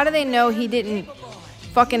head, how do they know he didn't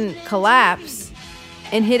fucking collapse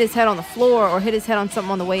and hit his head on the floor or hit his head on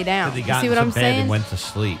something on the way down? He You got see what into I'm bed saying? and went to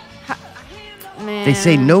sleep. Man. They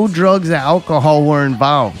say no drugs or alcohol were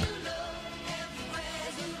involved.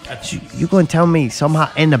 You gonna tell me somehow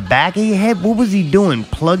in the back of your head? What was he doing?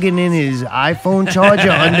 Plugging in his iPhone charger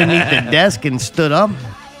underneath the desk and stood up?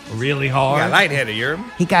 Really You hard. got lightheaded, you heard me?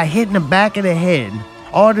 He got hit in the back of the head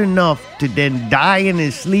hard enough to then die in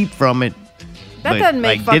his sleep from it. That But, doesn't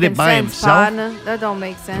make like, fucking did it by sense, himself? partner. That don't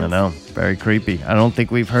make sense. I know. Very creepy. I don't think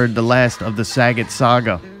we've heard the last of the Saget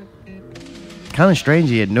saga. Kind of strange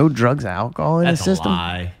he had no drugs or alcohol in That's his a system.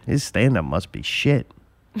 lie. His stand-up must be shit.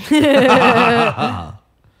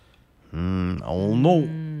 Oh no.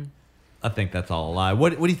 I think that's all a lie.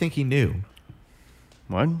 What do you think he knew?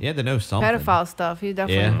 What? He had to know something. Pedophile stuff. He was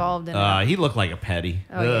definitely involved in it. He looked like a petty.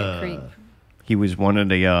 Oh, yeah, creep. He was one of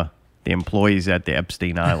the employees at the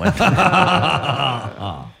Epstein Island.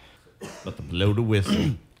 But to blow the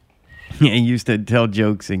whistle. Yeah, he used to tell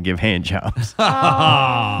jokes and give hand jobs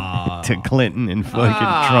to Clinton and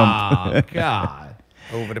fucking Trump. God.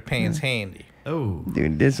 Over the pants handy. Oh.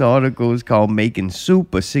 Dude, this article is called Making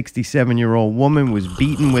Soup. A 67-year-old woman was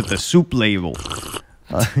beaten with a soup ladle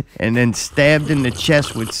and then stabbed in the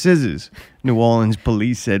chest with scissors. New Orleans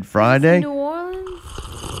police said Friday. New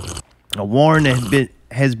Orleans? A warrant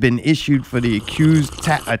has been issued for the accused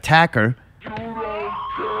attacker,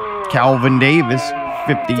 Calvin Davis,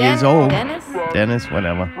 50 years old. Dennis,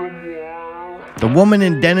 whatever. The woman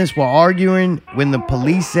and Dennis were arguing when the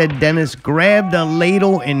police said Dennis grabbed a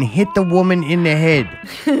ladle and hit the woman in the head.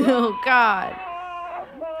 Oh, God.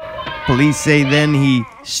 Police say then he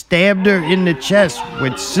stabbed her in the chest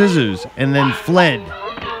with scissors and then fled.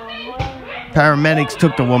 Paramedics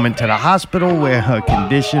took the woman to the hospital where her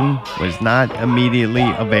condition was not immediately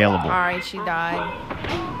available. All right, she died.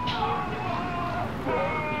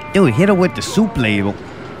 Dude, hit her with the soup ladle.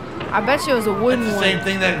 I bet you it was a wooden one. Same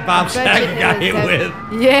thing that Bob I bet you Saget got it hit was with.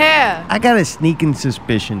 that- Yeah. I got a sneaking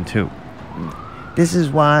suspicion too. This is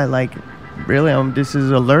why, like, really, this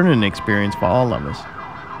is a learning experience for all of us.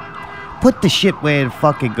 Put the shit where the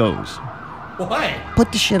fuck it goes. Why?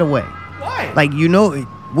 Put the shit away. Why? Like,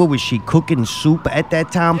 what was she cooking soup at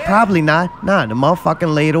that time? Probably not. Nah, the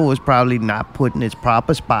motherfucking ladle was probably not put in its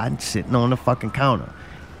proper spot and sitting on the fucking counter.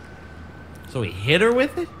 So he hit her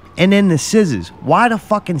with it? And then the scissors. Why the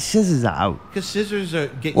fucking scissors are out? Because scissors are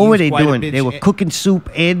getting What were used they quite a doing? bit. They were cooking soup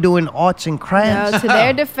and doing arts and crafts. No, to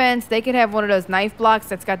their defense, they could have one of those knife blocks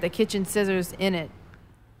that's got the kitchen scissors in it.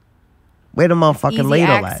 Where the motherfucking Easy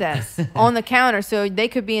ladle access at? on the counter, so they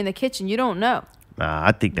could be in the kitchen. You don't know. Nah,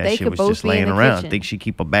 I think that They shit could was both just be in laying the around. I kitchen. think she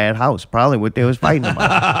keep a bad house. Probably what they was fighting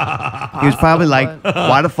about. He was probably like,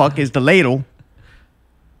 why the fuck is the ladle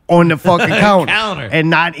on the fucking counter and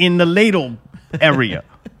not in the ladle area?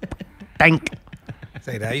 Thank.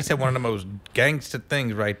 Say that. You said one of the most gangster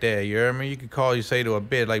things right there. You hear me? You could call, you say to a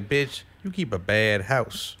bitch, like, bitch, you keep a bad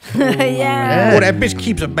house. Yeah. Oh, that bitch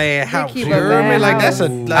keeps a bad house. keep You a hear me? bad Like, that's a,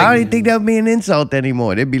 house. like, I don't even think that would be an insult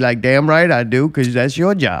anymore. They'd be like, damn right I do, because that's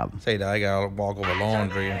your job. say that I gotta walk over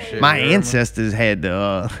laundry and shit. My you hear me? ancestors had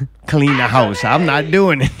to clean the house. I'm not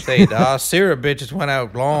doing it. Say that. Syrup bitches went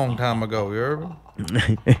out long time ago. You heard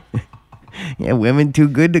me? Yeah, women too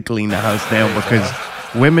good to clean the house now because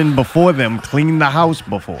women before them cleaned the house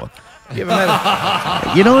before. You ever met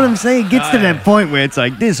a, You know what I'm saying? It gets to that point where it's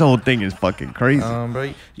like, this whole thing is fucking crazy.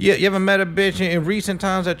 bro, you ever met a bitch in recent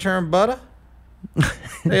times that churned butter?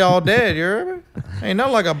 They all dead, you heard me? Ain't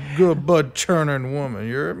nothing like a good butt churning woman,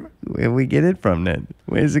 you heard me? Where we get it from then?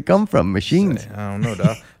 Where does it come from? Machines. I don't know,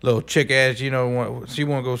 dog. Little chick ass, she want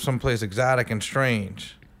to go someplace exotic and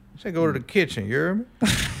strange. Say go to the kitchen, you heard me?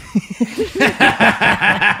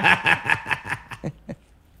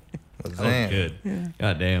 That was good.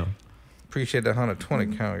 God damn. Appreciate that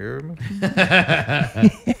 120 count, you heard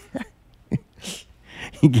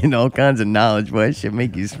me? You get all kinds of knowledge, boy. It should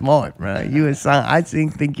make you smart, right? I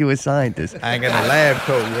think you a scientist. I ain't got a lab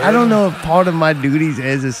coat. I don't know if part of my duties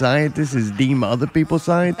as a scientist is deem other people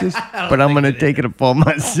scientists, but I'm going to take it upon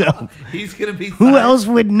myself. He's gonna be. Who else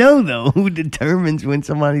would know, though? Who determines when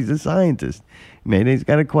somebody's a scientist? Mayday's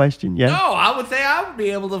got a question, yeah? No, I would say I would be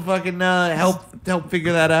able to fucking help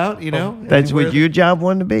figure that out, you know? That's what your job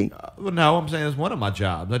wanted to be? Well, no, I'm saying it's one of my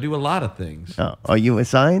jobs. I do a lot of things. Are you a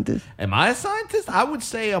scientist? Am I a scientist? I would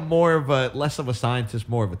say I'm less of a scientist,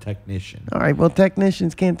 more of a technician. All right, well,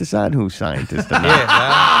 technicians can't decide who's scientist or not. Like,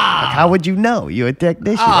 how would you know? You're a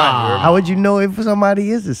technician. How would you know if somebody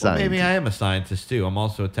is a scientist? Maybe I am a scientist, too. I'm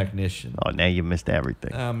also a technician. Oh, now you missed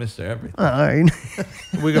everything. I missed everything. All right.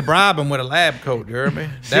 We could bribe him with a lab coat, you hear me?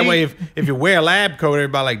 That way, if you wear a lab coat,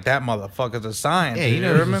 everybody like, that motherfucker's a scientist. Yeah, you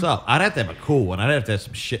know me? what's up. I'd have to have a cool one. I'd have to have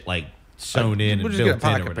some shit like sewn in and we'll built just get a in or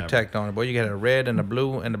pocket whatever. protect on it, boy. You got a red and a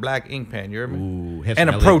blue and a black ink pen, you hear me? Ooh, have and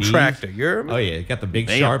a some protractor, LEDs. you hear me? Oh, yeah. Got the big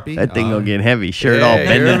Damn, Sharpie. that thing gonna get heavy. Shirt Yeah, all you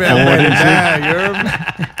bending hear me? forward Bending and shit. down, you hear me?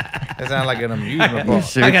 That sounds like an amusement park.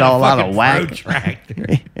 Shirt's all out of whack.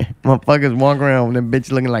 Motherfuckers walking around with them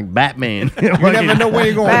bitch looking like Batman. You never know where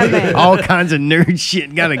you're going. All kinds of nerd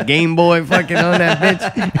shit. Got a Game Boy fucking on that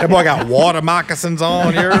bitch. That boy got water moccasins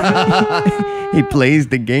on, you hear me? He plays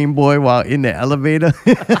the Game Boy while in the elevator.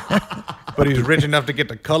 But he's rich enough to get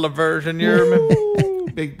the color version, you hear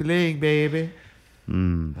me? Big bling, baby.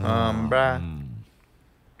 Bruh.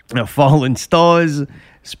 Now, fallen stars.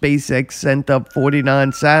 SpaceX sent up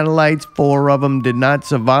 49 satellites. 4 of them did not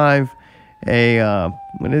survive a,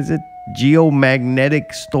 what is it?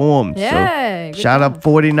 Geomagnetic storm. Yeah, So, good shot job. up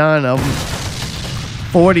 49 of them.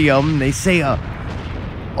 40 of them, they say,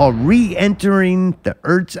 are re-entering the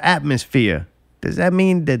Earth's atmosphere. Does that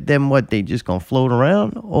mean that then what, they just gonna float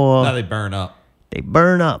around? Or No, they burn up. they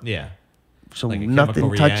burn up? Yeah. So Like a nothing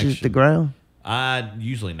chemical touches reaction. the ground?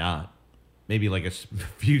 Usually not. Maybe like a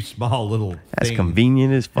few small little That's things.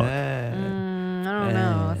 convenient as fuck. I don't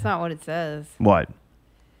know. That's not what it says. What?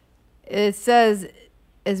 It says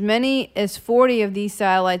as many as 40 of these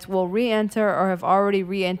satellites will re-enter or have already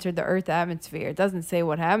re-entered the Earth atmosphere. It doesn't say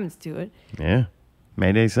what happens to it. Yeah.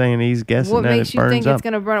 Mayday saying he's guessing What that makes it you burns think up. it's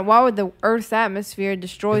going to burn? Why would the Earth's atmosphere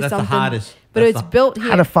destroy That's the something? hottest. But That's it's built here.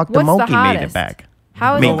 How the fuck the What's monkey made it hottest? back?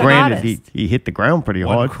 How I is mean, it the granted, hottest? he hit the ground pretty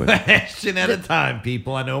One hard. But question at a time,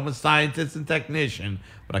 people. I know I'm a scientist and technician,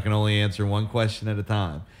 but I can only answer one question at a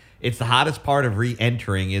time. It's the hottest part of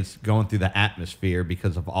re-entering is going through the atmosphere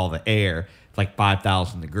because of all the air. It's like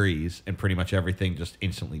 5,000 degrees, and pretty much everything just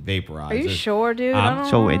instantly vaporizes. Are you sure, dude? I don't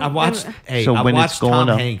So know. it- I watched. Hey, So I when it's watched going Tom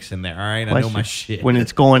up- Hanks in there. All right, I know my shit. When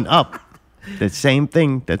it's going up, the same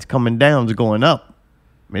thing that's coming down is going up.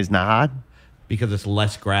 Isn't that hot? because it's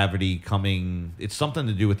less gravity coming. It's something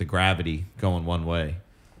to do with the gravity going one way.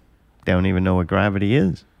 They don't even know what gravity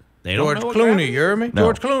is. They don't George know what Clooney, gravity you hear me? No.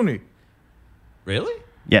 George Clooney. Really?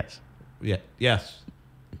 Yes. Yeah. Yes.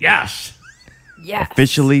 Yes. Yes.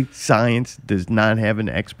 Officially, science does not have an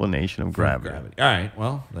explanation of gravity. All right.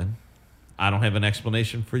 Well, then I don't have an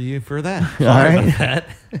explanation for you for that. All Sorry right. about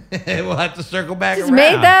that. We'll have to circle back Just around.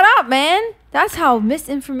 made that up, man. That's how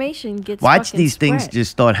misinformation gets. Watch fucking these things spread.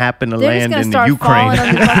 just start happening to They're just land gonna in the start Ukraine.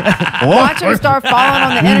 falling on Watch them start falling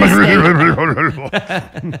on the interstate.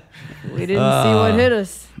 We didn't see what hit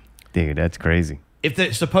us. Dude, that's crazy. If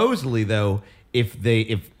they, supposedly though, if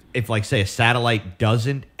like say a satellite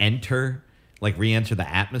doesn't enter, like re-enter the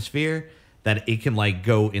atmosphere, that it can like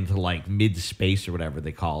go into like mid space or whatever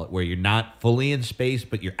they call it, where you're not fully in space,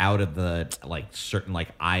 but you're out of the like certain like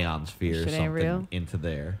ion sphere or Shit ain't something real. into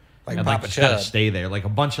there. Like and Papa just gotta Chud. stay there, like a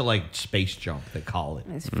bunch of like space junk they call it.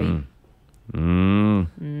 It's fake.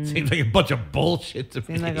 Seems like a bunch of bullshit to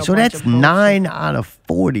me. like a So bunch that's of bullshit. 9 out of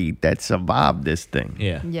 40 that survived this thing.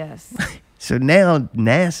 Yeah. Yes. So now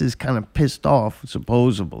NASA's kind of pissed off,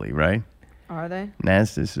 supposedly, right? Are they?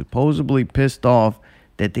 NASA's supposedly pissed off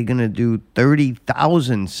that they're going to do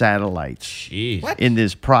 30,000 satellites Jeez. in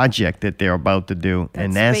this project that they're about to do.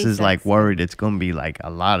 And That's NASA's like SpaceX. worried it's going to be like a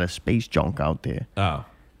lot of space junk out there. Oh.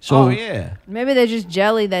 So, Oh yeah. Maybe they're just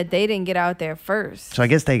jelly that they didn't get out there first. so I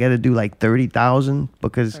guess they got to do like 30,000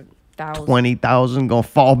 because 1,000. 20,000 going to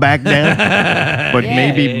fall back down, but Yeah.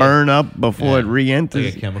 maybe burn up before it Like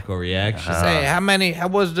re-enters. a chemical reaction. Say, how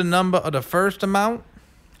was the number of the first amount?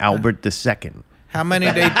 Albert II. How many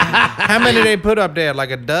they put up there?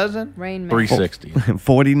 Like a dozen? Rain Man. 360.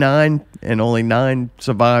 49 and only 9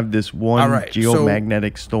 survived this one All right, so-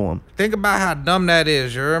 geomagnetic storm. Think about how dumb that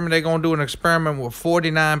is. You remember they're gonna do an experiment with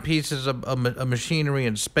 49 pieces of machinery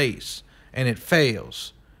in space, and it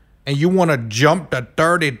fails. and you want to jump to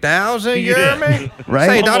 30,000, you hear me? Right.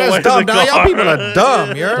 Say, dog, that's dumb, dog. Y'all people are dumb,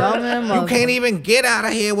 you hear Dumb me? and You mother- can't even get out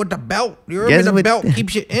of here with the belt, you hear me? Guess The what- belt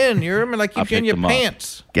keeps you in, you hear me? Like keeps you in your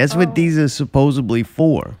pants. Guess what these are supposedly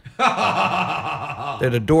for? They're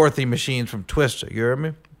the Dorothy machines from Twister, you hear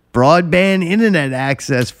me? Broadband internet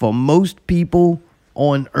access for most people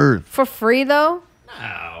on Earth. For free though?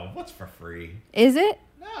 No, what's for free? Is it?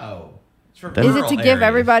 No. It's for Then- Is it rural to give areas.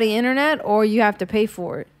 everybody internet or you have to pay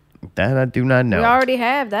for it? That I do not We know. already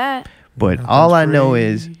have that. But all I know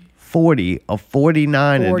is 40 of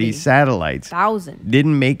 49 of 40. these satellites 1,000.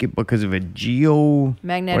 didn't make it because of a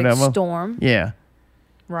Magnetic whatever. storm. Yeah.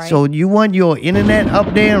 Right. So you want your internet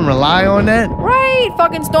up there and rely on that? Right.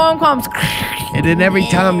 Fucking storm comes. And then every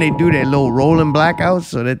time they do their little rolling blackouts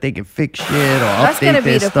so that they can fix shit or That's update gonna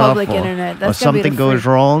be their the stuff public or, internet. or That's gonna be something the goes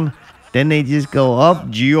free- wrong, then they just go up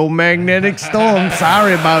geomagnetic storm.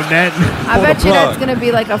 Sorry about that. I bet you that's gonna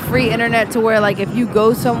be like a free internet to where like if you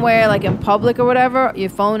go somewhere like in public or whatever, your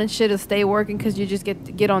phone and shit will stay working because you just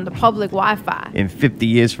get on the public Wi-Fi. In 50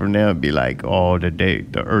 years from now, it'd be like, oh, the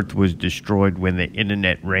Earth was destroyed when the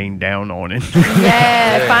internet rained down on it.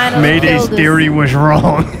 Yeah, finally Mayday's killed us. theory was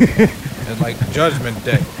wrong. It's like Judgment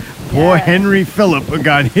Day. Poor Henry Phillip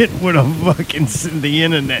got hit with a fucking the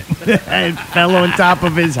internet and fell on top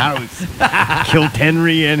of his house. Killed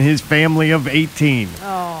Henry and his family of 18.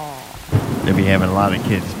 Oh. They'll be having a lot of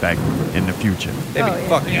kids back in the future. They be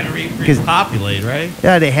fucking repopulate, right?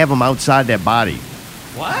 Yeah, they have them outside their body.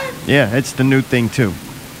 What? Yeah, that's the new thing too.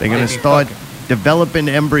 They're They gonna be start developing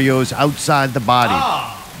embryos outside the body.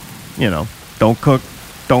 You know, don't cook,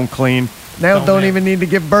 don't clean. Now don't even need to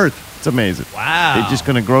give birth. It's amazing. Wow. They're just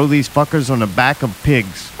gonna grow these fuckers on the back of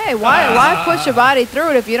pigs. Hey, why push your body through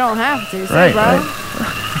it if you don't have to? Say, Right, bro. right.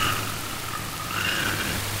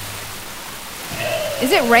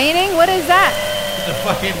 Is it raining? What is that? The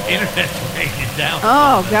fucking internet's breaking down.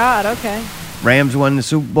 Oh God. Okay. Rams won the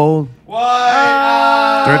Super Bowl.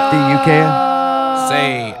 What? Thrifty, you care?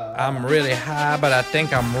 Say, I'm really high, but I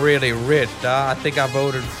think I'm really rich, dog. I think I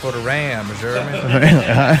voted for the Rams, you hear me?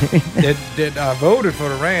 I voted for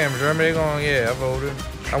the Rams, you hear me? They going, yeah, I voted.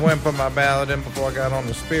 I went and put my ballot in before I got on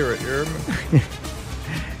the Spirit, you hear me?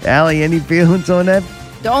 Allie, any feelings on that?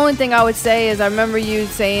 The only thing I would say is I remember you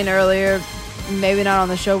saying earlier, maybe not on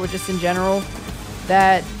the show, but just in general,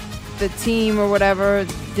 that the team or whatever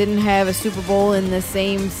didn't have a Super Bowl in the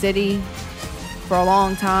same city for a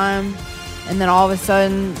long time. And then all of a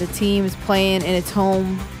sudden, the team is playing in its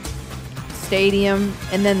home stadium,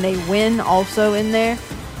 and then they win also in there.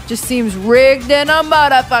 Just seems rigged in a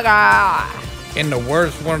motherfucker. In the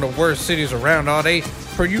worst, one of the worst cities around, all you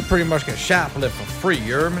pretty much can shoplift for free, you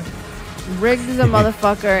hear me? Rigged as a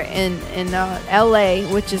motherfucker in L.A.,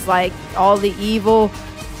 which is like all the evil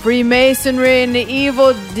Freemasonry and the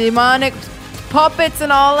evil demonic puppets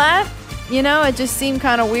and all that. You know, it just seemed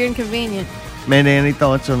kind of weird and convenient. Man, any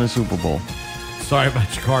thoughts on the Super Bowl? Sorry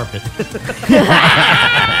about your carpet.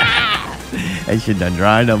 That shit done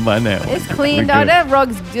dried up by now. It's We're clean, dog. good. That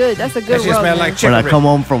rug's good. That's a good rug. man. When I come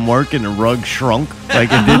home from work and the rug shrunk like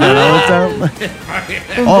it did that all the time.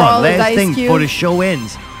 And Oh, Brawl is last Ice thing Cube. before the show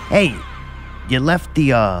ends. Hey, you left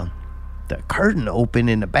the curtain open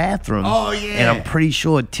in the bathroom. Oh, yeah. And I'm pretty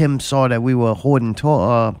sure Tim saw that we were hoarding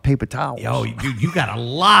paper towels. Yo, dude, you got a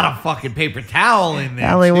lot of fucking paper towel in there.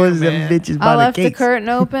 How many too, was them man. bitches by I the left the case? curtain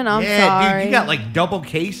open. I'm yeah, sorry. dude, you got like double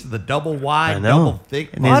case, the double I wide, know. double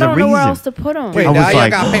thick. And I there's a don't know where reason. else to put them. Wait, I was now y'all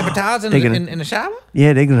like, got paper towels they're gonna- in the shower?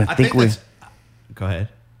 Yeah, they're gonna I think we're. Go ahead.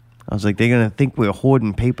 I was like, they're gonna think we're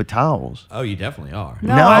hoarding paper towels. Oh, you definitely are.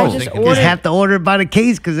 No, I just just ordered. have to order it by the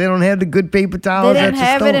case because they don't have the good paper They towels. didn't at the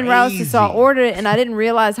have it store. in Rousey, so I ordered it, and I didn't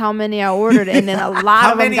realize how many I ordered, and then a lot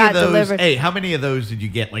How of them many got of those? delivered. Hey, how many of those did you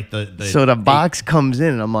get? Like the So the box comes in,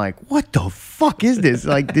 and I'm like, "What the fuck is this?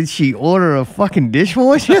 Like, did she order a fucking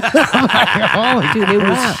dishwasher?" I'm like, "Holy Dude, it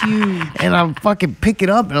was crap." huge. And I'm fucking pick it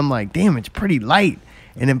up, and I'm like, "Damn, it's pretty light."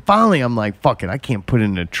 And then finally, I'm like, "Fuck it, I can't put it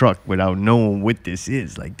in the truck without knowing what this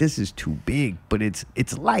is. Like, this is too big, but it's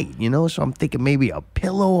light, you know." So I'm thinking maybe a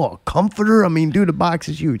pillow or a comforter. I mean, dude, the box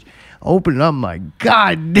is huge. I open it up, I'm like,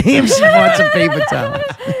 "God damn, she bought some paper towels."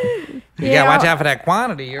 You gotta watch out for that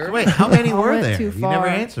quantity, you hear me? Wait, how many I were went there? too You far. never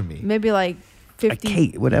answered me. Maybe like A 50,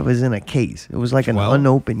 case, whatever's in a case. It was like an 12?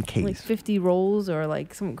 unopened case. like 50 rolls or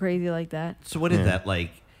like something crazy like that. So what is that?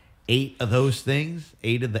 Like 8 of those things?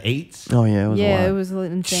 8 of the 8s? Oh yeah, it was a Yeah, lot. it was an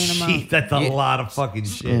insane Gee, amount. that's a lot of fucking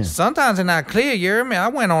shit. Sometimes they're not clear, you hear me? I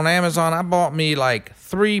went on Amazon, I bought me like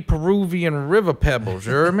 3 Peruvian river pebbles,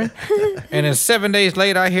 you hear me? And then 7 days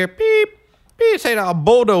later, I hear beep, He say that a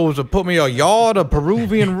bulldozer put me a yard of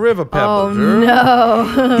Peruvian river peppers. Oh, girl.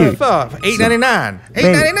 no. Dude, $8.99.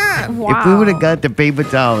 $8.99. If we would have got the paper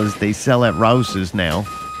towels they sell at Rouse's now,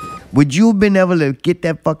 would you have been able to get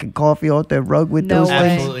that fucking coffee off that rug with No those way.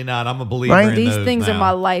 things? Absolutely not. I'm a believer Right? in These those things now. are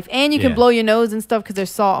my life. And you can Yeah. blow your nose and stuff because they're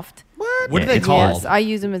soft. What are they it's called? Yes, I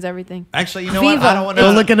use them as everything. Actually, you know Viva. what? I don't want Go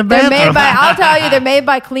to look in the They're bathroom. made by, I'll tell you, they're made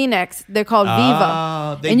by Kleenex. They're called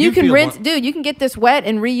Ah, Viva. they And do you can feel rinse, more- dude, you can get this wet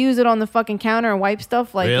and reuse it on the fucking counter and wipe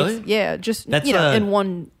stuff. Like, Really? it's, yeah, just, That's, you know, uh, in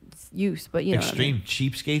one use, but you know. what I Extreme mean.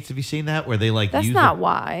 cheapskates. Have you seen that? Where they like That's use not it?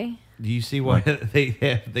 why. Do you see what they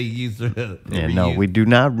use? The Yeah, no, we do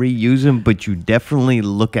not reuse them, but you definitely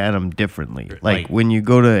look at them differently. Like Right. when you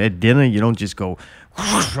go to a dinner, you don't just go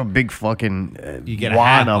a big fucking You get a wad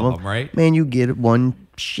half of of 'em. them, right? Man, you get one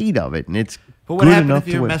sheet of it, and it's But what good happens enough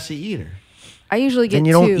if you're a to messy eater? I usually get Then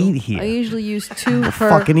you two. don't eat here. I usually use two per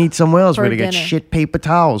fucking eat somewhere else per where they got dinner. shit paper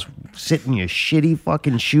towels. Sit in your shitty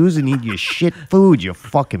fucking shoes and eat your shit food, you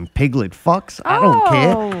fucking piglet fucks. I don't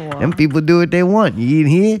care. Oh. Them people do what they want. You eat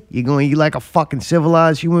here, you're going to eat like a fucking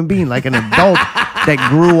civilized human being, like an adult that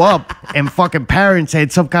grew up and fucking parents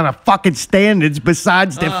had some kind of fucking standards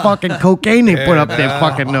besides their fucking cocaine they put up their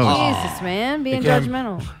fucking nose. Jesus, man, being can't-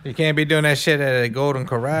 judgmental. You can't be doing that shit at a Golden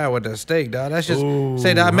Corral with the steak, dog. That's just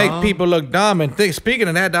say that make people look dumb. And speaking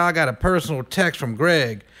of that, dog, I got a personal text from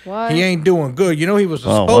Greg. What? He ain't doing good. You know, he was the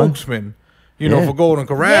Oh, what? spokesman. You know, Yeah. for Golden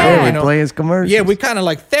Corral. Yeah. You know, Play his commercials. yeah, we kind of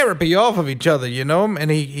like therapy off of each other, you know. And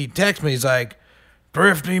he texts me. He's like,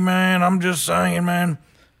 "Thrifty man, I'm just saying, man.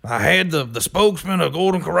 I had the spokesman of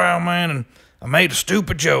Golden Corral, man, and I made a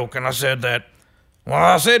stupid joke, and I said that." Well,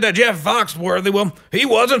 I said that Jeff Foxworthy, well, he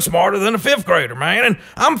wasn't smarter than a fifth grader, man, and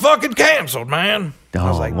I'm fucking canceled, man. I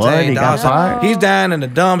was Oh, like, what? dang, He got dog, fired? he's down in the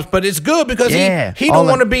dumps, but it's good because Yeah, he all don't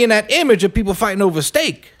that- want to be in that image of people fighting over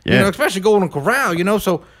steak, you Yeah. know, especially Golden Corral, you know,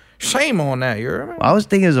 so shame on that, you hear me? I was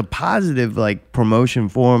thinking it's a positive like promotion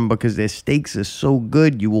for them because their steaks are so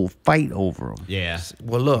good you will fight over them. Yeah.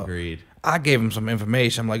 Well, look, Agreed. I gave him some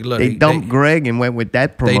information. I'm like, look, They dumped Greg and went with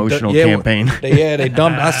that They du- promotional yeah, campaign. They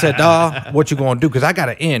dumped. I said, dawg, what you gonna do? Because I got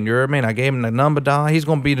an in. You know what I mean? I gave him the number, dawg. He's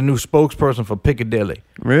gonna be the new spokesperson for Piccadilly.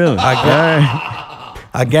 Really?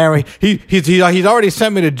 I guarantee. He's already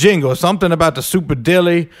sent me the jingle. Something about the super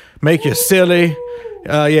dilly, make you silly.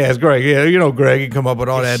 Yeah, it's Greg. Yeah, you know Greg. He come up with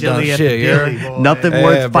all that dumb Silly at shit. the You dilly, heard? boy. Nothing Yeah,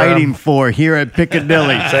 worth bro. fighting for here at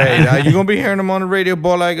Piccadilly. Say, you gonna be hearing him on the radio,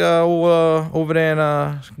 boy, like over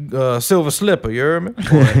there in Silver Slipper. You heard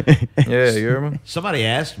me? Yeah, you heard me? Somebody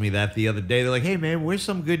asked me that the other day. They're like, "Hey man, where's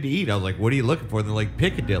some good to eat?" I was like, "What are you looking for?" And they're like,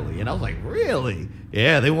 "Piccadilly," and I was like, "Really?"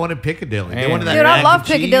 Yeah, they wanted Piccadilly. They wanted that. Dude, I mac love and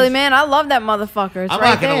cheese. Piccadilly, man. I love that motherfucker. It's I'm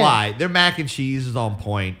right not gonna there. lie, their mac and cheese is on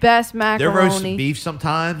point. Best Their roast macaroni. beef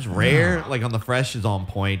sometimes rare, like on the fresh, is on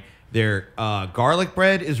point. Their garlic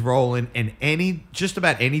bread is rolling, and just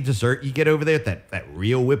about any dessert you get over there, that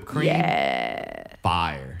real whipped cream, Yeah.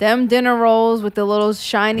 fire. Them dinner rolls with the little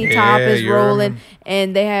shiny top Yeah, is you're rolling,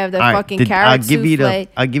 and they have the All right, fucking carrot souffle.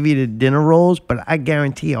 I'll give you the dinner rolls, but I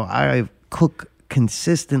guarantee you, I cook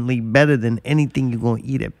consistently better than anything you're gonna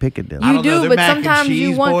eat at Piccadilly. You do, but sometimes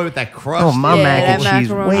you want. boy with that crust. Oh, my Yeah, mac and that cheese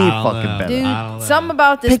macaroni. way I don't fucking know. better. Dude, something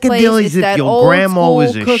about this place Piccadilly's is if that your old grandma school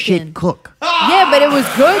was a cooking. shit cook. Yeah, but it was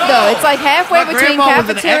good though. It's like halfway My between grandma was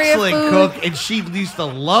an cafeteria excellent food. cook, and she used to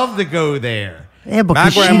love to go there. Yeah,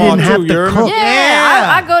 because she grandma didn't too, have you to heard me? cook.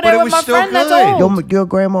 Yeah, I go but there it with was my still friend that's good. old. Your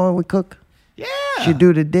grandma would cook. Yeah. She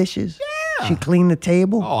do the dishes. Yeah. She clean the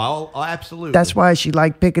table. Oh, absolutely. That's why she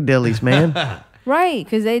liked Piccadilly's, man. Right,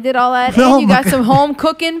 because they did all that, No, and you my got God. some home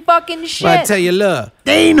cooking fucking shit. But I tell you, look,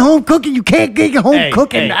 They ain't home cooking. You can't get your home Hey,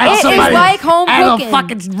 cooking hey, at It is somebody like home at cooking. a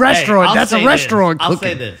fucking Hey, restaurant. I'll That's say a restaurant this. cooking.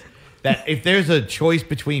 I'll say this: that if there's a choice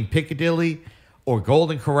between Piccadilly or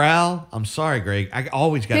Golden Corral, I'm sorry, Greg. I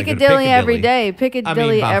always got to go to Piccadilly Piccadilly every day.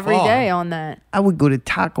 Piccadilly by every far. day on that. I would go to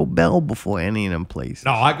Taco Bell before any of them places.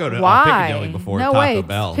 No, I go to Why? Piccadilly before No Taco way.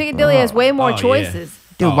 Bell. Piccadilly has way more Oh, yeah. choices.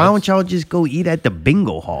 Dude, Oh, why it's- don't y'all just go eat at the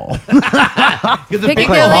bingo hall? Piccadilly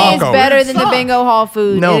is better than the bingo hall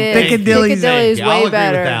food. No, It is. Piccadilly's- Piccadilly is I'll way agree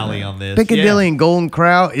better. with Allie on this. Piccadilly and Golden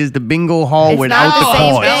Corral is the bingo hall It's without not the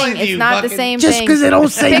same cards. thing. It's not the same Just thing. 'cause they don't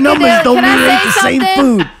say Piccadilly- numbers don't can I mean say it's the same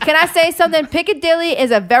something? food. Can I say something? Piccadilly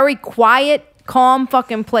is a very quiet, calm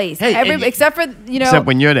fucking place. Hey, and you- Except for, you know. Except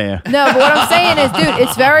when you're there. No, but what I'm saying is, dude,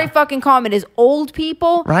 it's very fucking calm. It is old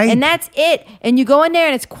people, Right. and that's it. And you go in there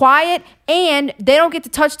and it's quiet, and they don't get to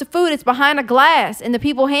touch the food. It's behind a glass, and the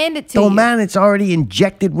people hand it to you. Don't matter. It's already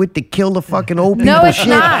injected with the kill the fucking old people No, it's shit.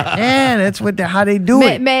 not. Yeah, that's how they do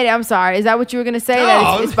it. Mate, I'm sorry. Is that what you were gonna say?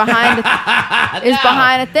 That it's behind, it's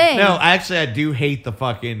behind a thing. No, actually, I do hate the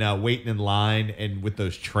fucking waiting in line and with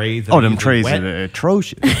those trays. that Oh, are them usually trays wet. are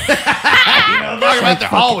atrocious. I'm talking about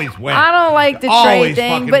they're always wet. I don't like the tray Always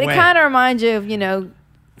thing, fucking but it wet. kind of reminds you of,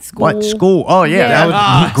 school. What school? Oh yeah, Yeah.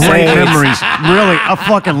 that was great memories. Really, I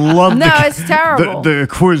fucking loved No, the it's terrible. The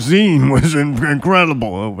cuisine was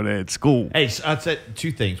incredible over there at school. Hey, so I'd say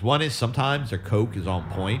two things. One is sometimes their Coke is on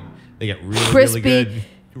point. They get Crispy.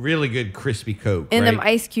 really good crispy Coke. And right? them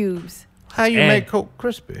ice cubes. How you And- make Coke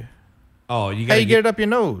crispy? Oh, you How got you get it up your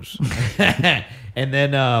nose? And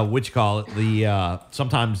then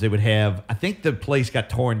sometimes they would have. I think the place got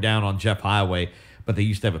torn down on Jeff Highway, but they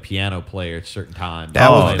used to have a piano player at certain times.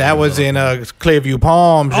 That was in Clearview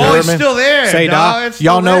Palms. Oh, you it's hear me? still there, Say, dawg, Doc, it's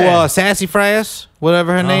still y'all know there. Sassy Frass,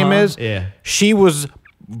 whatever her name is. Yeah. She was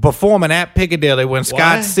performing at Piccadilly when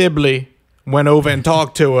Scott What? Sibley went over and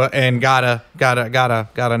talked to her and got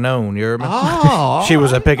a known. You hear me? Oh. She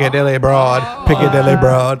was a Piccadilly broad. Piccadilly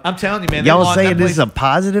broad. I'm telling you, man. Y'all say this is a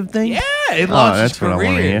positive thing? Yeah, it Oh, launches that's what I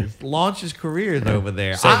wanna hear. careers. Launches careers over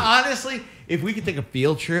there. So- Honestly, if we could take a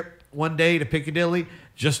field trip one day to Piccadilly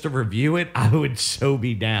just to review it, I would so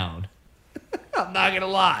be down. I'm not gonna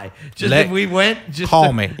lie. Just if we went, just call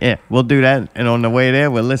to- me. Yeah, we'll do that. And on the way there,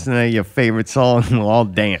 we'll listen to your favorite song and we'll all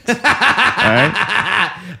dance. All right?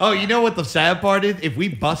 Oh, you know what the sad part is? If we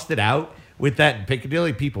busted out with that in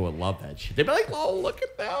Piccadilly, people would love that shit. They'd be like, "Oh, look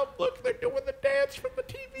at them! Look, they're doing the dance from the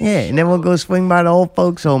TV." Yeah, and then we'll go swing by the old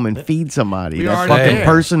folks' home and feed somebody. We That already fucking there.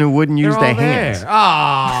 person who wouldn't use their hands.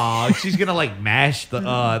 Oh, she's gonna like mash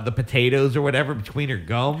the potatoes or whatever between her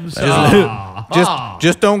gums. Aw.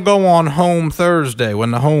 Just don't go on Home Thursday when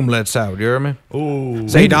the home lets out. You hear me? Ooh.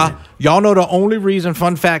 Say, Doc, y'all know the only reason,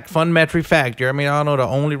 fun metry fact, you hear me? Y'all know the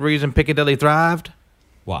only reason Piccadilly thrived?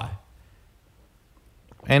 Why?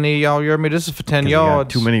 Any of y'all, you hear me? This is for 10 They got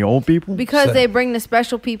yards. too many old people? Because So- they bring the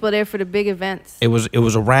special people there for the big events. It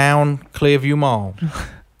was around Clearview Mall.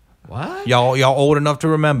 What? Y'all old enough to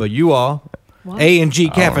remember. You are. What? A&G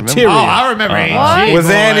Cafeteria. Oh, I remember A&G. What? Was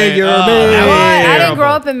that in your that bed? was What? I didn't terrible. grow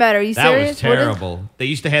up in better. Are you That serious? was What is- terrible. They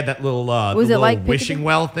used to have that little, Was the it little like wishing Piccadilly?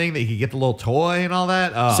 well thing that you could get the little toy and all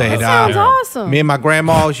that. Oh, Say That that. sounds awesome. Me and my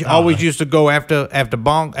grandma she always used to go after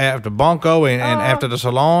Bunko and after the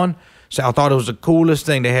salon. So I thought it was the coolest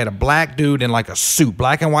thing. They had a black dude in like a suit,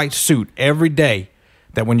 black and white suit, every day.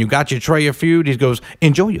 That when you got your tray of food, he goes,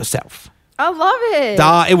 "Enjoy yourself." I love it.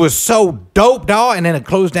 Dawg, it was so dope, dawg. And then it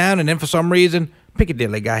closed down, and then for some reason,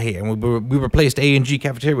 Piccadilly got here, and we replaced A&G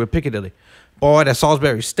Cafeteria with Piccadilly. Boy, that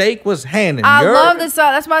Salisbury steak was handing. I love the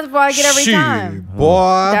sauce. That's my what I get every Shit, time.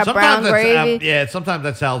 boy. That brown gravy. Sometimes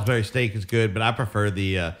that Salisbury steak is good, but I prefer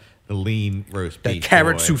the lean roast beef.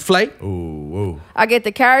 carrot boy. souffle. Ooh. I get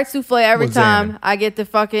the carrot souffle every What's that time. in? I get the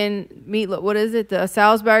fucking meatloaf. What is it? The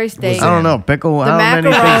Salisbury steak. I don't know. Pickle, The how many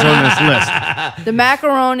things on this list? The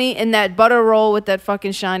macaroni and that butter roll with that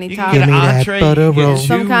fucking shiny You top. can get an entree, you can get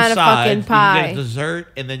Some two kind of sides, fucking You pie. can get a dessert,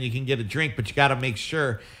 and then you can get a drink, but you got to make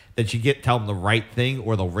sure that you tell them the right thing,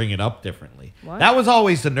 or they'll ring it up differently. What? That was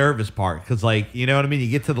always the nervous part, because you know what I mean. You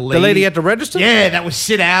get to the lady, lady at the register? yeah, that would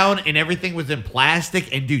sit down, and everything was in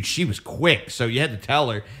plastic, and dude, she was quick, so you had to tell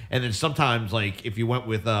her. And then sometimes, if you went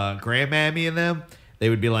with Grandmammy and them, they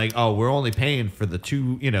would be like, "Oh, we're only paying for the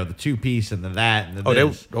two piece and the that and the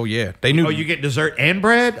this." Yeah, they knew. Oh, you get dessert and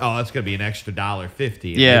bread? Oh, that's gonna be an extra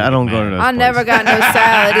 $1.50. Yeah, I don't go to those I never got no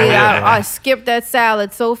salad either. I skipped that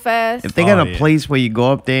salad so fast. If they got a place where you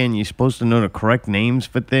go up there and you're supposed to know the correct names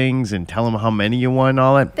for things and tell them how many you want and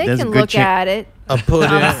all that, They there's can a good look chance. at it. A pudding.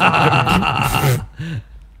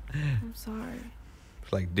 I'm sorry.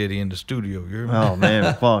 It's like Diddy in the studio. You hear me? Oh,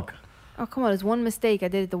 man, fuck. Oh, come on. It's one mistake. I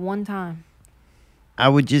did it the one time. I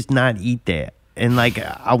would just not eat there. And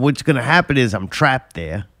what's going to happen is I'm trapped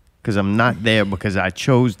there because I'm not there because I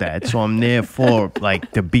chose that. So I'm there for,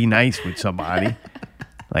 to be nice with somebody.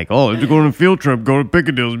 If you're going on a field trip, go to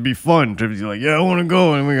Piccadilly, it'll be fun. Trippy's like, yeah, I want to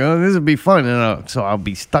go. And we go, this will be fun. And so I'll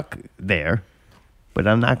be stuck there. But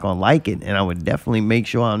I'm not going to like it. And I would definitely make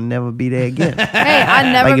sure I'll never be there again. Hey, I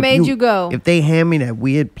never If made you go. If they hand me that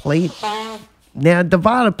weird plate, now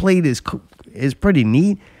divider plate is pretty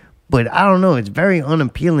neat, but I don't know. It's very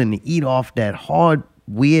unappealing to eat off that hard,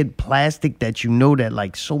 weird plastic that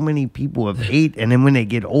that so many people have ate, and then when they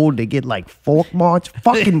get old, they get fork marks.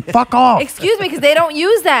 Fuck off. Excuse me, because they don't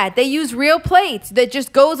use that. They use real plates that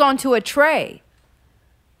just goes onto a tray.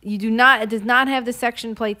 It does not have the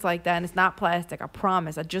section plates like that, and it's not plastic. I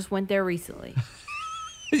promise. I just went there recently.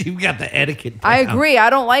 You've got the etiquette. I down. agree. I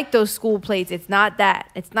don't like those school plates. It's not that.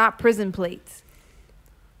 It's not prison plates.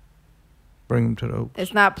 Bring them to the Oaks.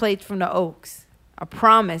 It's not plates from the Oaks. I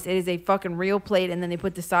promise. It is a fucking real plate, and then they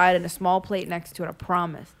put the side and a small plate next to it. I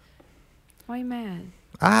promise. Why are you mad?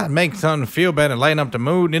 I make something feel better, lighten up the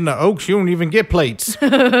mood. In the Oaks, you don't even get plates.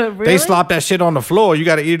 Really? They slop that shit on the floor. You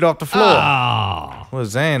got to eat it off the floor. Oh.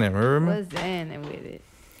 What's that, remember? What's that with it?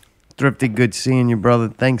 Thrifty, good seeing you, brother.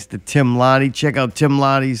 Thanks to Tim Lottie. Check out Tim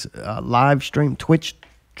Lottie's live stream, Twitch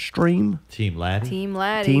stream. Team Laddie. Team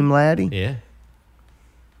Laddie. Team Laddie. Yeah.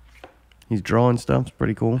 He's drawing stuff. It's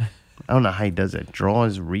pretty cool. I don't know how he does it.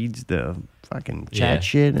 Draws, reads the fucking chat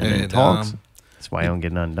shit, and then talks. That's why I don't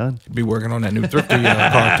get nothing done. Be working on that new Thrifty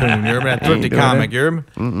cartoon. You remember that Thrifty comic? You remember?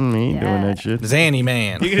 He ain't doing that shit. Zanny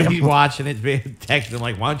Man. You're going to be watching it, texting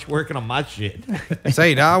like, why aren't you working on my shit?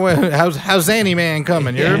 Say, dog, how's Zanny Man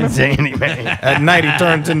coming? You remember? Zanny Man. At night, he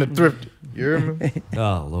turns into Thrifty. You remember?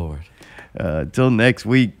 Oh, Lord. Till next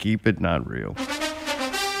week, keep it not real.